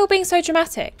are they all being so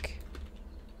dramatic?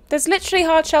 There's literally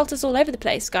hard shelters all over the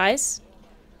place, guys.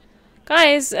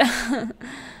 Guys.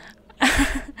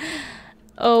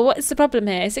 Oh, what is the problem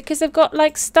here? Is it because they've got,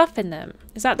 like, stuff in them?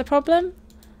 Is that the problem?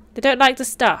 They don't like the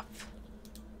stuff.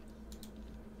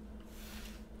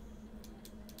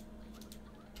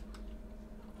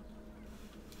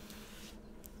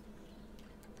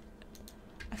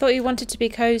 I thought you wanted to be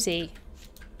cozy.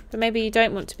 But maybe you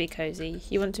don't want to be cozy.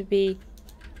 You want to be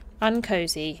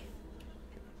uncozy.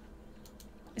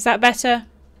 Is that better?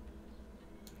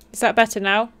 Is that better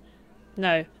now?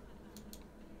 No.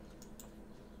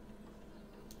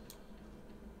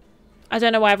 I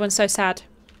don't know why everyone's so sad.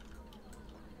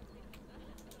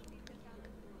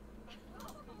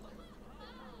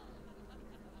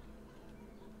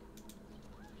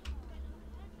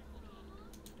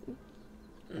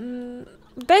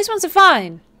 Those ones are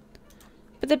fine.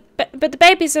 But the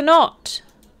babies are not.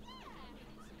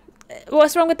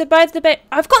 What's wrong with both the babies?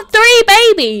 I've got 3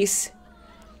 babies!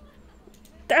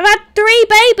 I've had 3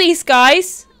 babies,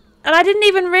 guys! And I didn't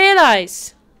even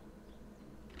realise.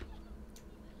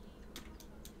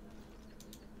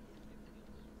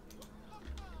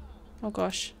 Oh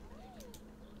gosh.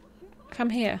 Come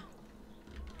here.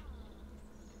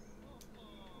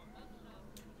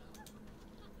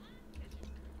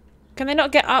 Can they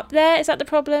not get up there? Is that the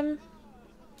problem?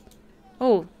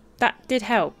 Oh, that did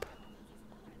help.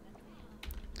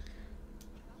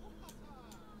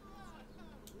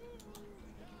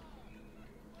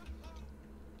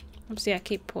 Obviously, I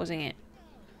keep pausing it.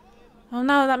 Oh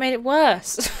no, that made it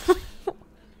worse.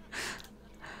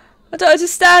 I don't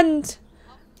understand.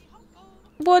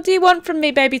 What do you want from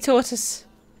me, baby tortoise?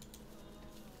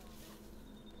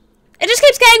 It just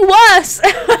keeps getting worse.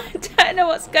 I don't know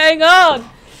what's going on.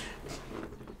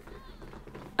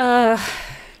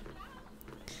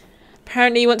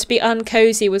 Apparently you want to be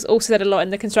uncozy was also said a lot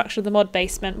in the construction of the mod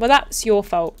basement. Well, that's your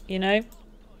fault, you know.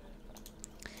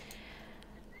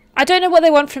 I don't know what they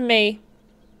want from me.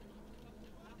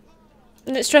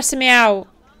 And it's stressing me out.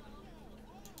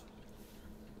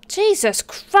 Jesus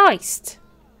Christ.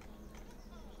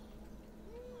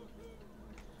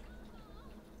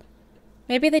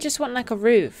 Maybe they just want like a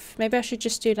roof. Maybe I should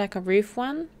just do like a roof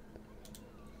one.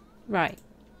 Right.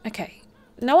 Okay.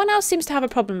 No one else seems to have a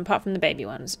problem apart from the baby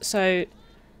ones. So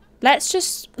let's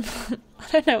just... I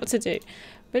don't know what to do.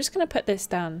 We're just going to put this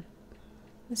down.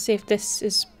 Let's see if this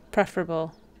is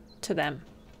preferable to them.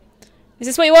 Is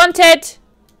this what you wanted?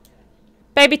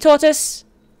 Baby tortoise?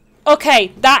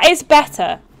 Okay, that is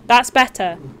better. That's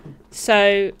better.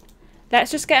 So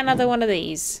let's just get another one of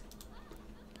these.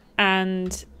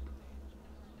 And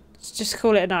just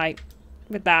call it a night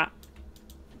with that.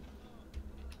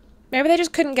 Maybe they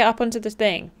just couldn't get up onto the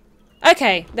thing.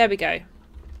 Okay, there we go.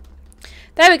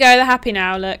 There we go, they're happy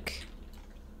now, look.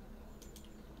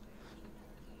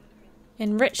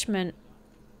 Enrichment.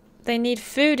 They need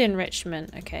food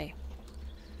enrichment. Okay.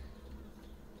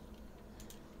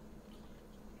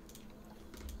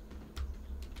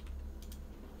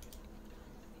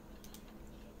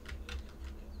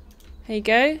 There you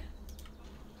go.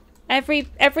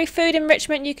 Every food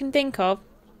enrichment you can think of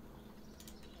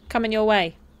coming your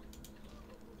way.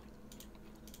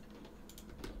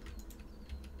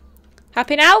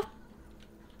 Happy now?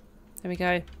 There we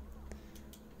go.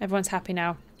 Everyone's happy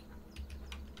now.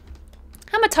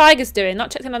 How are my tigers doing?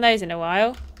 Not checked in on those in a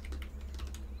while.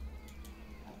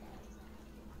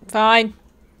 Fine.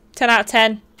 10 out of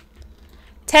 10.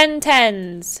 10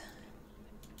 tens.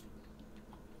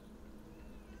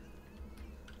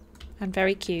 And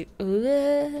very cute.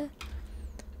 Ooh.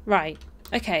 Right.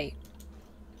 Okay.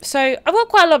 So, I've got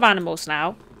quite a lot of animals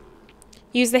now.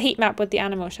 Use the heat map with the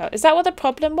animal shelter. Is that what the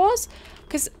problem was?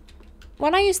 Because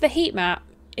when I used the heat map,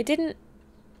 it didn't...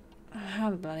 How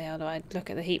the bloody hell do I look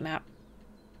at the heat map?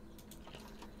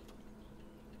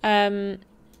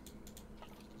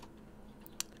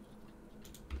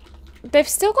 They've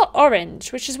still got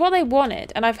orange, which is what they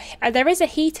wanted. And there is a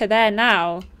heater there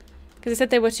now. Because they said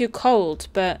they were too cold,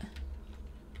 but...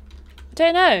 I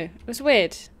don't know. It was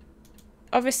weird.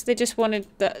 Obviously, they just wanted...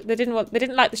 They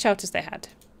didn't like the shelters they had.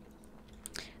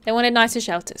 They wanted nicer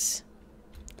shelters.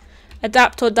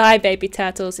 Adapt or die, baby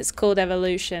turtles. It's called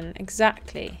evolution.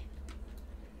 Exactly.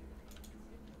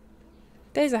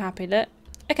 Those are happy, look.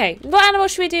 Okay, what animal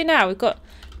should we do now? We've got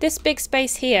this big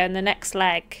space here and the next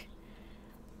leg.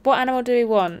 What animal do we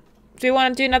want? Do we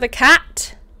want to do another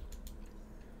cat?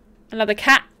 Another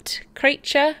cat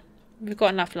creature? We've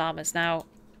got enough llamas now.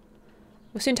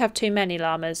 We'll soon have too many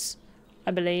llamas, I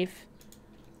believe.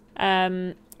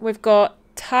 We've got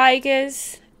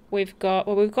tigers. We've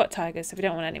got tigers, so we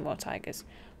don't want any more tigers.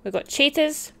 We've got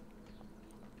cheetahs.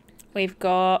 We've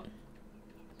got...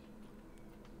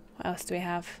 What else do we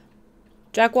have?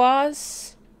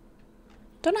 Jaguars.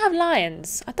 Don't have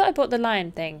lions. I thought I bought the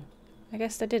lion thing. I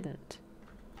guess I didn't.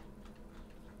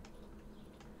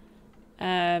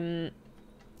 That's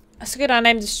good. I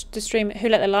named the stream Who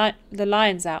Let the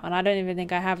Lions Out, and I don't even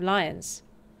think I have lions.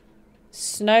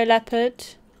 Snow leopard.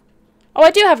 Oh,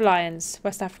 I do have lions.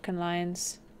 West African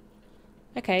lions.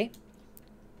 Okay.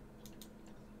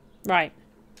 Right.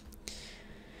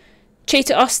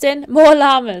 Cheetah Austin. More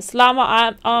llamas.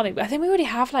 Llama army. I think we already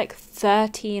have like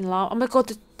 13 llamas. Oh my god,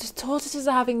 the tortoises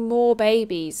are having more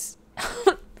babies.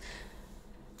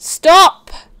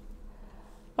 Stop!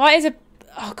 Why is it...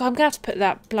 Oh, God, I'm going to have to put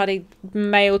that bloody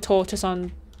male tortoise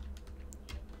on...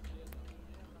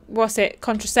 What's it?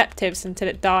 Contraceptives until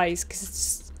it dies.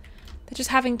 Because they're just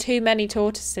having too many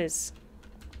tortoises.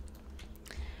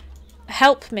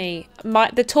 Help me.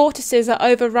 The tortoises are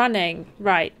overrunning.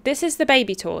 Right. This is the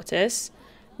baby tortoise.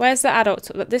 Where's the adult?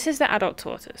 This is the adult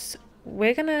tortoise.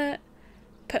 We're going to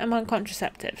put him on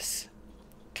contraceptives.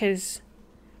 Because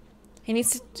he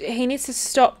needs to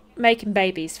stop making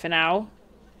babies for now.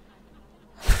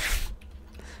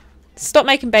 Stop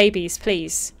making babies,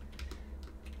 please.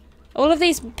 All of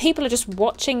these people are just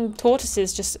watching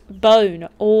tortoises just bone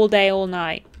all day, all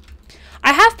night.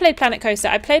 I have played Planet Coaster.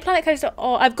 I played Planet Coaster.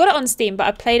 I've got it on Steam, but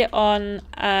I played it on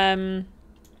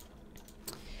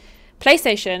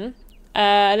PlayStation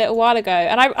a little while ago,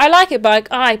 and I like it, but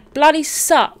I bloody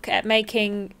suck at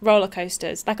making roller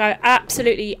coasters. Like, I'm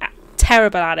absolutely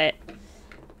terrible at it.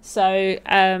 So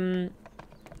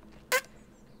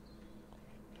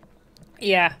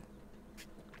yeah.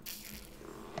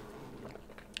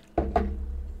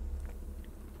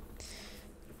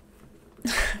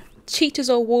 Cheetahs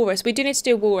or walrus? We do need to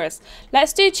do walrus.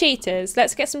 Let's do cheetahs.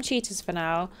 Let's get some cheetahs for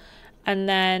now, and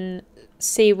then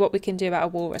see what we can do about a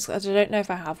walrus. I don't know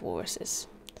if I have walruses.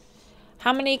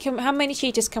 How many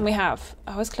cheetahs can we have?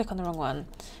 I always click on the wrong one.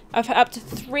 I've had up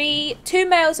to 2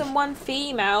 males and 1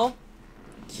 female.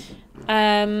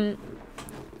 They're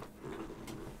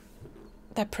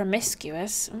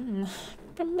promiscuous.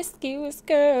 Promiscuous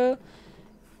girl.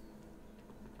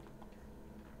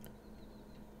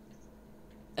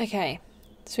 Okay,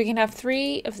 so we can have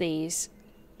 3 of these,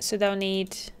 so they'll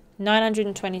need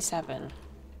 927.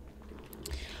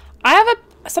 I have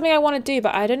something I want to do,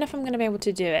 but I don't know if I'm going to be able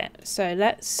to do it. So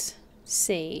let's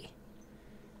see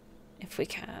if we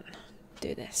can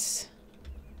do this.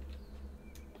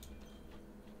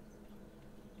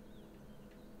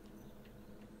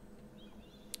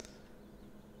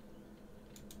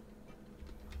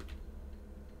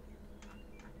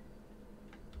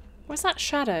 What's that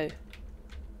shadow?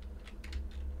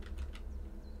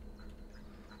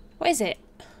 What is it?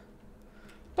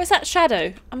 What's that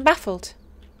shadow? I'm baffled.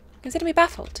 Consider me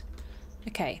baffled.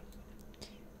 Okay.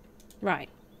 Right.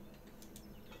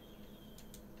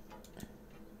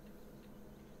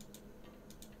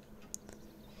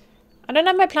 I don't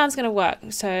know if my plan's going to work,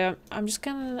 so I'm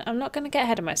not going to get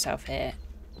ahead of myself here.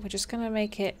 We're just going to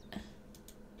make it...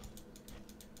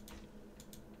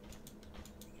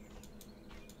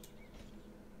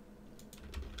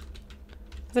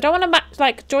 I don't want to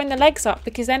like join the legs up,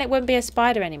 because then it won't be a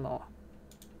spider anymore.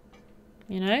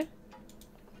 You know?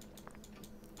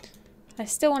 I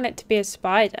still want it to be a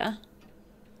spider.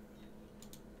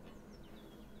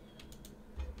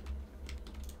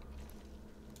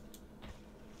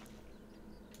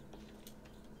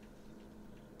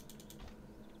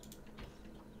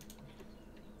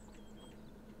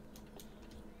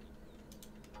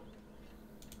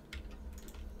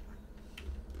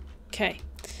 Okay.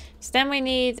 So then we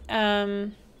need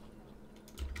a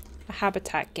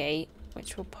habitat gate,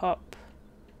 which will pop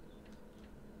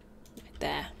right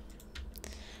there.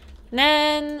 And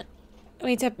then we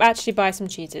need to actually buy some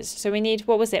cheetahs. So we need,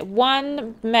 what was it?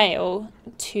 1 male,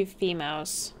 2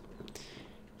 females.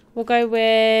 We'll go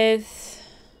with...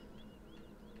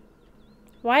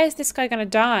 Why is this guy going to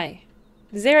die?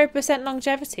 0%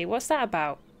 longevity. What's that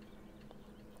about?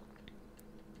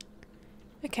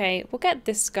 Okay, we'll get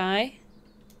this guy.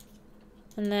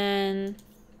 And then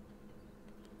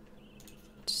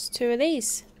just 2 of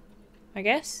these, I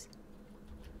guess.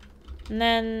 And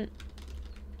then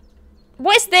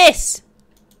what is this?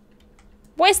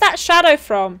 What is that shadow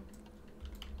from?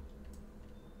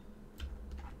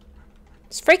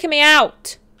 It's freaking me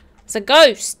out. It's a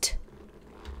ghost.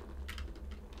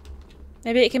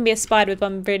 Maybe it can be a spider with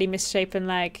 1 really misshapen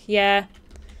leg. Yeah.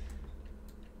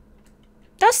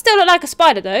 Does still look like a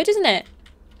spider though, doesn't it?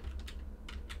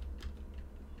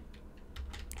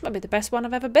 Might be the best one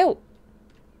I've ever built.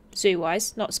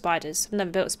 Zoo-wise, not spiders. I've never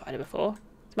built a spider before.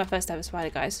 It's my first ever spider,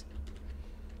 guys.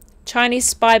 Chinese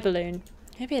spy balloon.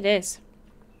 Maybe it is.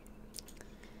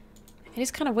 It is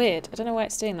kind of weird. I don't know why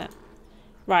it's doing that.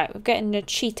 Right, we're getting a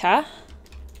cheetah.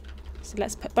 So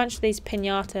let's put a bunch of these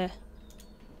pinata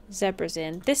zebras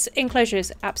in. This enclosure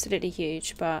is absolutely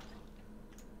huge, but...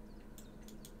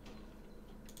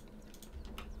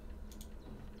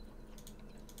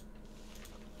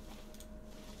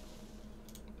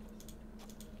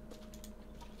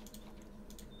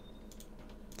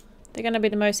 they're going to be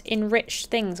the most enriched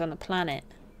things on the planet.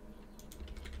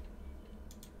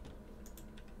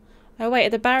 Oh wait, are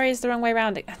the barriers the wrong way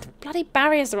around? The bloody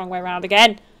barrier's the wrong way around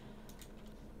again.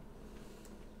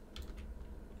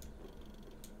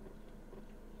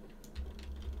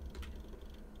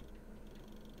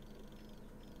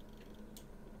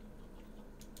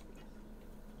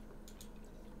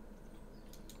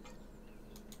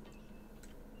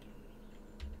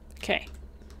 Okay.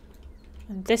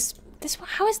 And this one,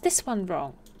 how is this one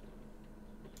wrong?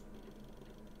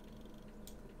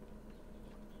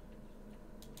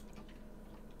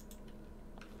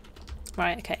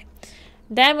 Right, okay.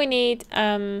 Then we need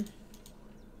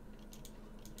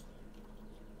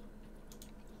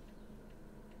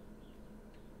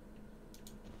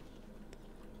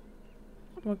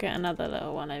we'll get another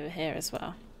little one over here as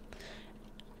well.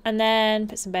 And then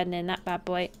put some bedding in that bad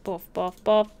boy. Boff, boff,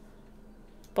 boff.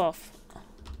 Boff.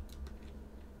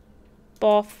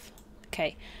 Boff.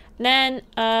 Okay. And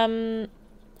then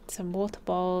some water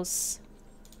bowls.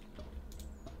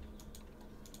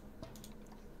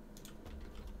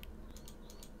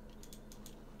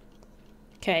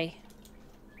 Okay.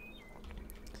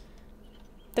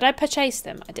 Did I purchase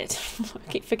them? I did.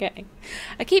 I keep forgetting.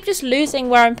 I keep just losing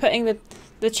where I'm putting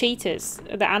the cheetahs,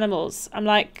 the animals. I'm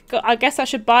like, I guess I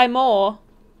should buy more.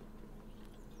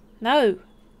 No.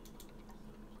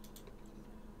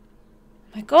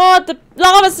 My god, the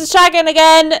llamas are shagging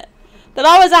again. The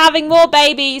llamas are having more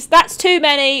babies. That's too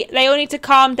many. They all need to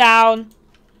calm down.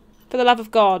 For the love of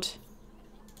God.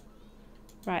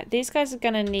 Right, these guys are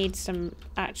going to need some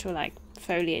actual, like,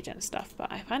 foliage and stuff.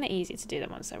 But I find it easy to do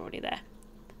them once they're already there.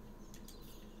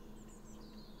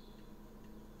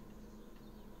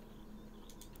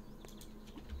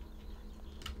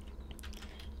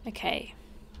 Okay.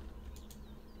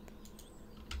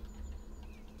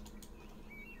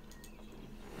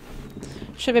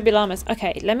 Should baby llamas?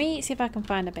 Okay, let me see if I can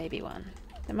find a baby one.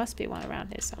 There must be one around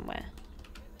here somewhere.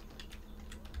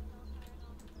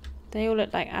 They all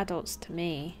look like adults to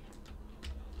me.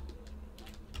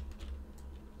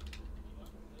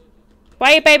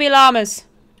 Where are your baby llamas?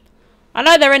 I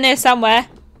know they're in there somewhere.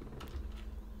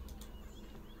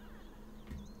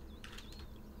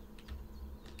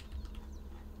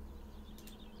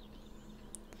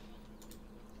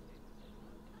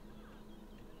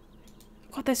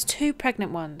 God, there's 2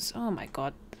 pregnant ones. Oh my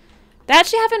god. They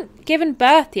actually haven't given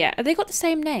birth yet. Have they got the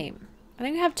same name? I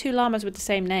think we have 2 llamas with the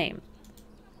same name.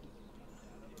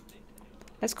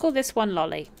 Let's call this one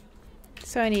Lolly.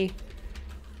 So only...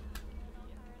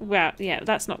 Well, yeah,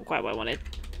 that's not quite what I wanted.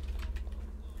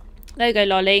 There you go,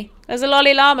 Lolly. There's a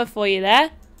Lolly llama for you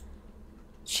there.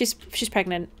 She's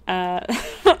pregnant.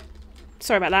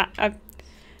 Sorry about that. I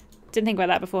didn't think about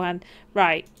that beforehand.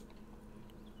 Right.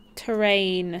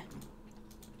 Terrain.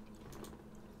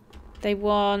 They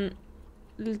want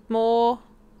more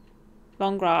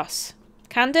long grass.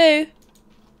 Can do.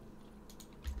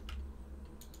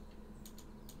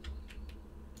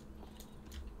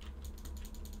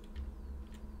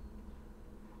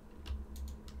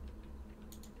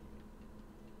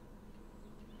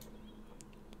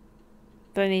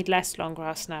 They need less long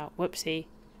grass now. Whoopsie.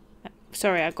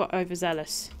 Sorry, I got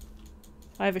overzealous.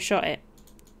 I overshot it.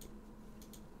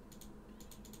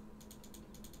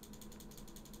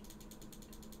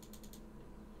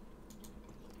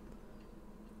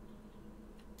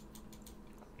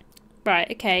 Right,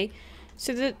 okay.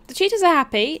 So the cheetahs are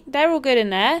happy. They're all good in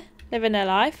there. Living their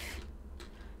life.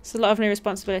 It's a lot of new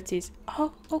responsibilities.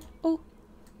 Oh, oh, oh.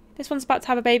 This one's about to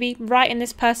have a baby right in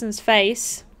this person's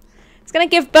face. It's going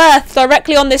to give birth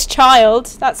directly on this child.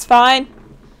 That's fine.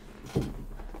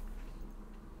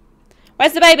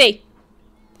 Where's the baby?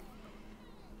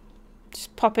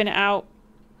 Just popping it out.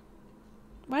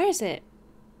 Where is it?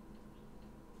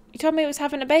 You told me it was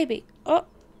having a baby. Oh,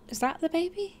 is that the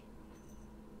baby?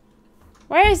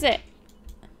 Where is it?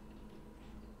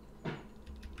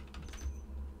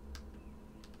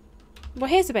 Well,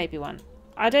 here's a baby one.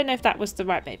 I don't know if that was the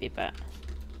right baby, but...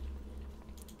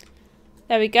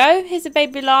 There we go. Here's a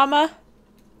baby llama.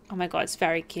 Oh my god, it's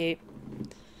very cute.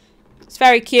 It's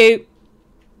very cute.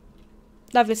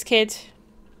 Love this kid.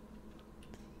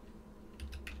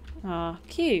 Ah,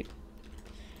 cute.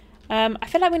 I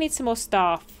feel like we need some more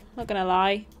staff. Not gonna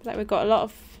lie. I feel like we've got a lot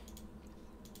of...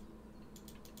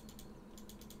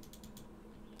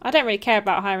 I don't really care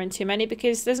about hiring too many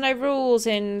because there's no rules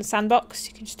in Sandbox.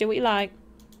 You can just do what you like.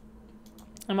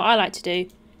 And what I like to do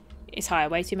is hire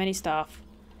way too many staff.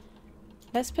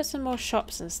 Let's put some more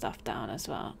shops and stuff down as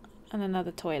well. And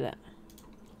another toilet.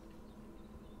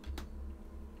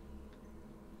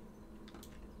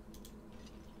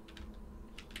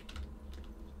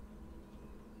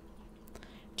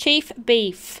 Chief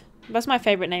Beef. That's my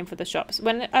favourite name for the shops.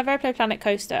 Whenever I play Planet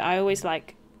Coaster, I always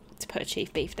like to put a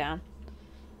Chief Beef down.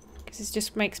 Because it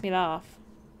just makes me laugh.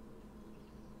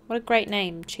 What a great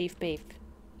name, Chief Beef.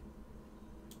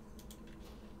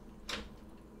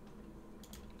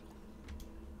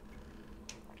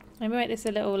 Maybe make this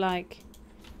a little, like,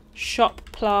 shop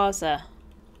plaza.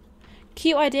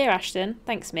 Cute idea, Ashton.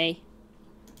 Thanks, me.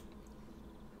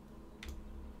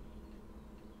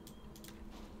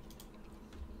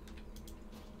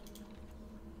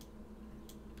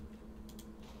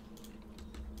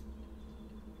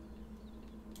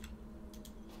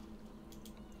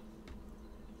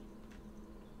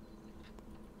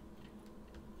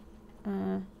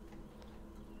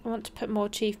 I want to put more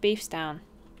chief beefs down.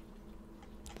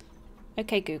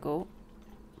 Okay, Google.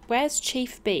 Where's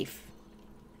chief beef?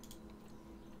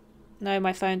 No,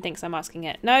 my phone thinks I'm asking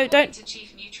it. No, don't.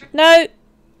 No!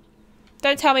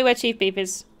 Don't tell me where chief beef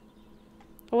is.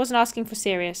 I wasn't asking for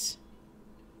serious.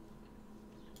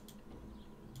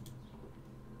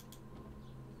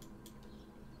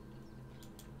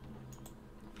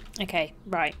 Okay,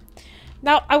 right.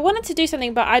 Now, I wanted to do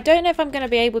something, but I don't know if I'm going to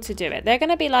be able to do it. They're going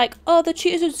to be like, oh, the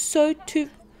cheetahs are so too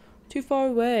far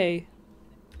away.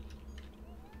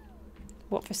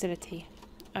 What facility?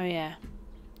 Oh, yeah.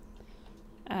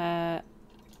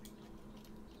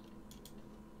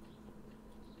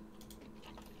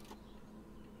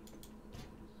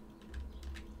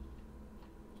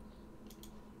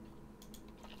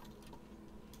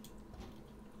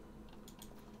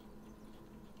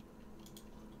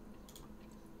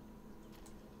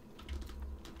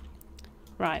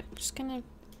 Right, I'm just gonna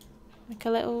make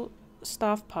a little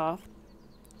staff path.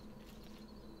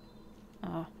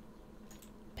 Oh.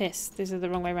 Piss. This is the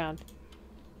wrong way around.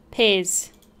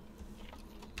 Piss.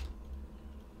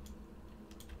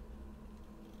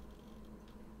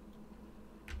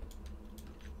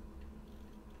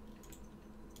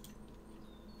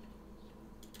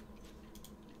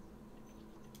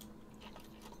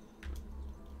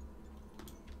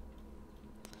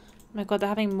 Oh my god, they're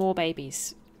having more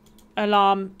babies.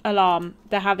 Alarm, alarm.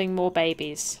 They're having more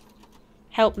babies.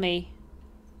 Help me.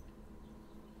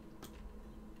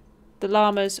 The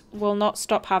llamas will not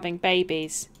stop having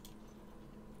babies.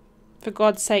 For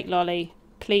God's sake, Lolly,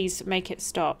 please make it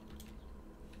stop.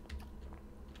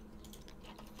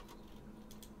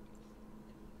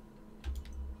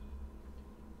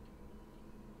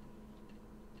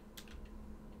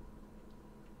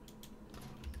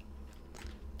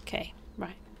 Okay,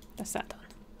 right. That's that done.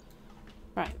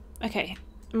 Right, okay.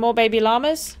 More baby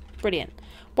llamas? Brilliant.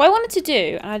 What I wanted to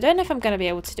do, and I don't know if I'm going to be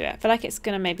able to do it. I feel like it's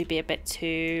going to maybe be a bit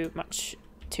too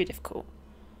difficult.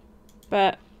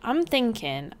 But I'm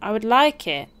thinking I would like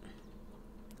it.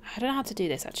 I don't know how to do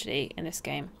this actually in this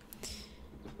game.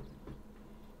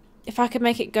 If I could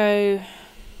make it go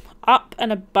up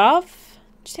and above,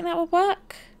 do you think that would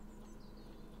work?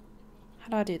 How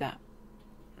do I do that?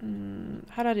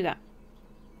 How do I do that?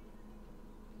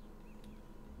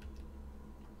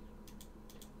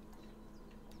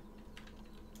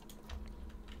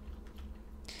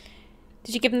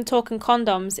 Did you give them talk and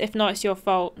condoms? If not, it's your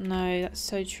fault. No, that's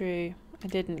so true. I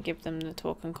didn't give them the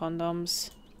talk and condoms.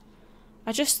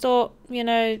 I just thought, you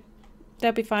know,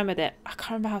 they'll be fine with it. I can't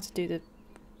remember how to do the...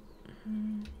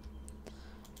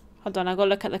 Hold on, I've got to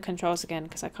look at the controls again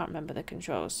because I can't remember the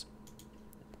controls.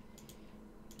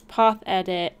 Path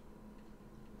edit.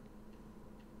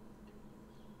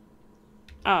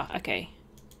 Ah, okay.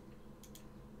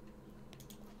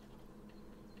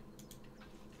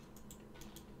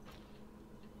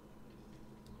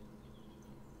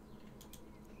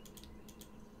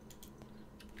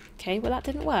 Okay, well that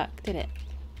didn't work, did it?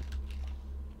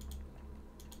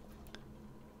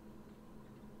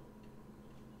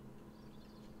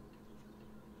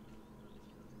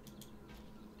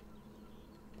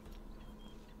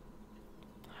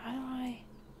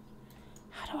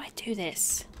 How do I do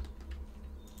this?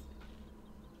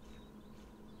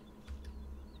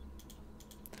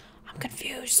 I'm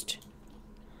confused.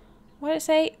 What did it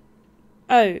say?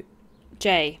 Oh,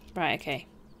 J. Right, okay.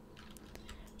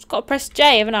 Just got to press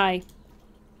J, haven't I?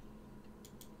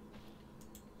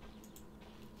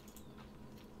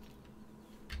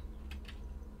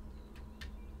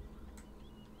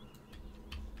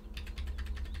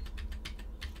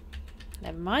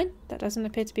 Never mind. That doesn't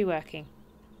appear to be working.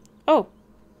 Oh.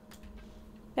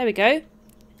 There we go.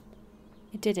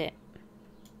 It did it.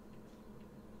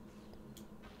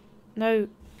 No.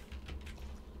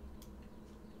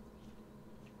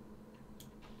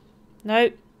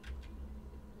 No.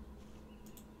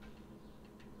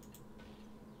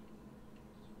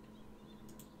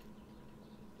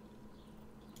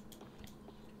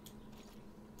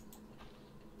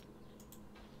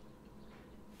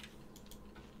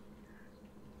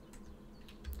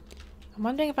 I'm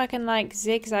wondering if I can like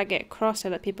zigzag it across so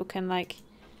that people can like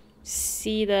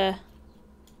see the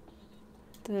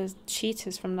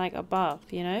cheetahs from like above,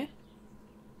 you know?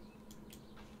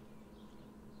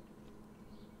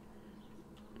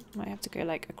 Might have to go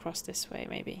like across this way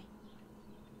maybe.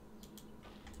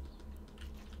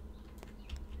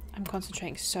 I'm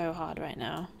concentrating so hard right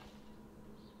now.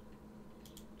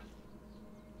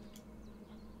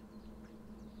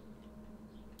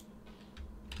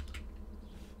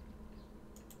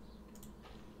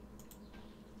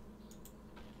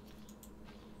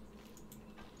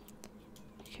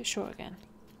 it short again.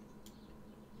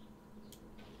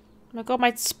 Oh my god,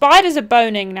 my spiders are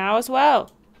boning now as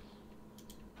well.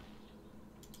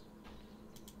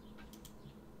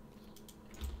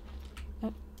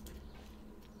 Oh.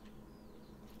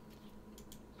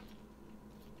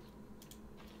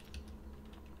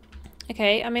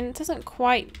 Okay, I mean, it doesn't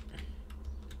quite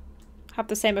have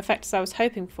the same effect as I was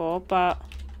hoping for, but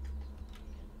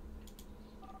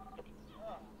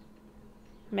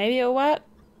maybe it'll work.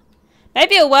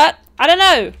 Maybe it'll work. I don't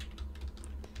know.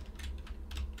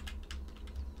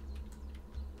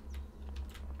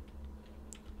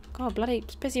 God, bloody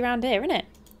it's busy around here, isn't it?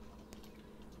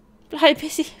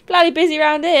 Bloody busy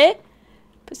around here.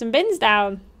 Put some bins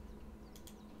down.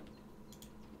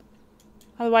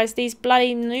 Otherwise, these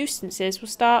bloody nuisances will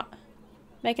start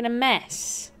making a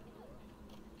mess.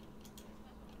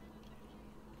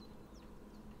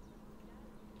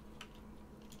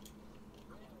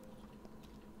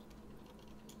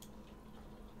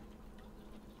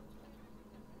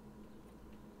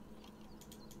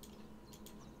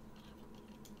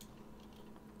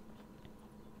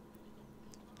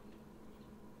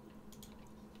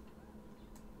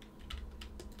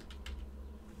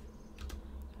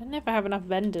 I never have enough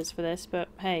vendors for this, but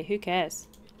hey, who cares?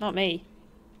 Not me.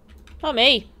 Not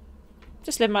me.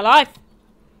 Just live my life.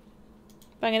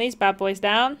 Banging these bad boys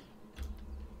down.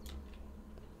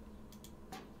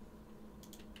 I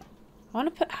want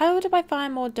to put... How do I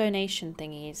find more donation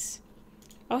thingies?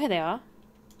 Oh, here they are.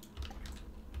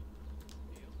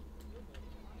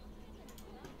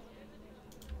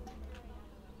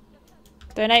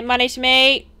 Donate money to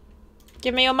me.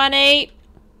 Give me your money.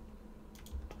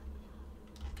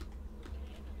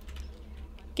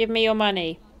 Give me your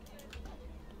money.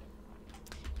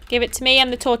 Give it to me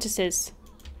and the tortoises.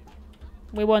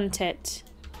 We want it.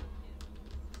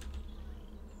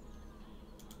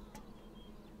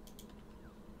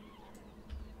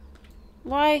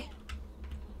 Why?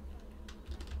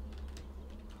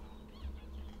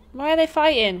 Why are they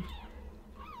fighting?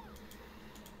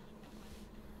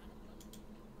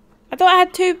 I thought I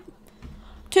had two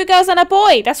girls and a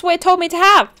boy. That's what it told me to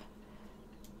have.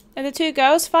 Are the two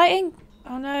girls fighting?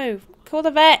 Oh no. Call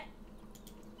the vet.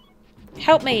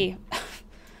 Help me.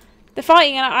 They're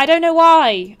fighting and I don't know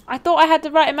why. I thought I had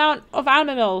the right amount of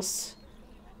animals.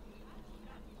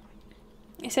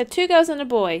 It said 2 girls and a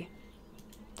boy.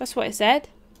 That's what it said.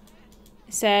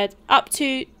 It said up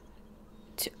to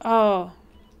oh.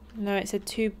 No, it said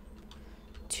two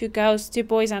girls, 2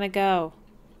 boys and a girl.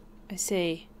 I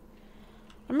see.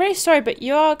 I'm really sorry, but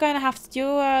you are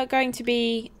going to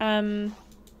be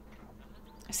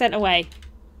sent away.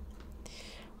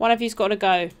 One of you's got to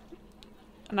go.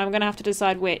 And I'm going to have to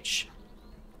decide which.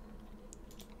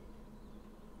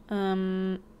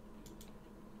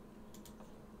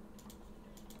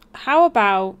 How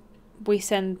about we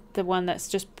send the one that's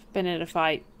just been in a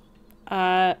fight?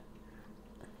 Actually,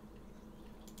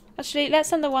 let's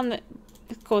send the one that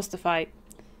caused the fight.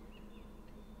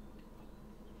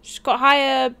 She's got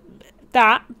higher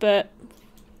that, but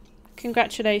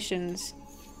congratulations.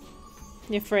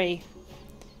 You're free.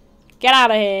 Get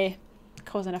out of here.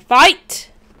 Causing a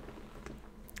fight.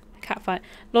 A cat fight.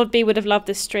 Lord B would have loved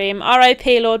this stream.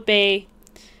 R.I.P. Lord B.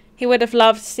 He would have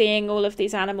loved seeing all of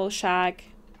these animals shag.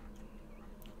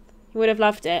 He would have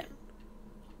loved it.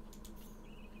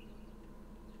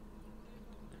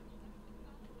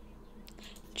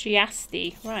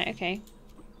 Giasti. Right, okay.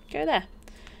 Go there.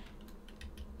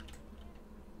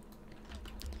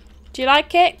 Do you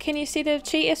like it? Can you see the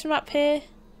cheetahs from up here?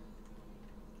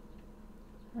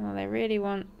 Oh, they really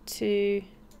want to...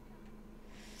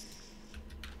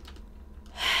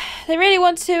 They really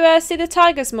want to see the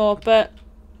tigers more, but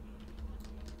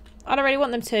I don't really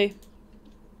want them to.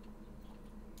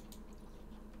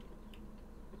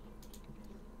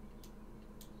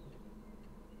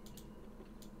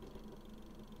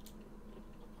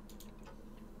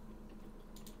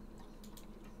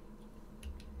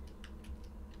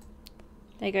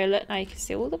 There you go, look, now you can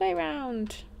see all the way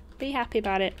around. Be happy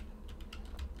about it.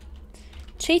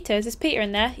 Cheetahs, is Peter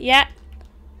in there? Yeah.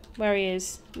 Where he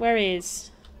is. Where he is.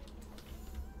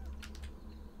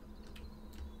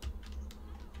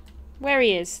 Where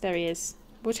he is. There he is.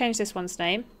 We'll change this one's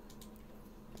name.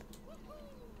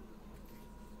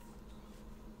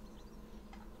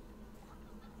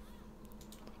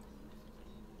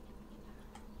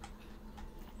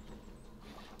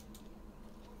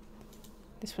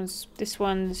 This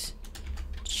one's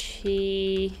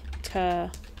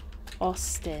Cheetah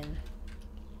Austin.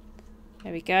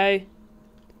 There we go.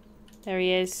 There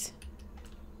he is.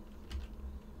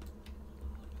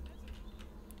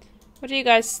 What are you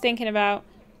guys thinking about?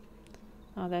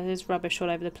 Oh, there is rubbish all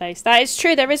over the place. That is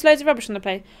true. There is loads of rubbish on the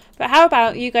place. But how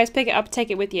about you guys pick it up, take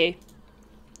it with you?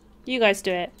 You guys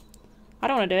do it. I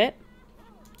don't want to do it.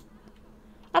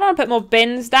 I don't want to put more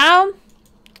bins down.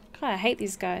 God, I hate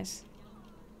these guys.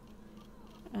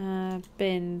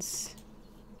 Bins.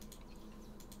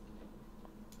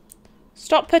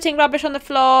 Stop putting rubbish on the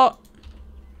floor.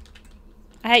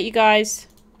 I hate you guys.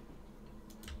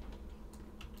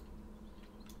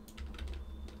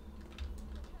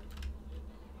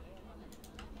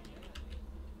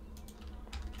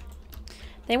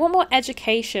 They want more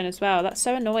education as well. That's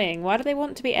so annoying. Why do they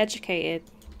want to be educated?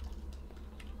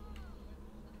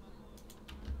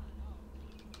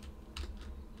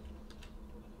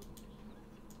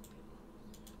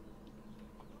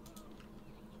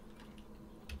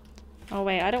 Oh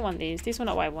wait, I don't want these. These were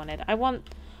not what I wanted. I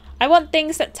want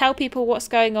things that tell people what's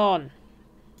going on.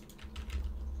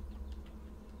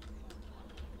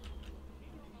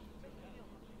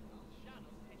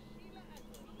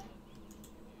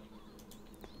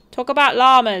 Talk about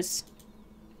llamas.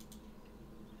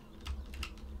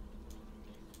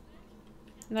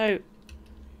 No.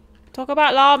 Talk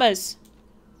about llamas.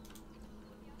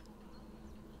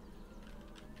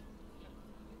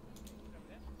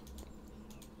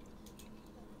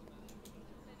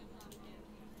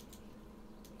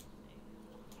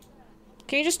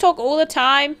 Can you just talk all the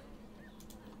time?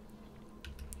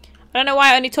 I don't know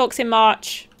why it only talks in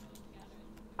March.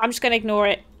 I'm just going to ignore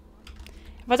it.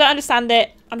 If I don't understand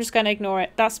it, I'm just going to ignore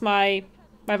it. That's my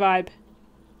vibe.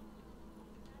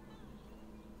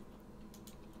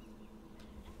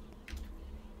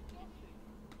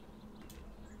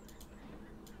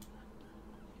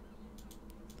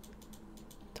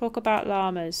 Talk about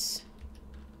llamas.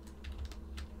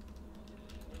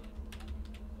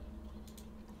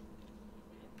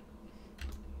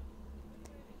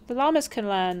 The llamas can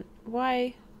learn.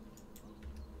 Why?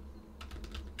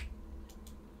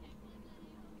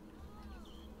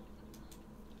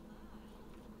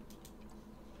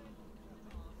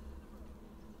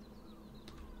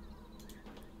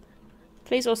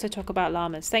 Please also talk about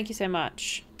llamas. Thank you so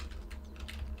much.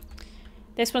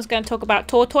 This one's going to talk about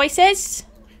tortoises.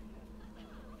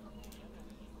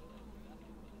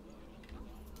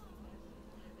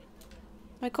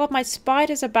 My god, my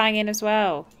spiders are banging as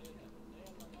well.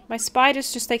 My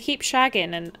spiders just, they keep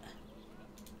shagging and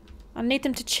I need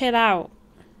them to chill out.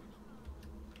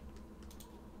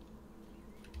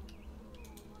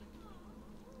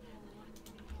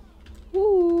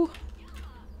 Woo.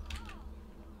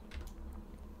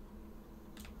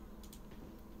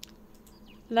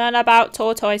 Learn about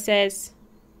tortoises.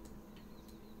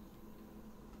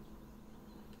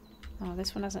 Oh,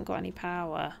 this one hasn't got any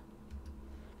power.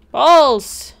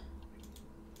 Balls!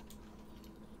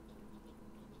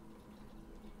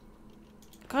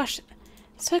 Gosh,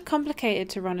 it's so complicated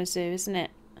to run a zoo, isn't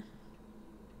it?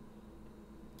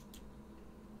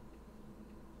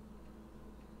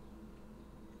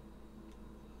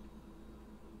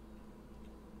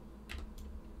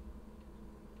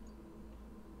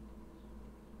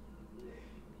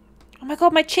 Oh my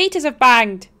god, my cheetahs have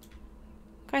banged!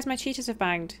 Guys, my cheetahs have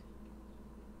banged.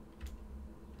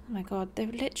 Oh my god, they're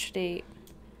literally...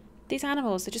 These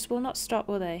animals, they just will not stop,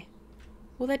 will they?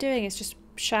 All they're doing is just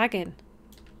shagging.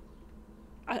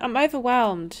 I'm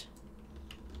overwhelmed.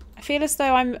 I feel as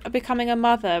though I'm becoming a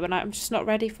mother when I'm just not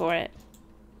ready for it.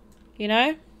 You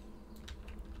know?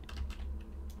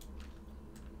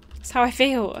 That's how I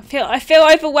feel. I feel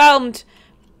overwhelmed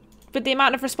with the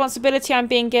amount of responsibility I'm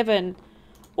being given.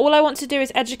 All I want to do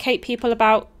is educate people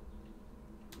about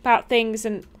things,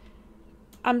 and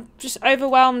I'm just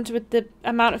overwhelmed with the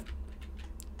amount of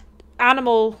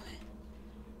animal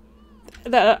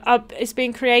that is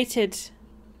being created.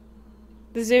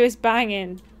 The zoo is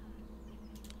banging.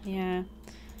 Yeah,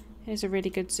 it's a really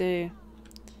good zoo.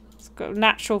 It's got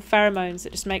natural pheromones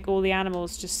that just make all the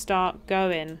animals just start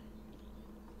going.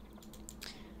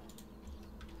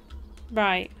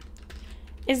 Right.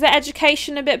 Is the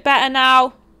education a bit better now?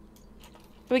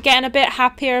 Are we getting a bit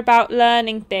happier about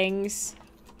learning things?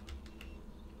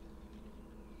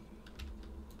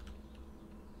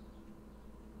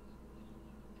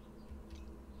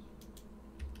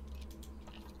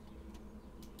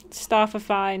 Staff are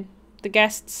fine. The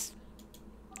guests,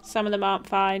 some of them aren't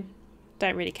fine.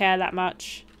 Don't really care that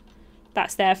much.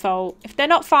 That's their fault. If they're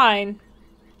not fine,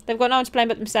 they've got no one to blame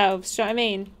but themselves. Do you know what I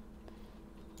mean?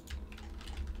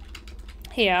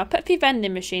 Here, I'll put a few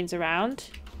vending machines around.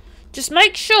 Just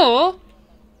make sure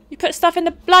you put stuff in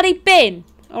the bloody bin.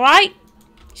 Alright?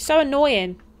 So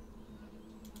annoying.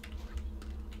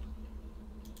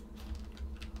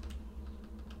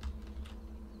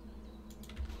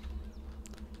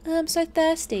 I'm so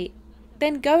thirsty.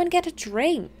 Then go and get a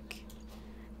drink.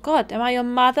 God, am I your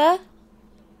mother?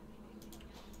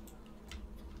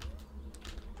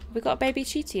 Have we got a baby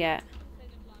cheetah yet?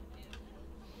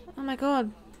 Oh my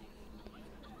god.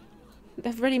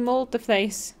 They've really mauled the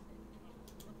place.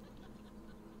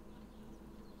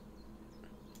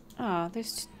 Ah,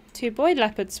 those two boy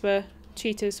leopards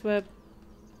cheetahs were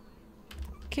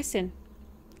kissing.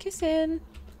 Kissing.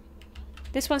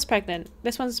 This one's pregnant.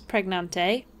 This one's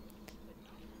pregnante.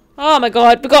 Oh my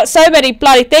god, we've got so many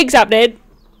bloody things happening.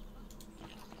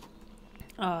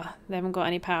 Ah, they haven't got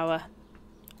any power.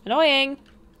 Annoying.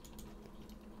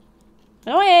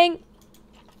 Annoying.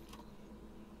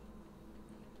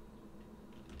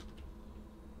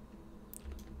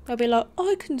 They'll be like,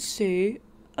 I can see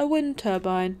a wind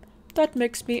turbine. That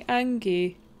makes me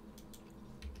angry.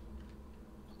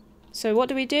 So what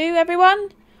do we do, everyone?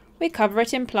 We cover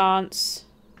it in plants.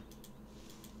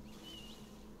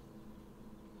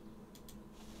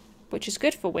 Which is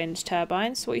good for wind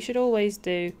turbines. What you should always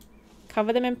do.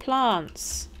 Cover them in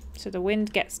plants. So the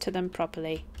wind gets to them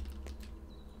properly.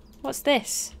 What's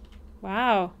this?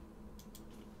 Wow.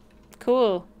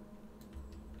 Cool.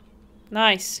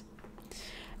 Nice.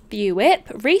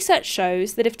 VWIP. Research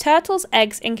shows that if turtles'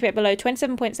 eggs incubate below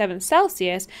 27.7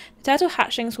 Celsius, the turtle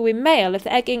hatchlings will be male. If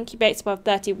the egg incubates above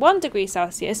 31 degrees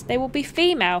Celsius, they will be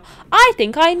female. I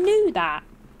think I knew that.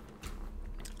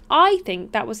 I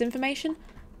think that was information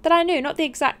that I knew. Not the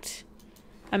exact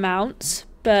amount,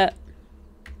 but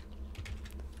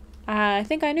I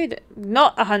think I knew that.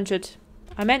 Not 100.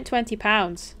 I meant £20.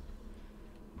 If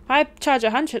I charge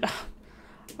 100,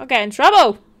 I'll get in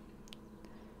trouble.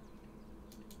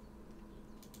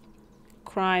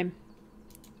 Crime.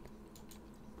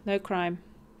 No crime.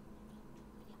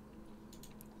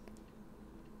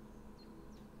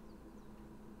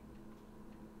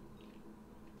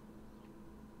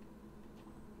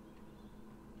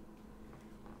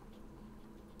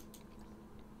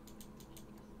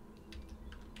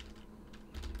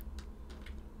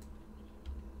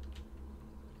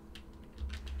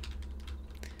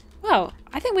 Well,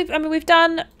 I think we've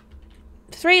done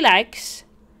 3 legs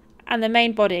and the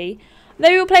main body.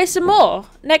 Maybe we'll play some more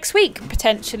next week,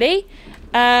 potentially.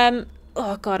 Oh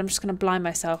god, I'm just going to blind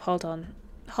myself. Hold on,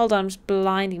 I'm just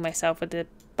blinding myself with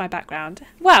my background.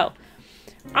 Well,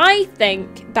 I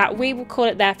think that we will call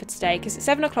it there for today because it's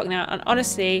 7 o'clock now, and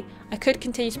honestly, I could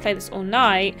continue to play this all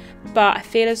night, but I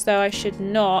feel as though I should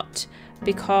not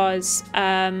because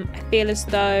I feel as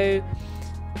though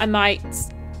I might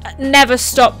never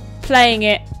stop playing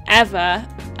it ever.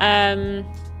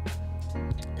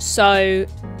 So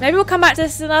maybe we'll come back to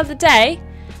this another day.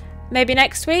 Maybe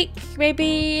next week.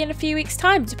 Maybe in a few weeks'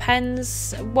 time.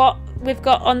 Depends what we've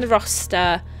got on the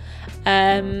roster.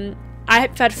 I hope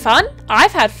you've had fun.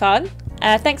 I've had fun.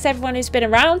 Thanks to everyone who's been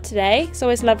around today. It's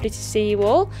always lovely to see you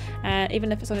all.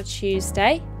 Even if it's on a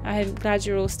Tuesday. I'm glad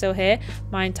you're all still here.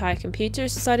 My entire computer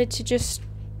has decided to just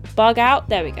bug out.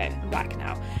 There we go. I'm back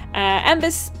now.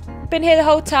 Ember's been here the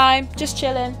whole time. Just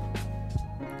chilling.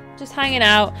 Just hanging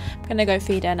out. I'm gonna go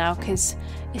feed her now because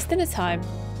it's dinner time.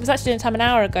 It was actually dinner time an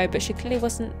hour ago, but she clearly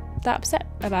wasn't that upset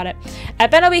about it.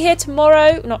 Ben will be here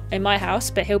tomorrow, not in my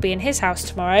house, but he'll be in his house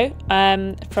tomorrow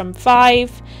from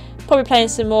 5, probably playing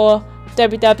some more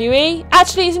WWE.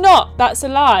 Actually, he's not. That's a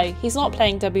lie. He's not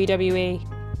playing WWE.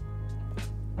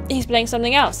 He's playing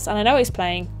something else, and I know he's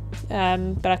playing,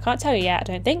 but I can't tell you yet, I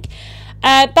don't think.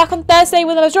 Back on Thursday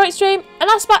with another joint stream, and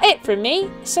that's about it from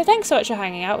me. So thanks so much for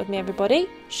hanging out with me, everybody.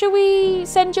 Shall we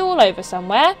send you all over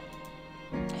somewhere?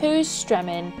 Who's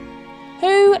stremming?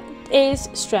 Who is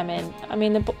stremming? I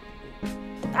mean,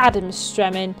 Adam's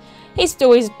stremming. He's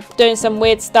always doing some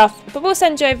weird stuff, but we'll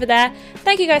send you over there.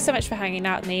 Thank you guys so much for hanging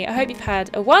out with me. I hope you've had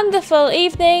a wonderful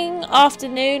evening,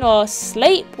 afternoon, or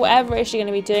sleep, whatever it is you're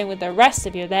going to be doing with the rest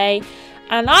of your day.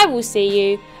 And I will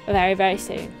see you very, very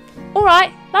soon.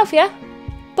 Alright, love ya.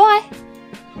 Bye.